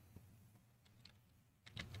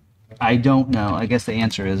 I don't know. I guess the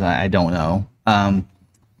answer is I don't know.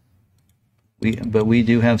 But we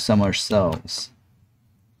do have some ourselves.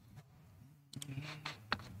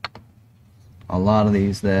 A lot of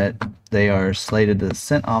these that they are slated to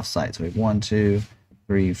sent off site. So we have 1, 2,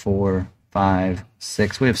 3, 4, 5,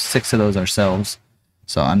 6. We have 6 of those ourselves.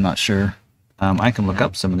 So I'm not sure. I can look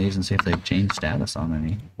up some of these and see if they've changed status on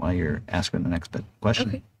any while you're asking the next question.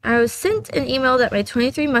 Okay. I was sent an email that my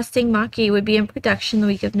 23 Mustang Mach-E would be in production the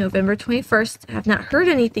week of November 21st. I have not heard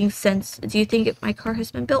anything since. Do you think my car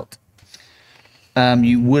has been built?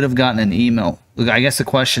 You would have gotten an email. I guess the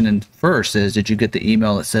question first is, did you get the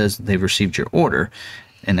email that says they've received your order?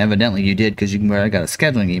 And evidently you did, because I got a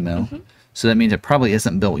scheduling email. So that means it probably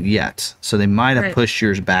isn't built yet. So they might have pushed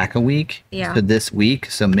yours back a week to this week.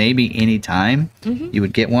 So maybe any time you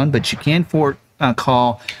would get one. But you can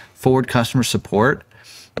call Ford customer support,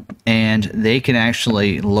 and they can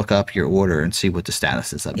actually look up your order and see what the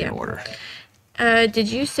status is of your order. Did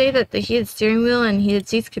you say that the heated steering wheel and heated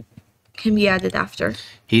seats can be added after?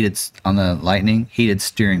 Heated on the Lightning, heated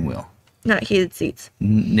steering wheel. Not heated seats.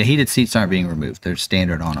 The heated seats aren't being removed. They're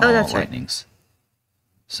standard on all Lightnings.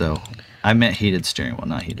 So I meant heated steering wheel,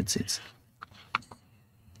 not heated seats.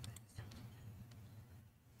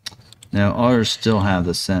 Now ours still have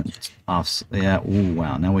the sent off. Yeah. Ooh,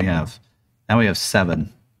 wow. Now we have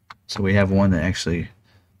 7. So we have one that actually.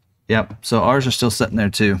 Yep. So ours are still sitting there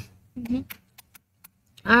too.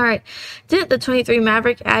 All right. Didn't the 23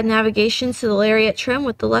 Maverick add navigation to the Lariat trim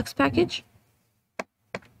with the Lux package?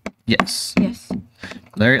 Yes. Yes.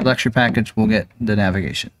 Lariat luxury package will get the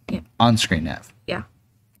navigation. Yeah. On-screen nav. Yeah.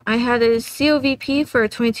 I had a COVP for a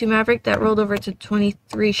 22 Maverick that rolled over to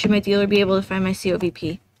 23. Should my dealer be able to find my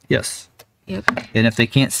COVP? Yes. Yep. And if they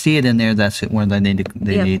can't see it in there, that's when they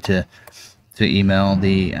need to email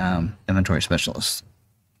the inventory specialist.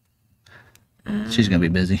 She's gonna be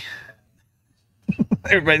busy.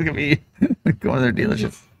 Everybody's gonna be going to their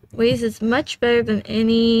dealership. Waze is much better than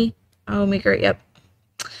any automaker. Yep.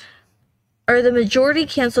 Are the majority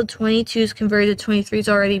canceled 22s converted to 23s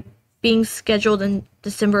already being scheduled in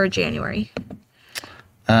December or January?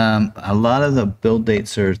 A lot of the build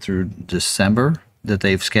dates are through December that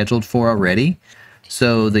they've scheduled for already.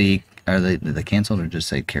 So are they canceled or just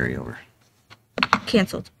say carryover?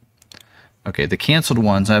 Canceled. Okay, the canceled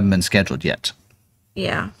ones haven't been scheduled yet.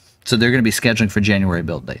 Yeah. So they're going to be scheduling for January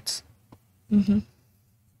build dates.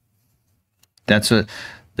 That's what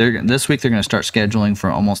this week they're going to start scheduling for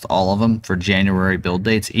almost all of them for January build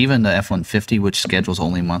dates. Even the F-150, which schedules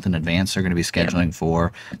only a month in advance, they're going to be scheduling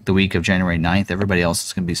for the week of January 9th. Everybody else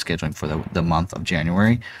is going to be scheduling for the month of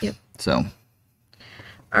January. Yep. So.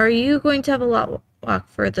 Are you going to have a lot walk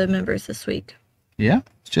for the members this week? Yeah,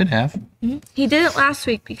 should have. He didn't last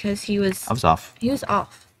week because I was off. He was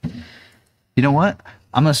off. You know what?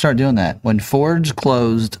 I'm going to start doing that. When Ford's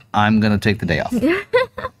closed, I'm going to take the day off.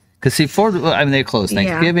 Because see, Ford, they closed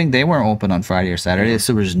Thanksgiving. Yeah. They weren't open on Friday or Saturday. Yeah.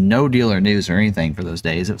 So there was no dealer news or anything for those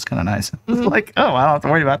days. It was kind of nice. It was like, oh, I don't have to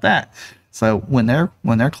worry about that. So when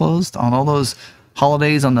they're closed on all those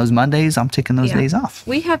holidays on those Mondays, I'm taking those days off.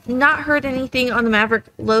 We have not heard anything on the Maverick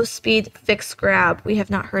low speed fixed grab. We have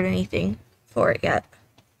not heard anything for it yet.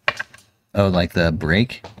 Oh, like the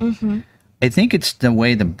brake? Mm-hmm. I think it's the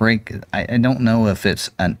way the brake. I don't know if it's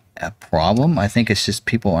a problem. I think it's just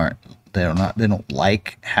people they don't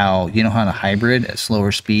like how, you know, how in a hybrid at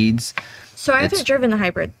slower speeds. So I haven't driven the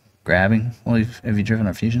hybrid. Grabbing. Well, have you driven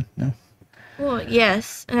our Fusion? No. Well,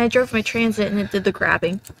 yes, and I drove my Transit and it did the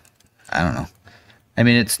grabbing. I don't know. I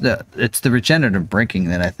mean, it's the regenerative braking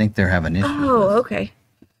that I think they're having issues. Oh, okay.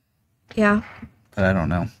 Yeah. But I don't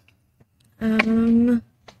know.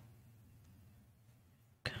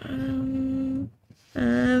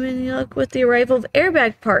 Any luck with the arrival of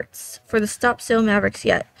airbag parts for the stop sale Mavericks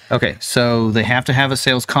yet? Okay, so they have to have a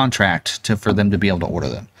sales contract for them to be able to order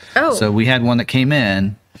them. Oh. So we had one that came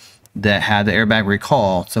in that had the airbag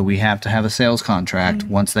recall, so we have to have a sales contract.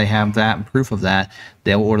 Mm-hmm. Once they have that and proof of that,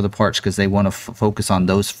 they'll order the parts because they want to focus on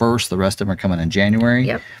those first. The rest of them are coming in January.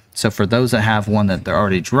 Yep. So for those that have one that they're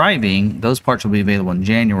already driving, those parts will be available in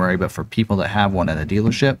January. But for people that have one at a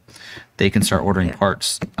dealership, they can start ordering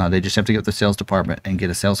parts. They just have to get the sales department and get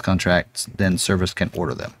a sales contract. Then service can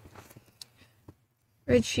order them.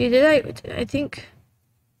 Richie, I think...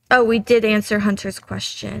 Oh, we did answer Hunter's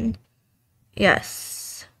question.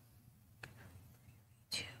 Yes.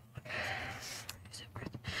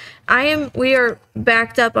 We are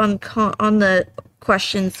backed up on the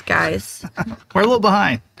questions, guys. We're a little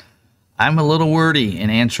behind. I'm a little wordy in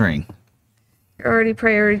answering. You're already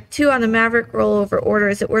priority 2 on the Maverick rollover order.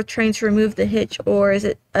 Is it worth trying to remove the hitch, or is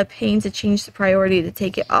it a pain to change the priority to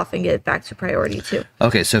take it off and get it back to priority 2?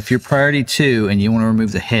 Okay, so if you're priority 2 and you want to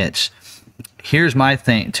remove the hitch, here's my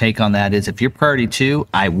take on that is if you're priority 2,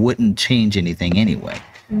 I wouldn't change anything anyway.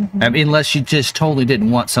 Mm-hmm. I mean, unless you just totally didn't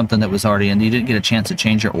want something that was already in, you didn't get a chance to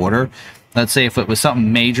change your order. Let's say if it was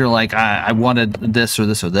something major, like I wanted this or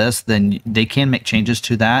this or this, then they can make changes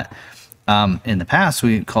to that. In the past,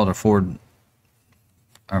 we called our Ford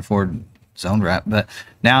zone rep, but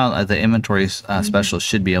now the inventory specialist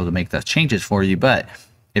should be able to make those changes for you. But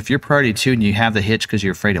if you're priority 2 and you have the hitch because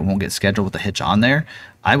you're afraid it won't get scheduled with the hitch on there,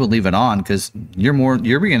 I would leave it on because you're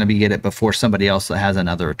going to be get it before somebody else that has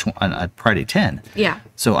a priority 10. Yeah.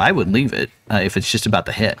 So I would leave it if it's just about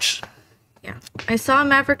the hitch. Yeah. I saw a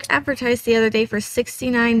Maverick advertised the other day for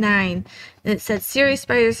 $69.9 and it said series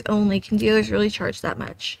spiders only. Can dealers really charge that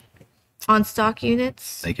much? On stock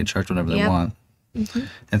units? They can charge whatever they want. Mm-hmm.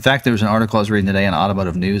 In fact, there was an article I was reading today on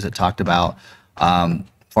Automotive News that talked about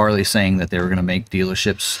Farley saying that they were going to make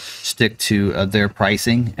dealerships stick to their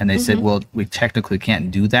pricing, and they said, "Well, we technically can't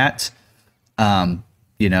do that."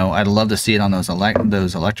 You know, I'd love to see it on those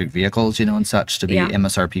electric vehicles, you know, and such to be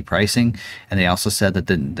MSRP pricing. And they also said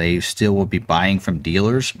that they still will be buying from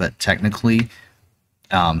dealers, but technically,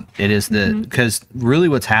 it is because really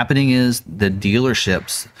what's happening is the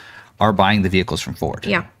dealerships are buying the vehicles from Ford.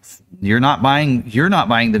 Yeah. You're not buying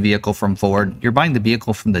the vehicle from Ford. You're buying the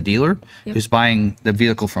vehicle from the dealer who's buying the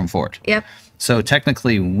vehicle from Ford. Yep. So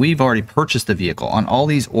technically, we've already purchased the vehicle. On all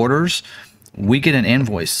these orders, we get an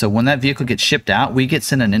invoice. So when that vehicle gets shipped out, we get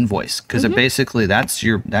sent an invoice because basically that's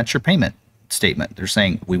your payment statement. They're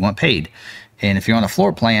saying we want paid. And if you're on a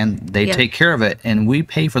floor plan, they take care of it, and we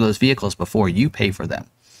pay for those vehicles before you pay for them.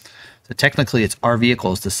 So technically, it's our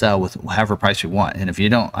vehicles to sell with however price we want. And if you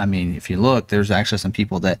don't, I mean, if you look, there's actually some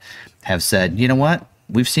people that have said, you know what?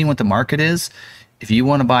 We've seen what the market is. If you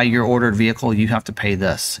want to buy your ordered vehicle, you have to pay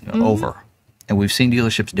this over. And we've seen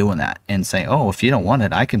dealerships doing that and saying, oh, if you don't want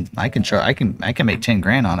it, I can make 10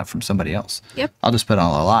 grand on it from somebody else. Yep. I'll just put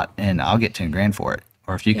on a lot and I'll get 10 grand for it.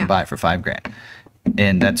 Or if you can buy it for 5 grand.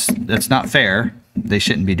 And that's not fair. They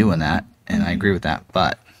shouldn't be doing that. And I agree with that.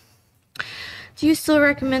 But do you still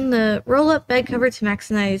recommend the roll-up bed cover to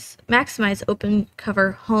maximize open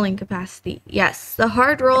cover hauling capacity? Yes, the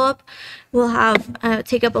hard roll-up will have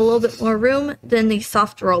take up a little bit more room than the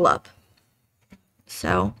soft roll-up.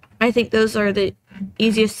 So I think those are the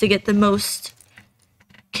easiest to get the most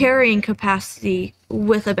carrying capacity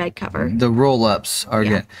with a bed cover. The roll-ups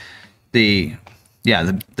are the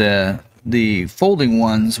folding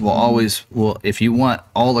ones will always if you want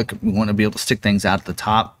to be able to stick things out at the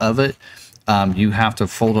top of it. You have to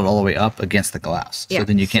fold it all the way up against the glass. So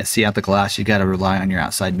then you can't see out the glass. You got to rely on your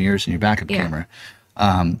outside mirrors and your backup camera.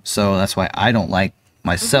 So that's why I don't like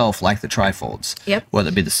myself like the trifolds, whether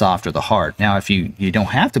it be the soft or the hard. Now, if you don't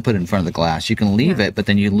have to put it in front of the glass, you can leave it, but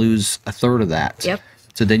then you lose a third of that.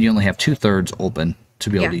 So then you only have 2/3 open to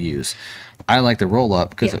be able to use. I like the roll up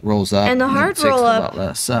because it rolls up. And the hard roll up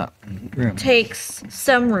room. takes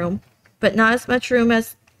some room, but not as much room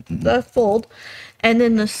as the fold. And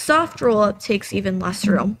then the soft roll-up takes even less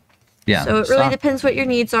room. Yeah. So it really depends what your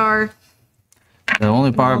needs are. The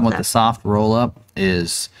only problem with that. the soft roll up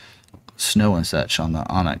is snow and such on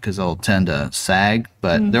it because they'll tend to sag.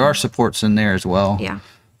 But there are supports in there as well. Yeah.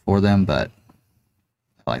 For them, but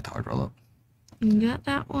I like the hard roll up. You got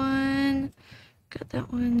that one. Got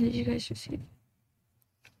that one. Did you guys receive?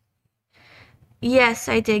 Yes,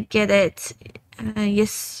 I did get it.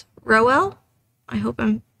 Yes, Roel. I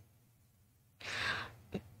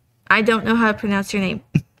don't know how to pronounce your name.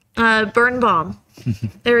 Birnbaum.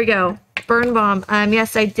 There we go. Birnbaum.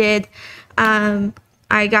 Yes, I did.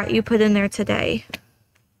 I got you put in there today.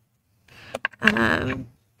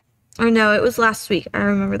 Or no, it was last week. I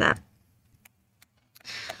remember that.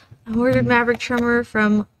 I ordered Maverick trimmer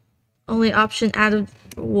from only option added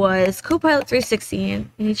was Copilot 360. And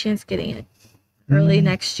any chance getting it early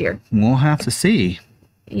next year? We'll have to see.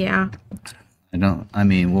 Yeah. There's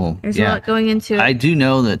a lot going into it. I do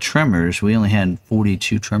know that trimmers, we only had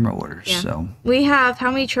 42 trimmer orders. Yeah. So we have, how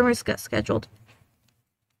many trimmers got scheduled?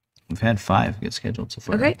 we've had 5 get scheduled so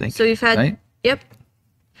far. I Okay, think, so we've had, right? yep.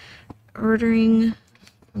 Ordering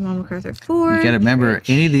Mama MacArthur Ford. You got to remember,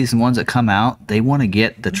 any of these ones that come out, they want to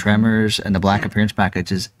get the trimmers and the black appearance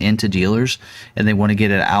packages into dealers, and they want to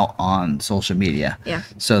get it out on social media. Yeah.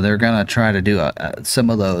 So they're going to try to do some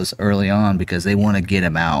of those early on because they want to get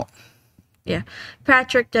them out. Yeah.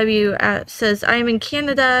 Patrick W. Says, I am in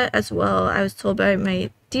Canada as well. I was told by my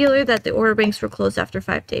dealer that the order banks were closed after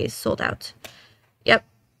 5 days. Sold out. Yep.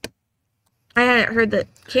 I hadn't heard that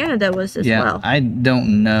Canada was as well. I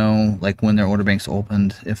don't know like when their order banks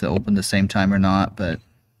opened, if they opened the same time or not, but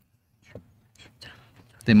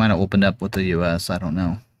they might have opened up with the U.S. I don't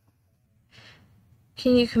know.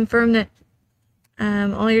 Can you confirm that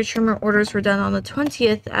all your trimmer orders were done on the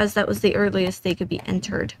 20th, as that was the earliest they could be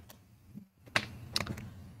entered?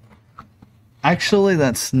 Actually,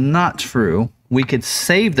 that's not true. We could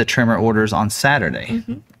save the trimmer orders on Saturday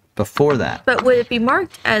before that. But would it be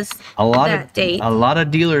marked as that date? A lot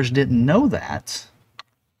of dealers didn't know that.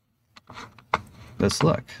 Let's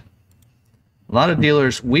look. A lot of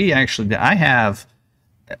dealers, I have,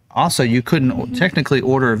 also you couldn't technically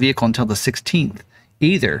order a vehicle until the 16th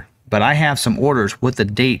either, but I have some orders with the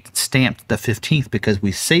date stamped the 15th because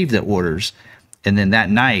we saved the orders, and then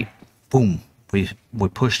that night, boom, we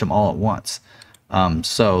pushed them all at once.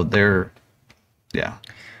 So they're, yeah.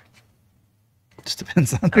 Just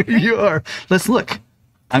depends on who you are. Let's look.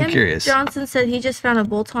 I'm curious. Johnson said he just found a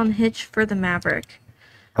bolt-on hitch for the Maverick.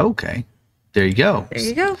 Okay. There you go. There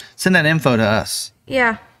you go. Send that info to us.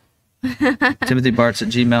 Yeah.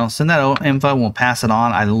 TimothyBartz@gmail. Send that info. We'll pass it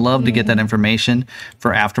on. I love to get that information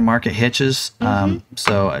for aftermarket hitches.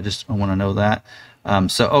 So I want to know that.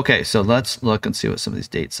 Okay. So let's look and see what some of these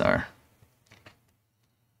dates are.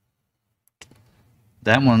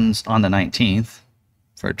 That one's on the 19th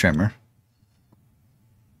for a trimmer.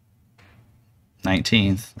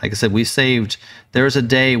 19th. Like I said, we saved. There was a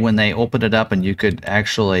day when they opened it up and you could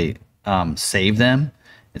actually save them.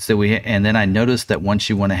 And so and then I noticed that once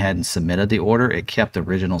you went ahead and submitted the order, it kept the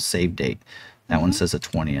original save date. That one says the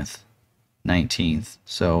 20th, 19th.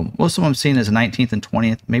 So most of them I'm seeing is the 19th and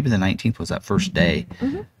 20th. Maybe the 19th was that first day.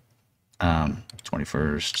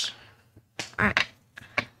 21st. All right.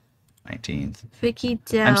 19th. Vicky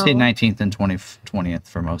Dell. I'm seeing 19th and 20th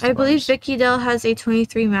for most of I believe ours. Vicky Dell has a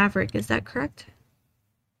 23 Maverick. Is that correct?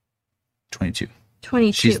 22.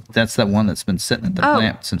 22. That's that one that's been sitting at the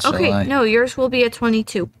plant since July. No, yours will be a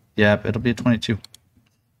 22. Yep, it'll be a 22.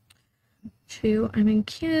 I'm in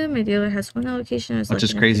Canada. My dealer has one allocation. Which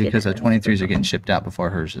is crazy because the 23s are getting shipped out before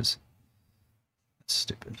hers is. That's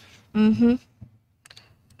stupid. It's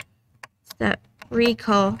that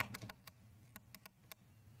recall.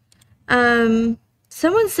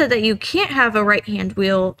 Someone said that you can't have a right-hand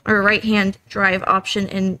wheel or right-hand drive option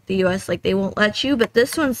in the US, like they won't let you, but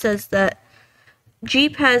this one says that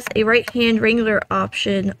Jeep has a right-hand Wrangler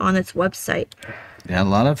option on its website. Yeah, a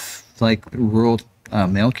lot of like rural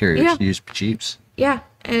mail carriers use Jeeps. Yeah,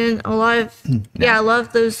 and a lot of I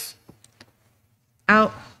love those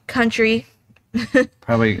out country.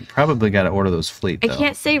 Probably got to order those fleet. Though. I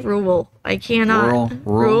can't say rural. I cannot.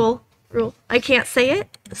 Rural. I can't say it,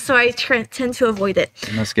 so I tend to avoid it.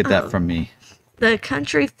 You must get that from me. The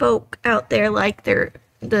country folk out there like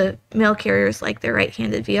the mail carriers like their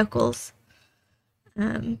right-handed vehicles.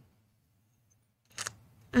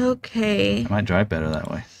 Okay. I might drive better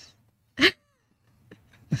that way.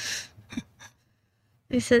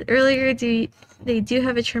 They said earlier they do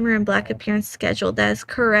have a trimmer and black appearance scheduled. That is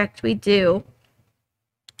correct. We do.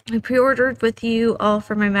 I pre-ordered with you all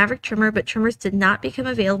for my Maverick trimmer, but trimmers did not become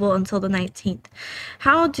available until the 19th.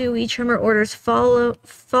 How do we trimmer orders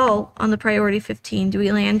fall on the priority 15? Do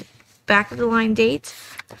we land back of the line date?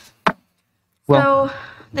 Well, So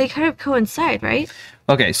they kind of coincide, right?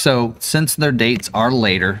 okay, so since their dates are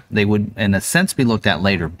later, they would, in a sense, be looked at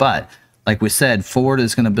later. But like we said, Ford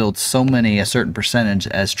is going to build a certain percentage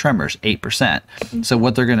as trimmers, 8%. So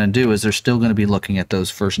what they're going to do is they're still going to be looking at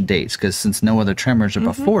those first dates, because since no other trimmers are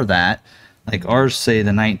before that, like ours say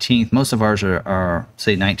the 19th, most of ours are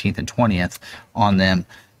say 19th and 20th on them,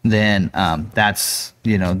 then that's,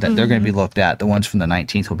 that they're going to be looked at. The ones from the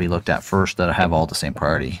 19th will be looked at first that'll have all the same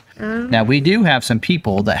priority. Now, we do have some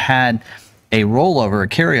people that had a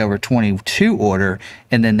carryover 22 order,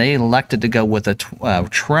 and then they elected to go with a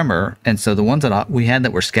trimmer. And so the ones that we had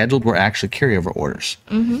that were scheduled were actually carryover orders.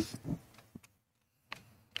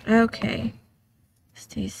 Okay.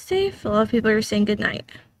 Stay safe. A lot of people are saying good night.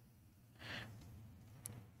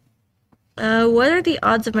 What are the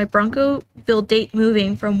odds of my Bronco build date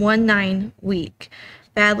moving from 1/9 week?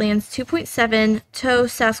 Badlands 2.7 tow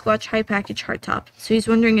Sasquatch high package hardtop. So he's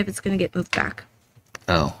wondering if it's going to get moved back.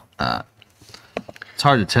 It's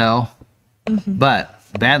hard to tell, but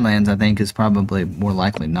Badlands, I think, is probably more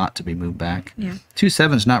likely not to be moved back. Yeah.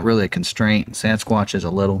 2.7 is not really a constraint. Sasquatch is a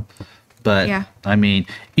little, but Yeah. I mean,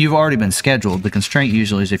 you've already been scheduled. The constraint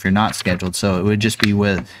usually is if you're not scheduled. So it would just be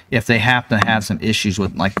if they happen to have some issues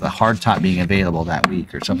with like the hardtop being available that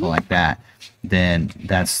week or something like that, then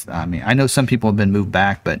I know some people have been moved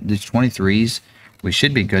back, but these 23s, we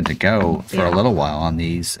should be good to go for a little while on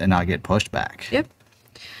these and not get pushed back. Yep.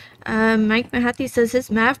 Mike Mahathi says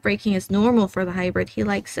his MAV braking is normal for the hybrid. He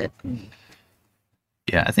likes it.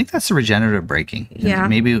 Yeah, I think that's the regenerative braking. Yeah.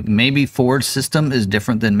 Maybe Ford's system is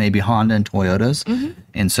different than maybe Honda and Toyota's,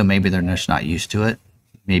 and so maybe they're just not used to it.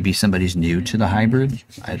 Maybe somebody's new to the hybrid.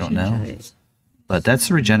 I don't know. But that's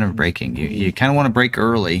the regenerative braking. You kind of want to brake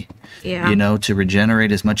early, to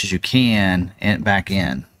regenerate as much as you can and back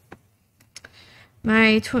in.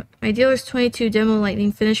 My dealer's 22 Demo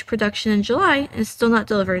Lightning finished production in July and is still not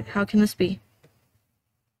delivered. How can this be?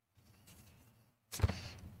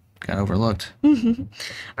 Got overlooked.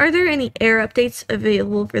 Are there any air updates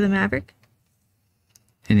available for the Maverick?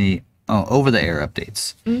 Any over-the-air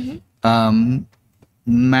updates?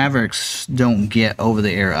 Mavericks don't get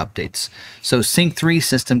over-the-air updates. So Sync 3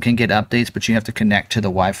 system can get updates, but you have to connect to the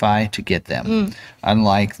Wi-Fi to get them.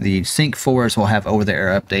 Unlike the Sync 4s will have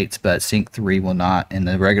over-the-air updates, but Sync 3 will not, and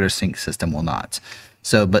the regular Sync system will not.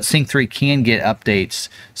 So, but Sync 3 can get updates.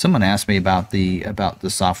 Someone asked me about the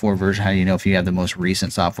software version. How do you know if you have the most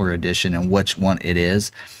recent software edition and which one it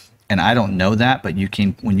is? And I don't know that, but you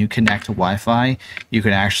can, when you connect to Wi-Fi, you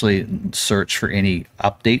can actually search for any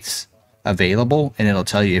updates available, and it'll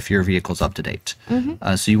tell you if your vehicle's up to date.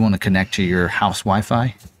 So you want to connect to your house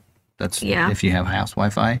Wi-Fi. That's if you have house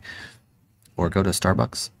Wi-Fi, or go to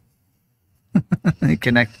Starbucks.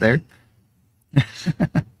 Connect there.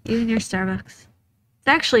 Even your Starbucks. It's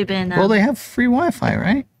actually been. Well, they have free Wi-Fi,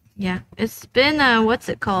 right? Yeah, it's been. What's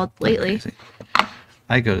it called lately?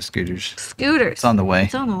 I go to Scooters. Scooters. It's on the way.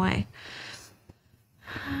 It's on the way.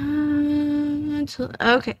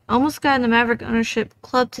 Okay, almost got in the Maverick ownership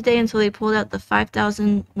club today until they pulled out the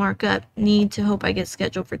 5,000 markup. Need to hope I get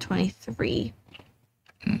scheduled for 23.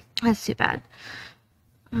 That's too bad.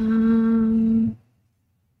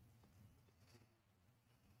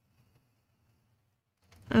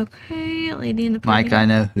 Okay, lady in the Mike, I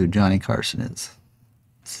know who Johnny Carson is.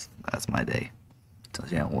 That's my day.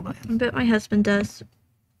 Tells you how old I am. I bet my husband does.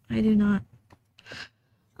 I do not.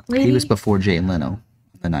 Lady? He was before Jay Leno,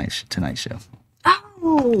 Tonight Show.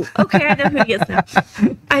 Oh, okay. I know who he is now.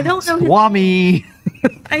 I don't know. Swami.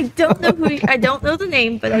 I don't know who. I don't know the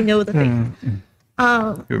name, but I know the face.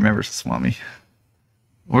 Who remembers Swami?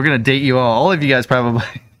 We're gonna date you all. All of you guys probably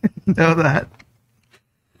know that.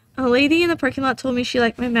 A lady in the parking lot told me she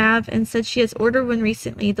liked my MAV and said she has ordered one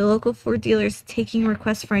recently. The local Ford dealer is taking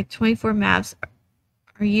requests for my 24 MAVs.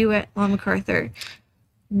 Are you at Long MacArthur?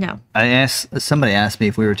 No. Somebody asked me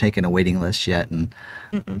if we were taking a waiting list yet, and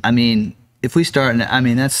I mean, if we start,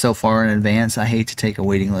 that's so far in advance. I hate to take a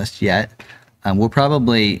waiting list yet. We'll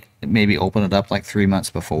probably maybe open it up like 3 months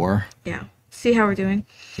before. Yeah. See how we're doing.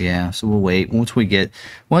 Yeah, so we'll wait once we get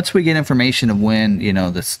information of when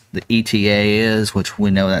the ETA is, which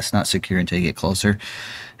we know that's not secure until you get closer,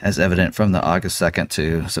 as evident from the August 2nd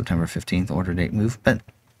to September 15th order date movement.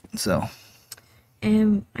 So,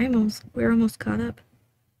 and we're almost caught up.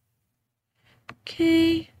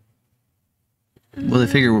 Okay. Well, they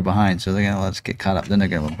figure we're behind, so they're gonna let us get caught up. Then they're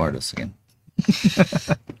gonna bombard us again.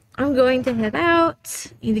 I'm going to head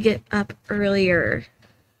out. Need to get up earlier.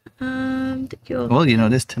 Well, you know,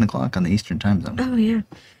 it is 10 o'clock on the Eastern time zone. Oh, yeah.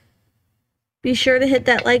 Be sure to hit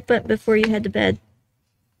that like button before you head to bed.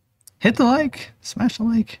 Hit the like. Smash the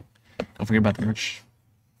like. Don't forget about the merch.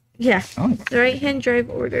 Yeah. Oh. The right-hand drive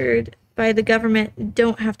ordered by the government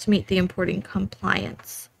don't have to meet the importing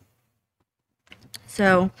compliance.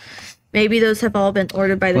 So maybe those have all been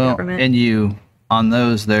ordered by the government. And on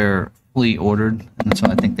those, they're fleet ordered. And that's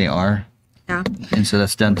what I think they are. Yeah. And so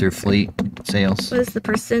that's done through fleet sales. What is the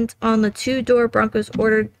percent on the 2-door Broncos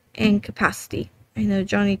ordered and capacity? I know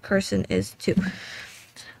Johnny Carson is 2.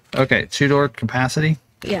 Okay, 2-door capacity.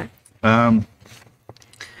 Yeah. Well,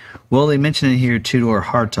 they mentioned in here 2-door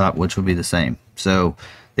hardtop, which would be the same. So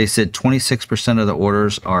they said 26% of the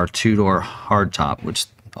orders are 2-door hardtop, which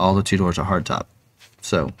all the 2 doors are hardtop.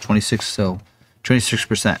 So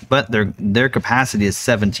 26%. But their capacity is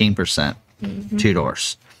 17% 2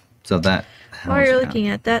 doors. So that. While you're looking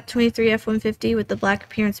at that, 23 F-150 with the black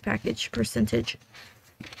appearance package percentage.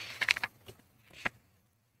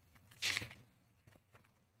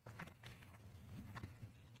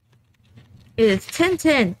 It is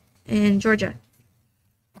 10-10 in Georgia.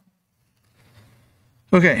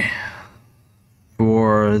 Okay.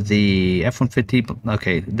 For the F-150,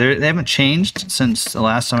 okay, they haven't changed since the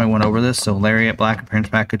last time I went over this. So Lariat black appearance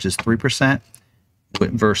package is 3%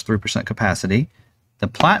 versus 3% capacity. The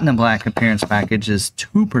Platinum black appearance package is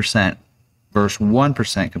 2% versus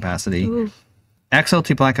 1% capacity. Ooh.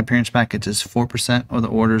 XLT black appearance package is 4% of the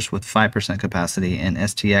orders with 5% capacity, and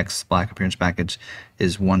STX black appearance package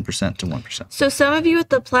is 1% to 1%. So some of you with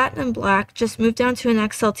the Platinum black just moved down to an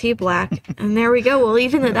XLT black, and there we go. We'll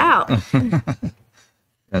even it out.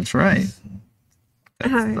 That's right.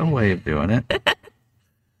 That's the way of doing it.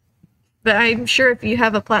 But I'm sure if you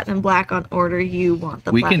have a Platinum black on order, you want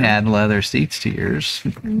the Platinum. We can add leather seats to yours,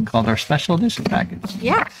 called our special edition package.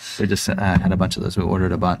 Yeah. We just had a bunch of those. We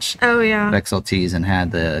ordered a bunch of XLTs and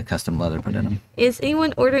had the custom leather put in them. Is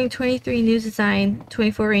anyone ordering 23 new design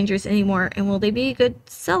 24 Rangers anymore? And will they be a good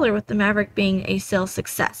seller with the Maverick being a sales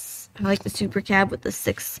success? I like the Super Cab with the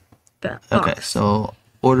 6 box. Okay, so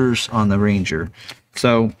orders on the Ranger.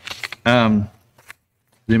 So,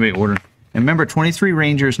 anybody order? And remember, 23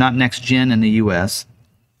 Ranger is not next gen in the U.S.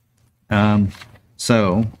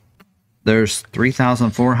 So there's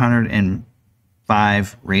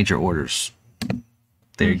 3,405 Ranger orders.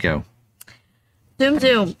 There you go.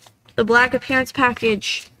 Zoom. The black appearance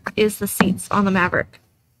package is the seats on the Maverick.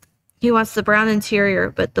 He wants the brown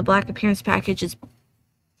interior, but the black appearance package is...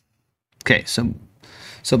 Okay, so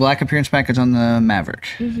black appearance package on the Maverick.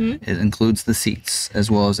 It includes the seats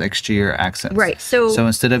as well as exterior accents. Right. So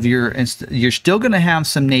instead of you're still going to have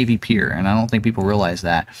some navy pier, and I don't think people realize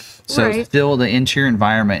that. So still the interior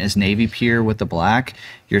environment is navy pier with the black.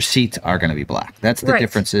 Your seats are going to be black. That's the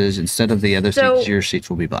difference. Is instead of the other seats, your seats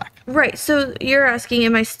will be black. Right. So you're asking,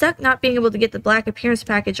 am I stuck not being able to get the black appearance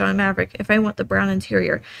package on a Maverick if I want the brown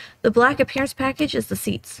interior? The black appearance package is the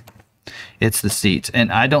seats. It's the seats,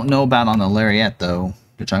 and I don't know about on the Lariat though.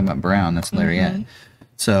 You're talking about brown. That's Lariat.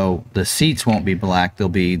 So the seats won't be black.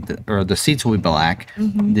 The seats will be black.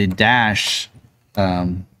 The dash.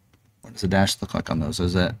 What does the dash look like on those?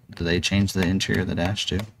 Do they change the interior of the dash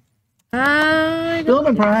too?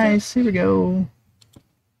 Building price. Here we go.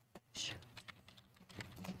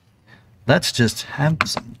 Let's just have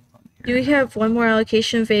some fun here. Do we have one more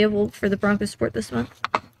allocation available for the Bronco Sport this month?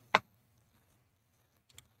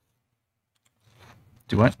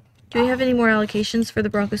 Do what? Do we have any more allocations for the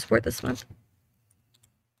Bronco Sport this month?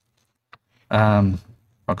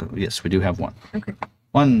 Yes, we do have one. Okay.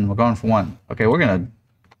 One. We're going for one. Okay,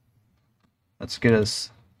 let's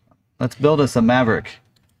build us a Maverick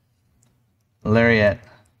Lariat.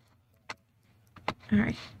 All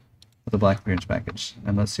right. With a black appearance package,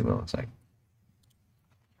 and let's see what it looks like.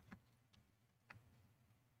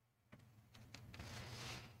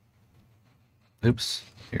 Oops.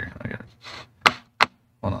 Here, I got it.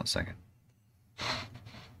 Hold on a second.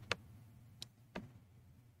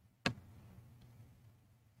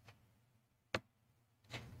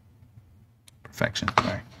 Perfection.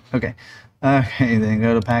 Sorry. Okay. Okay, then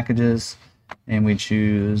go to packages and we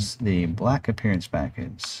choose the black appearance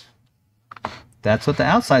package. That's what the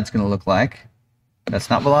outside's going to look like.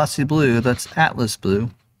 That's not Velocity Blue, that's Atlas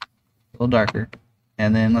Blue. A little darker.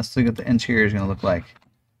 And then let's look at the interior is going to look like.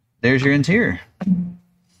 There's your interior.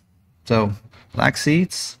 So black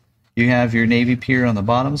seats. You have your navy pier on the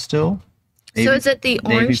bottom still. So is it the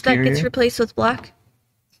orange that gets replaced with black?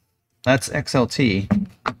 That's XLT.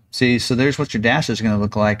 See, so there's what your dash is going to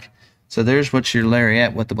look like. So there's what your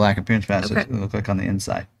Lariat with the black appearance package is going to look like on the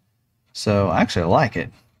inside. So actually I like it.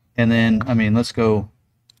 And then, I mean, let's go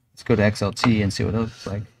to XLT and see what it looks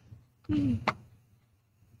like. There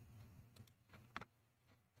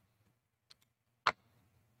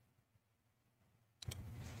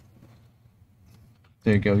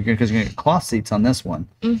you go. Because you're going to get cloth seats on this one.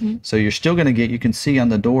 Mm-hmm. So you're still going to get, you can see on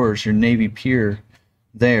the doors, your navy pure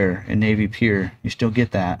there and navy pure. You still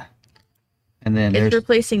get that. And then It's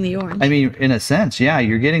replacing the orange. I mean, in a sense, yeah,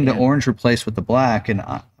 you're getting the orange replaced with the black. And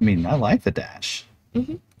I mean, I like the dash.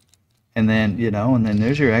 Mm-hmm. And then, and then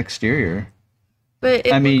there's your exterior.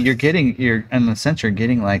 But I mean, in a sense, you're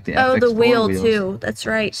getting like the the FX4 wheel wheels. too. That's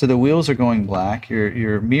right. So the wheels are going black.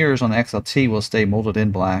 Your mirrors on the XLT will stay molded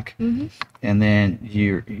in black, Mm-hmm. and then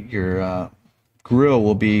your grill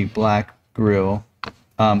will be black grill.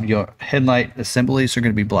 Your headlight assemblies are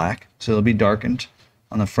going to be black, so they'll be darkened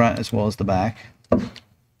on the front as well as the back.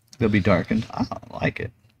 They'll be darkened. I like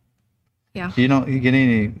it. Yeah. You don't get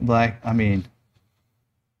any black. I mean,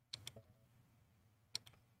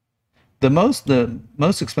 the most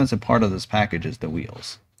expensive part of this package is the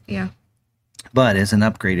wheels. Yeah. But it's an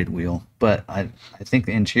upgraded wheel. But I think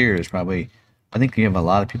the interior is probably, I think you have a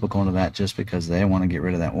lot of people going to that just because they want to get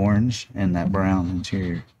rid of that orange and that brown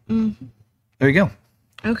interior. Mm-hmm. There you go.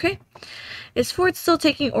 Okay. Is Ford still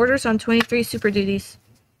taking orders on 23 Super Duties?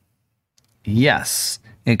 Yes,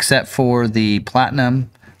 except for the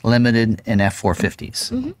Platinum, Limited, and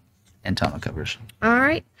F450s Mm-hmm. and tonneau covers. All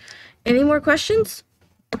right. Any more questions?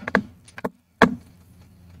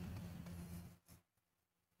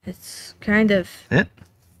 It's kind of It?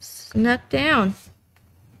 snuck down.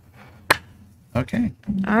 Okay.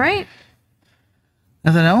 All right.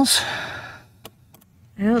 Nothing else?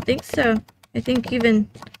 I don't think so. I think even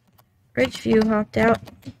Ridgeview hopped out.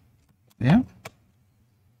 Yeah.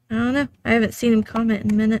 I don't know. I haven't seen him comment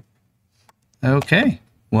in a minute. Okay.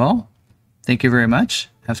 Well, thank you very much.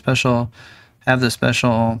 Have the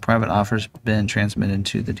special private offers been transmitted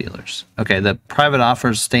to the dealers? Okay, the private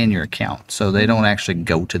offers stay in your account, so they don't actually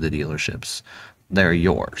go to the dealerships. They're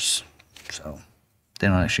yours. So they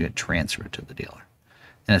don't actually get transferred to the dealer,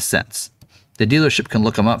 in a sense. The dealership can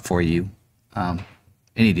look them up for you.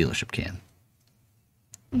 Any dealership can.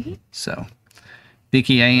 Mm-hmm. So,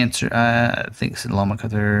 Vicky, I answered, I think it's a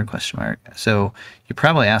Lomacother question mark. So you're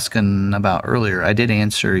probably asking about earlier. I did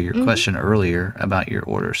answer your question earlier about your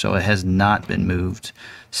order. So it has not been moved.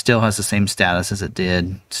 Still has the same status as it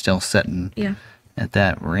did. Still sitting at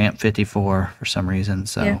that ramp 54 for some reason.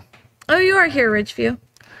 So. Yeah. Oh, you are here, Ridgeview.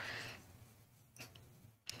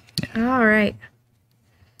 Yeah. All right.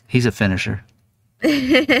 He's a finisher.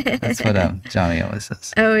 That's what Johnny always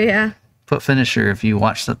says. Oh, yeah. Put finisher if you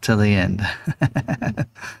watched up till the end.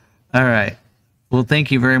 All right. Well, thank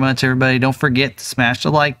you very much, everybody. Don't forget to smash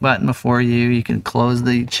the like button before you can close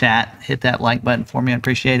the chat. Hit that like button for me. I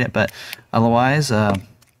appreciate it. But otherwise, I'll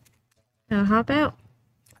hop out.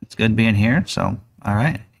 It's good being here. So, all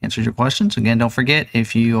right. Answered your questions. Again, don't forget,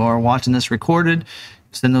 if you are watching this recorded,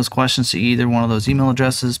 send those questions to either one of those email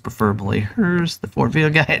addresses, preferably hers, the Ford Video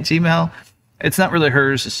Guy at Gmail. It's not really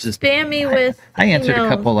hers. It's just spam me with. I answered a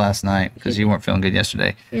couple last night because you weren't feeling good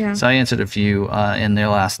yesterday. Yeah. So I answered a few in there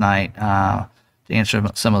last night to answer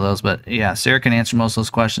some of those. But yeah, Sarah can answer most of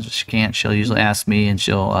those questions, but she can't. She'll usually ask me, and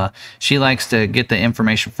she likes to get the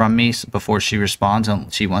information from me before she responds.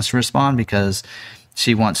 And she wants to respond because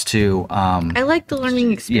she wants to. I like the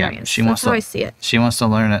learning experience. Yeah, she wants That's how to, I see it. She wants to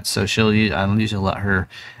learn it, so I'll usually let her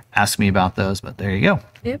ask me about those. But there you go.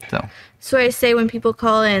 Yep. So I say when people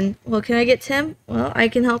call in, well, can I get Tim? Well, I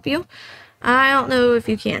can help you. I don't know if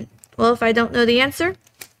you can. Well, if I don't know the answer,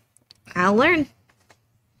 I'll learn.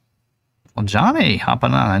 Well, Johnny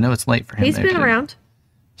hopping on. I know it's late for him. He's been around.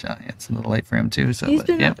 Johnny, it's a little late for him too. So he's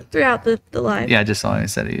been throughout the live. Yeah, I just saw him. He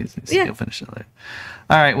said he'll finish it later.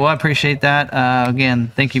 All right. Well, I appreciate that.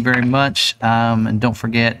 Again, thank you very much. And don't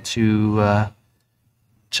forget to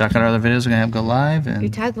check out our other videos we're gonna have go live. And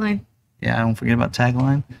your tagline. Yeah, don't forget about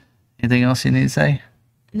tagline. Anything else you need to say?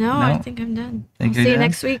 No, I think I'm done. I'll see you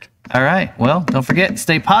next week. All right. Well, don't forget,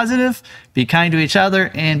 stay positive, be kind to each other,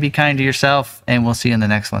 and be kind to yourself. And we'll see you in the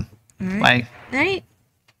next one. All right. Bye. Night.